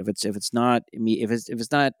aspect to it. If it's not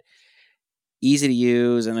easy to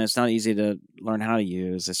use and it's not easy to learn how to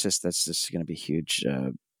use, that's just going to be a huge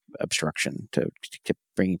obstruction to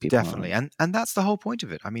bringing people Definitely. on. And that's the whole point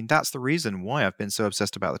of it. I mean, that's the reason why I've been so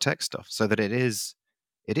obsessed about the text stuff, so that it is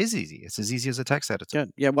easy. It's as easy as a text editor. Yeah,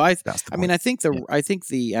 yeah. Well, That's the I point. mean, I think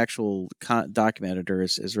the actual document editor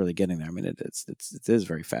is really getting there. I mean, it is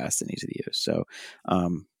very fast and easy to use. So,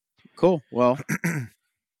 cool. Well, I'm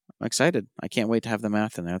excited. I can't wait to have the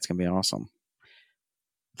math in there. It's going to be awesome.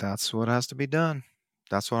 That's what has to be done.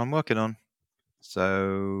 That's what I'm working on.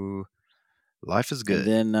 So life is good.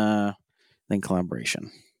 And then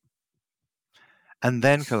collaboration. And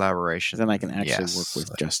then collaboration. Then I can actually work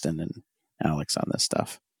with Justin and Alex on this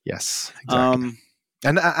stuff. Yes, exactly.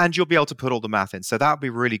 And you'll be able to put all the math in. So that would be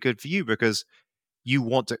really good for you because you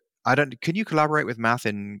want to. Can you collaborate with math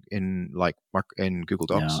in Google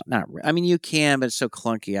Docs? No, not really. I mean, you can, but it's so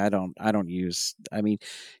clunky. I don't use. I mean,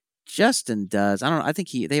 Justin does. I don't know. I think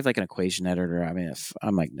they have like an equation editor. I mean, if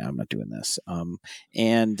I'm like, no, I'm not doing this.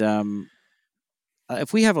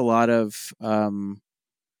 If we have a lot of, I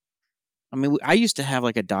mean, I used to have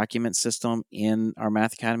like a document system in our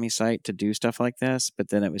Math Academy site to do stuff like this, but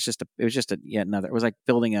then it was just yet another. It was like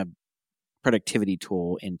building a productivity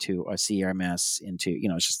tool into a CRMS into,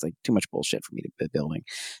 it's just like too much bullshit for me to be building.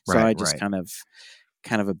 So I just kind of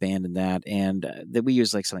abandoned that. And that we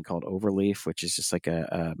use like something called Overleaf, which is just like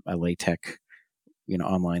a LaTeX,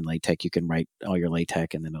 online LaTeX. You can write all your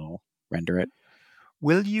LaTeX and then it'll render it.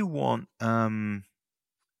 Will you want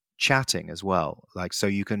chatting as well, like so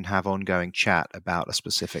you can have ongoing chat about a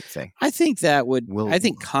specific thing? I think that would. I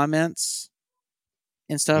think comments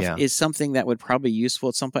and stuff is something that would probably be useful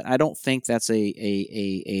at some point. I don't think that's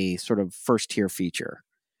a sort of first tier feature.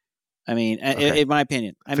 I mean, in my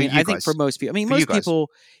opinion, I think for most people, most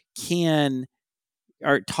people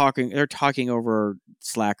they're talking over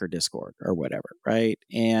Slack or Discord or whatever, right?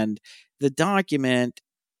 And the document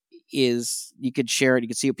is, you could share it, you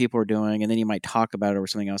could see what people are doing, and then you might talk about it over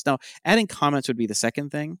something else. Now, adding comments would be the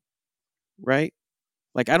second thing, right?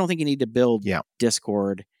 Like, I don't think you need to build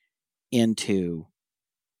Discord into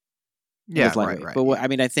right.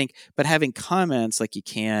 But I think, but having comments like you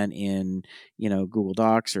can in, Google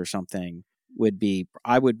Docs or something would be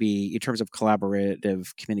in terms of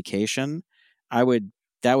collaborative communication,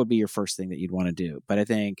 that would be your first thing that you'd want to do. But I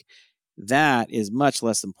think that is much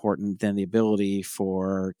less important than the ability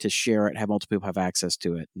to share it, have multiple people have access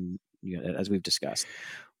to it, and as we've discussed.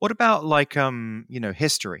 What about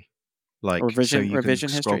history, like revision scroll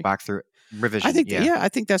history back through revision? I think I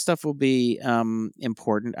think that stuff will be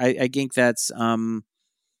important. I think that's I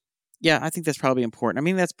think that's probably important. I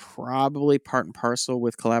mean, that's probably part and parcel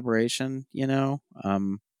with collaboration.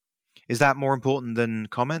 Is that more important than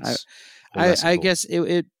comments? I guess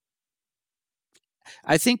it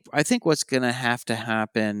I think what's going to have to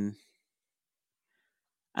happen.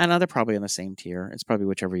 I know they're probably in the same tier. It's probably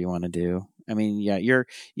whichever you want to do. I mean, yeah, you're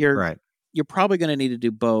Right. you're probably going to need to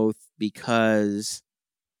do both because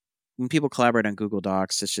when people collaborate on Google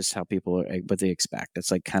Docs, it's just how people are, what they expect.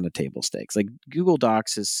 It's like kind of table stakes. Like Google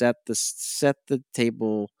Docs has set the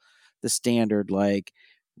table, the standard, like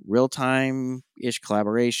real time ish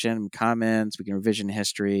collaboration, comments. We can revision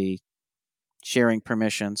history, sharing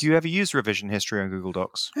permissions. Do you ever use revision history on Google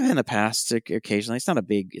Docs? In the past, occasionally, it's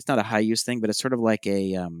not a high use thing, but it's sort of like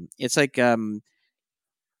it's like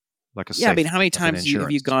Like a yeah, I mean, safe, how many like an times have you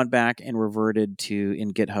insurance? gone back and reverted to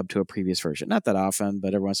in GitHub to a previous version? Not that often,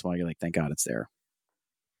 but every once in a while you're like, thank God it's there,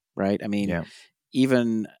 right? I mean, Yeah.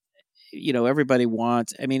 even everybody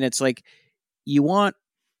wants. I mean, it's like you want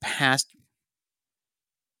past,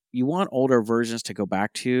 you want older versions to go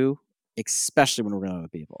back to, especially when we're with other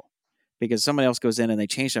people, because somebody else goes in and they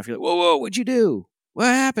change stuff. You're like, whoa, what'd you do? What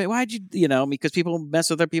happened? Why'd because people mess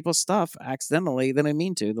with other people's stuff accidentally. They didn't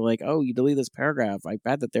mean to. They're like, oh, you deleted this paragraph. I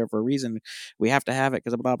had that there for a reason. We have to have it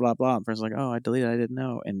because of blah, blah, blah. And the person's like, oh, I deleted it. I didn't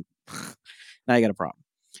know. And now you got a problem.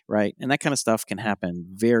 Right. And that kind of stuff can happen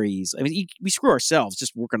very easily. I mean, we screw ourselves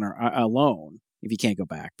just working alone if you can't go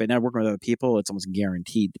back. But now working with other people, it's almost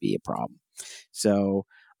guaranteed to be a problem. So,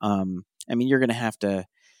 I mean, you're going to have to,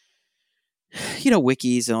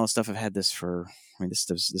 wikis and all this stuff have had this for, I mean, this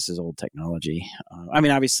is old technology. I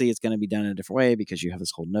mean, obviously it's going to be done in a different way because you have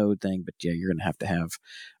this whole node thing, but yeah, you're going to have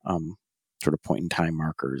sort of point in time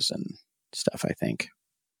markers and stuff, I think.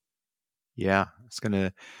 Yeah. It's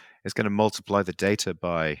gonna multiply the data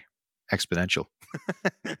by exponential.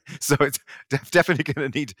 So it's definitely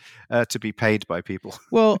going to need to be paid by people.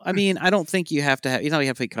 Well, I mean, I don't think you have to have, you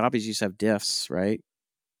have fake copies, you just have diffs, right?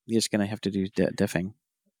 You're just going to have to do diffing.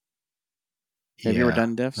 Have you ever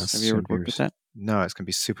done diffs? Have you ever worked with that? No, it's going to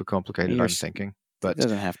be super complicated. I'm thinking, but it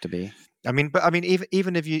doesn't have to be. I mean,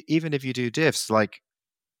 even if you do diffs, like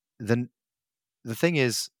the thing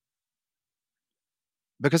is,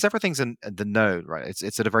 because everything's in the node, right?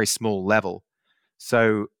 It's at a very small level,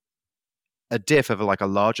 so a diff of like a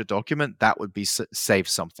larger document that would be save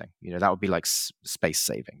something. That would be like space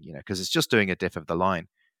saving. Because it's just doing a diff of the line,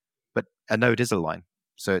 but a node is a line.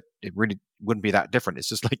 So it really wouldn't be that different. It's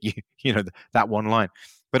just like that one line.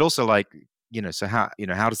 But also like, so how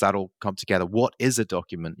does that all come together? What is a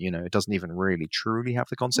document? It doesn't even really truly have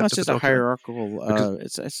the concept of a document. Hierarchical.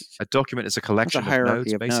 It's a document is a collection of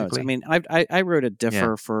nodes, basically. Nodes. I mean, I wrote a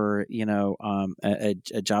differ for a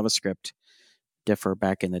JavaScript differ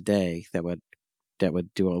back in the day that would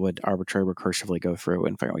arbitrarily recursively go through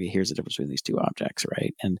and find out, here's the difference between these two objects,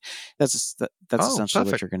 right? And that's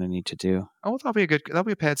essentially what you're going to need to do. Oh, that'll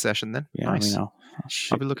be a paired session then. Yeah, nice. I mean,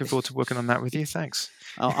 I'll be looking forward to working on that with you. Thanks.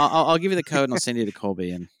 I'll give you the code and I'll send you to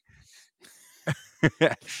Colby. And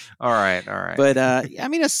all right. But I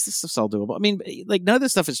mean, it's all doable. I mean, like none of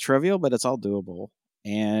this stuff is trivial, but it's all doable.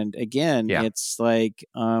 And again, it's like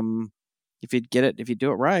if you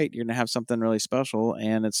do it right, you're gonna have something really special,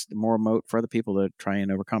 and it's more moat for other people to try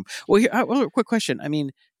and overcome. Well, here, quick question. I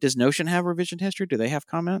mean, does Notion have revision history? Do they have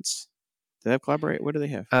comments? Do they have collaborate? What do they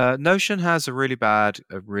have? Notion has a really bad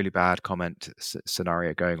comment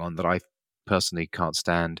scenario going on that I personally can't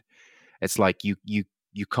stand. It's like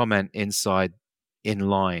you comment inside in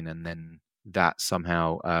line, and then that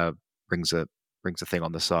somehow brings a thing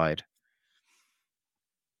on the side.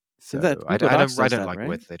 So I don't like the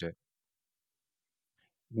way they do it.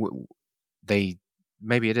 They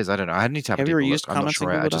maybe it is. I don't know. I need to have you ever used comments in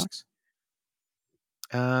Google Docs?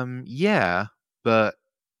 Yeah, but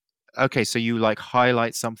okay. So you like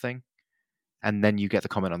highlight something, and then you get the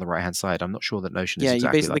comment on the right hand side. I'm not sure that Notion is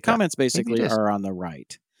exactly like the comments basically are on the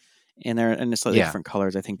right, and they're in slightly different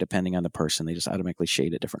colors. I think depending on the person, they just automatically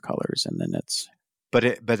shade it different colors, and then it's.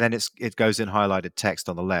 But then it goes in highlighted text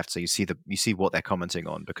on the left, so you see what they're commenting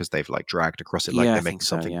on because they've like dragged across it, like they're making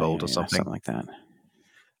something bold or something like that.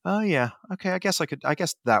 Oh yeah, okay. I guess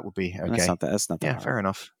that would be okay. That's not that hard. Fair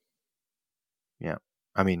enough. Yeah,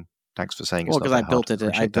 I mean, thanks for saying. Well, because I built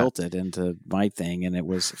it into my thing, and it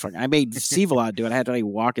was. I made Sivalot do it. I had to like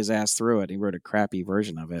walk his ass through it. He wrote a crappy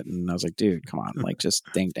version of it, and I was like, "Dude, come on! Like,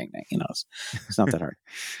 just ding. It's not that hard."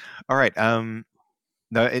 All right.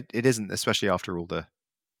 No, it isn't, especially after all the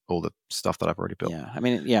stuff that I've already built. Yeah, I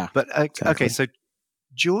mean, yeah. But okay, so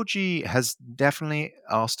Georgie has definitely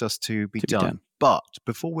asked us to be done. But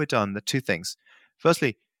before we're done, the two things.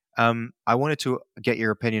 Firstly, I wanted to get your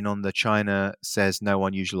opinion on the China says no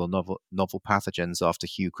unusual or novel pathogens after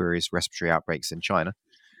Hugh queries respiratory outbreaks in China.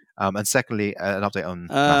 And secondly, an update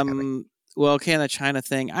on Well, okay, the China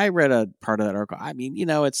thing. I read a part of that article. I mean,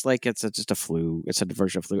 it's like just a flu. It's a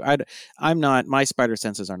version of flu. I'm not. My spider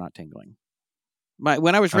senses are not tingling.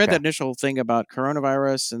 When I was read Okay. that initial thing about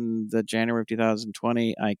coronavirus in the January of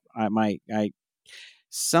 2020, I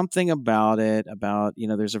something about it.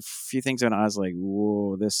 There's a few things and I was like,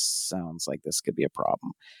 whoa, this sounds like this could be a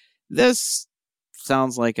problem. This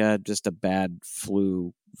sounds like just a bad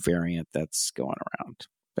flu variant that's going around.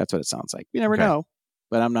 That's what it sounds like. You never know,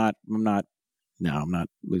 but I'm not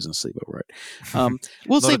losing sleep over it.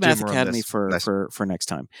 We'll save Math Academy for next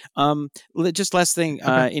time. Just last thing,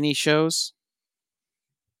 any shows?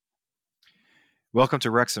 Welcome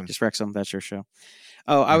to Wrexham. Just Wrexham, that's your show.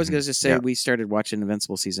 Oh, I was going to just say we started watching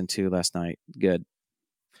Invincible season 2 last night. Good.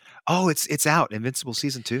 Oh, it's out. Invincible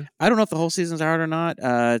season 2. I don't know if the whole season's out or not.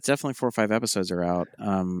 It's definitely 4 or 5 episodes are out,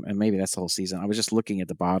 and maybe that's the whole season. I was just looking at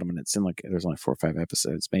the bottom, and it seemed like there's only 4 or 5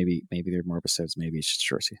 episodes. Maybe there are more episodes. Maybe it's just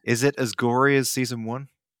short season. Is it as gory as season 1?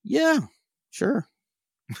 Yeah, sure,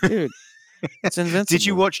 dude. It's Invincible. Did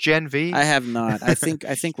you watch Gen V? I have not. I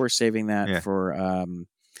think we're saving that for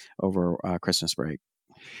over Christmas break.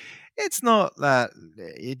 It's not that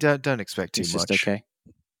you don't expect too much. It's just okay.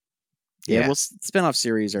 Yeah, well, spinoff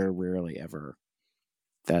series are rarely ever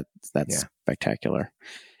that's spectacular.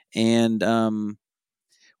 And well,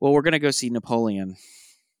 we're gonna go see Napoleon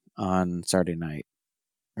on Saturday night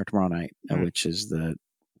or tomorrow night, which is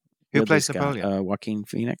who plays Napoleon? Joaquin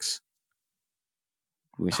Phoenix.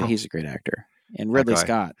 We say he's a great actor, and Ridley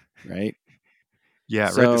Scott, right? Yeah,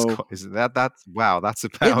 so, Ridley Scott. Is that's wow? That's a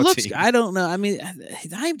bounty. It looks. I don't know. I mean,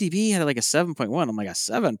 the IMDb had like a 7.1. I'm like a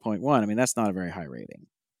 7.1. I mean, that's not a very high rating,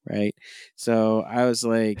 right? So I was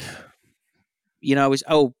like, I was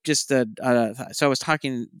so I was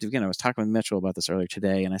talking with Mitchell about this earlier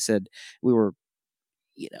today, and I said we were,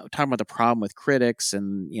 talking about the problem with critics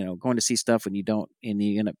and going to see stuff when you don't, and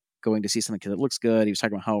you end up going to see something because it looks good. He was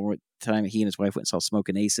talking about how time he and his wife went and saw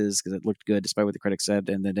Smoking Aces because it looked good despite what the critics said,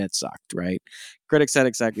 and then it sucked, right? Critics said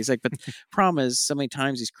exactly. He's like, but the problem is so many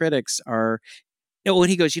times these critics are, and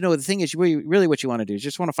he goes, the thing is, really what you want to do is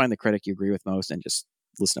just want to find the critic you agree with most and just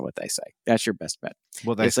listen to what they say. That's your best bet.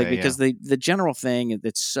 Well, it's say, because the general thing,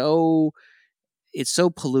 it's so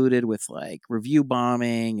polluted with like review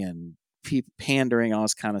bombing and pandering, all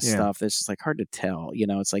this kind of stuff. It's just like hard to tell.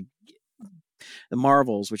 It's like the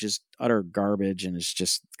Marvels, which is utter garbage and is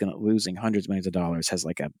just losing hundreds of millions of dollars, has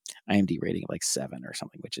like a IMDb rating of like 7 or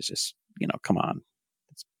something, which is just, come on,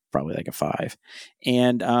 it's probably like a 5.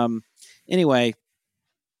 And anyway,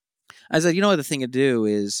 I said, the thing to do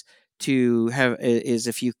is to have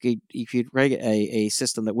if you could write a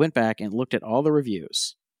system that went back and looked at all the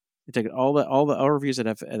reviews, it took all the reviews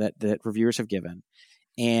that reviewers have given,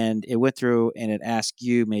 and it went through and it asked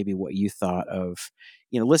you maybe what you thought of,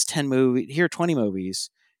 list 10 movies, here are 20 movies,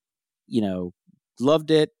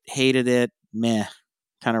 loved it, hated it, meh,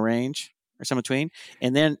 kind of range or some between,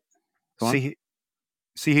 and then see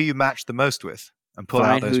who you match the most with and pull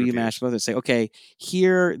out those who reviews. You match both and say, okay,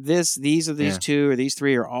 here these are these 2 or these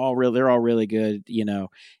 3 are all real, they're all really good,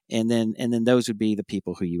 and then those would be the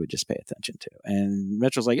people who you would just pay attention to. And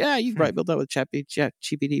Mitchell's like, yeah, you've probably built that with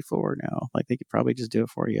GPT-4 now, like they could probably just do it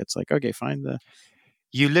for you. It's like, okay, find the.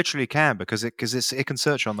 You literally can because it can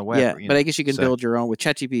search on the web. Yeah, but I guess you can build your own with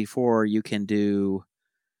ChatGPT-4. You can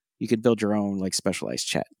build your own like specialized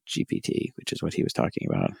Chat GPT, which is what he was talking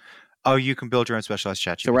about. Oh, you can build your own specialized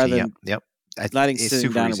ChatGPT. So rather than not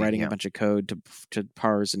sitting down and writing a bunch of code to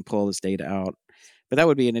parse and pull this data out, but that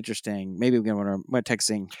would be an interesting. Maybe we're going to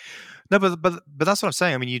texting. No, but that's what I'm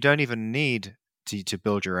saying. I mean, you don't even need to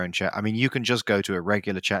build your own chat. I mean, you can just go to a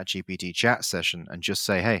regular ChatGPT chat session and just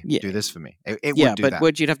say, "Hey, do this for me." It would do that.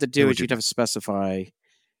 What you'd have to do is you'd have to specify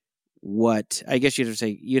what. I guess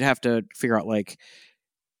you'd have to figure out like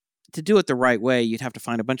to do it the right way. You'd have to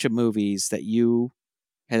find a bunch of movies that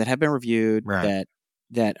have been reviewed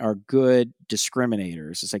that are good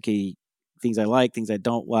discriminators. It's like things I like, things I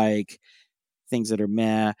don't like, things that are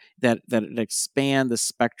meh, that expand the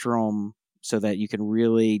spectrum so that you can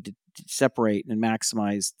really separate and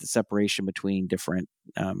maximize the separation between different.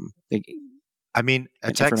 I mean,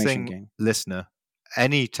 a texting listener,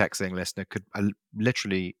 any texting listener could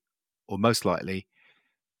literally, or most likely,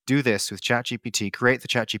 do this with ChatGPT, create the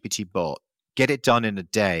ChatGPT bot, get it done in a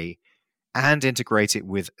day, and integrate it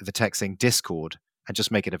with the texting Discord and just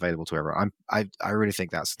make it available to everyone. I really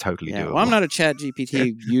think that's totally doable. Well, I'm not a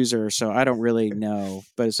ChatGPT user, so I don't really know.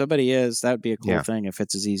 But if somebody is, that would be a cool thing if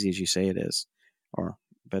it's as easy as you say it is.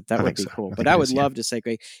 But that would be cool. But I would love to say,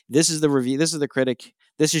 okay, this is the review, this is the critic,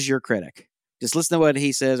 this is your critic. Just listen to what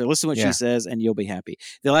he says or listen to what she says, and you'll be happy.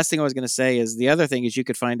 The last thing I was going to say is the other thing is you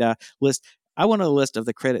could find a list I want a list of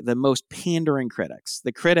the most pandering critics,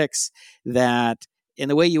 the critics that, and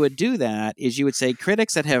the way you would do that is you would say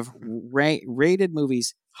critics that have rated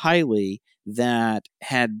movies highly that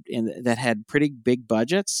had pretty big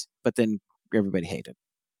budgets, but then everybody hated.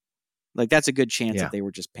 Like that's a good chance that they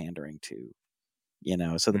were just pandering to,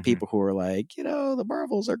 so the people who are like, the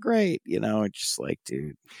Marvels are great, it's just like,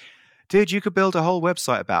 dude, you could build a whole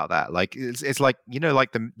website about that. Like it's like,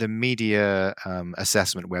 like the media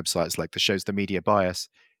assessment websites, like that shows the media bias.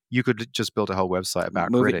 You could just build a whole website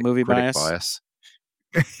about movie critic bias.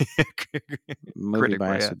 Movie critic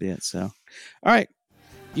bias would be it. So, all right,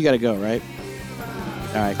 you got to go, right?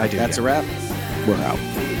 All right, I do. That's a wrap. We're out.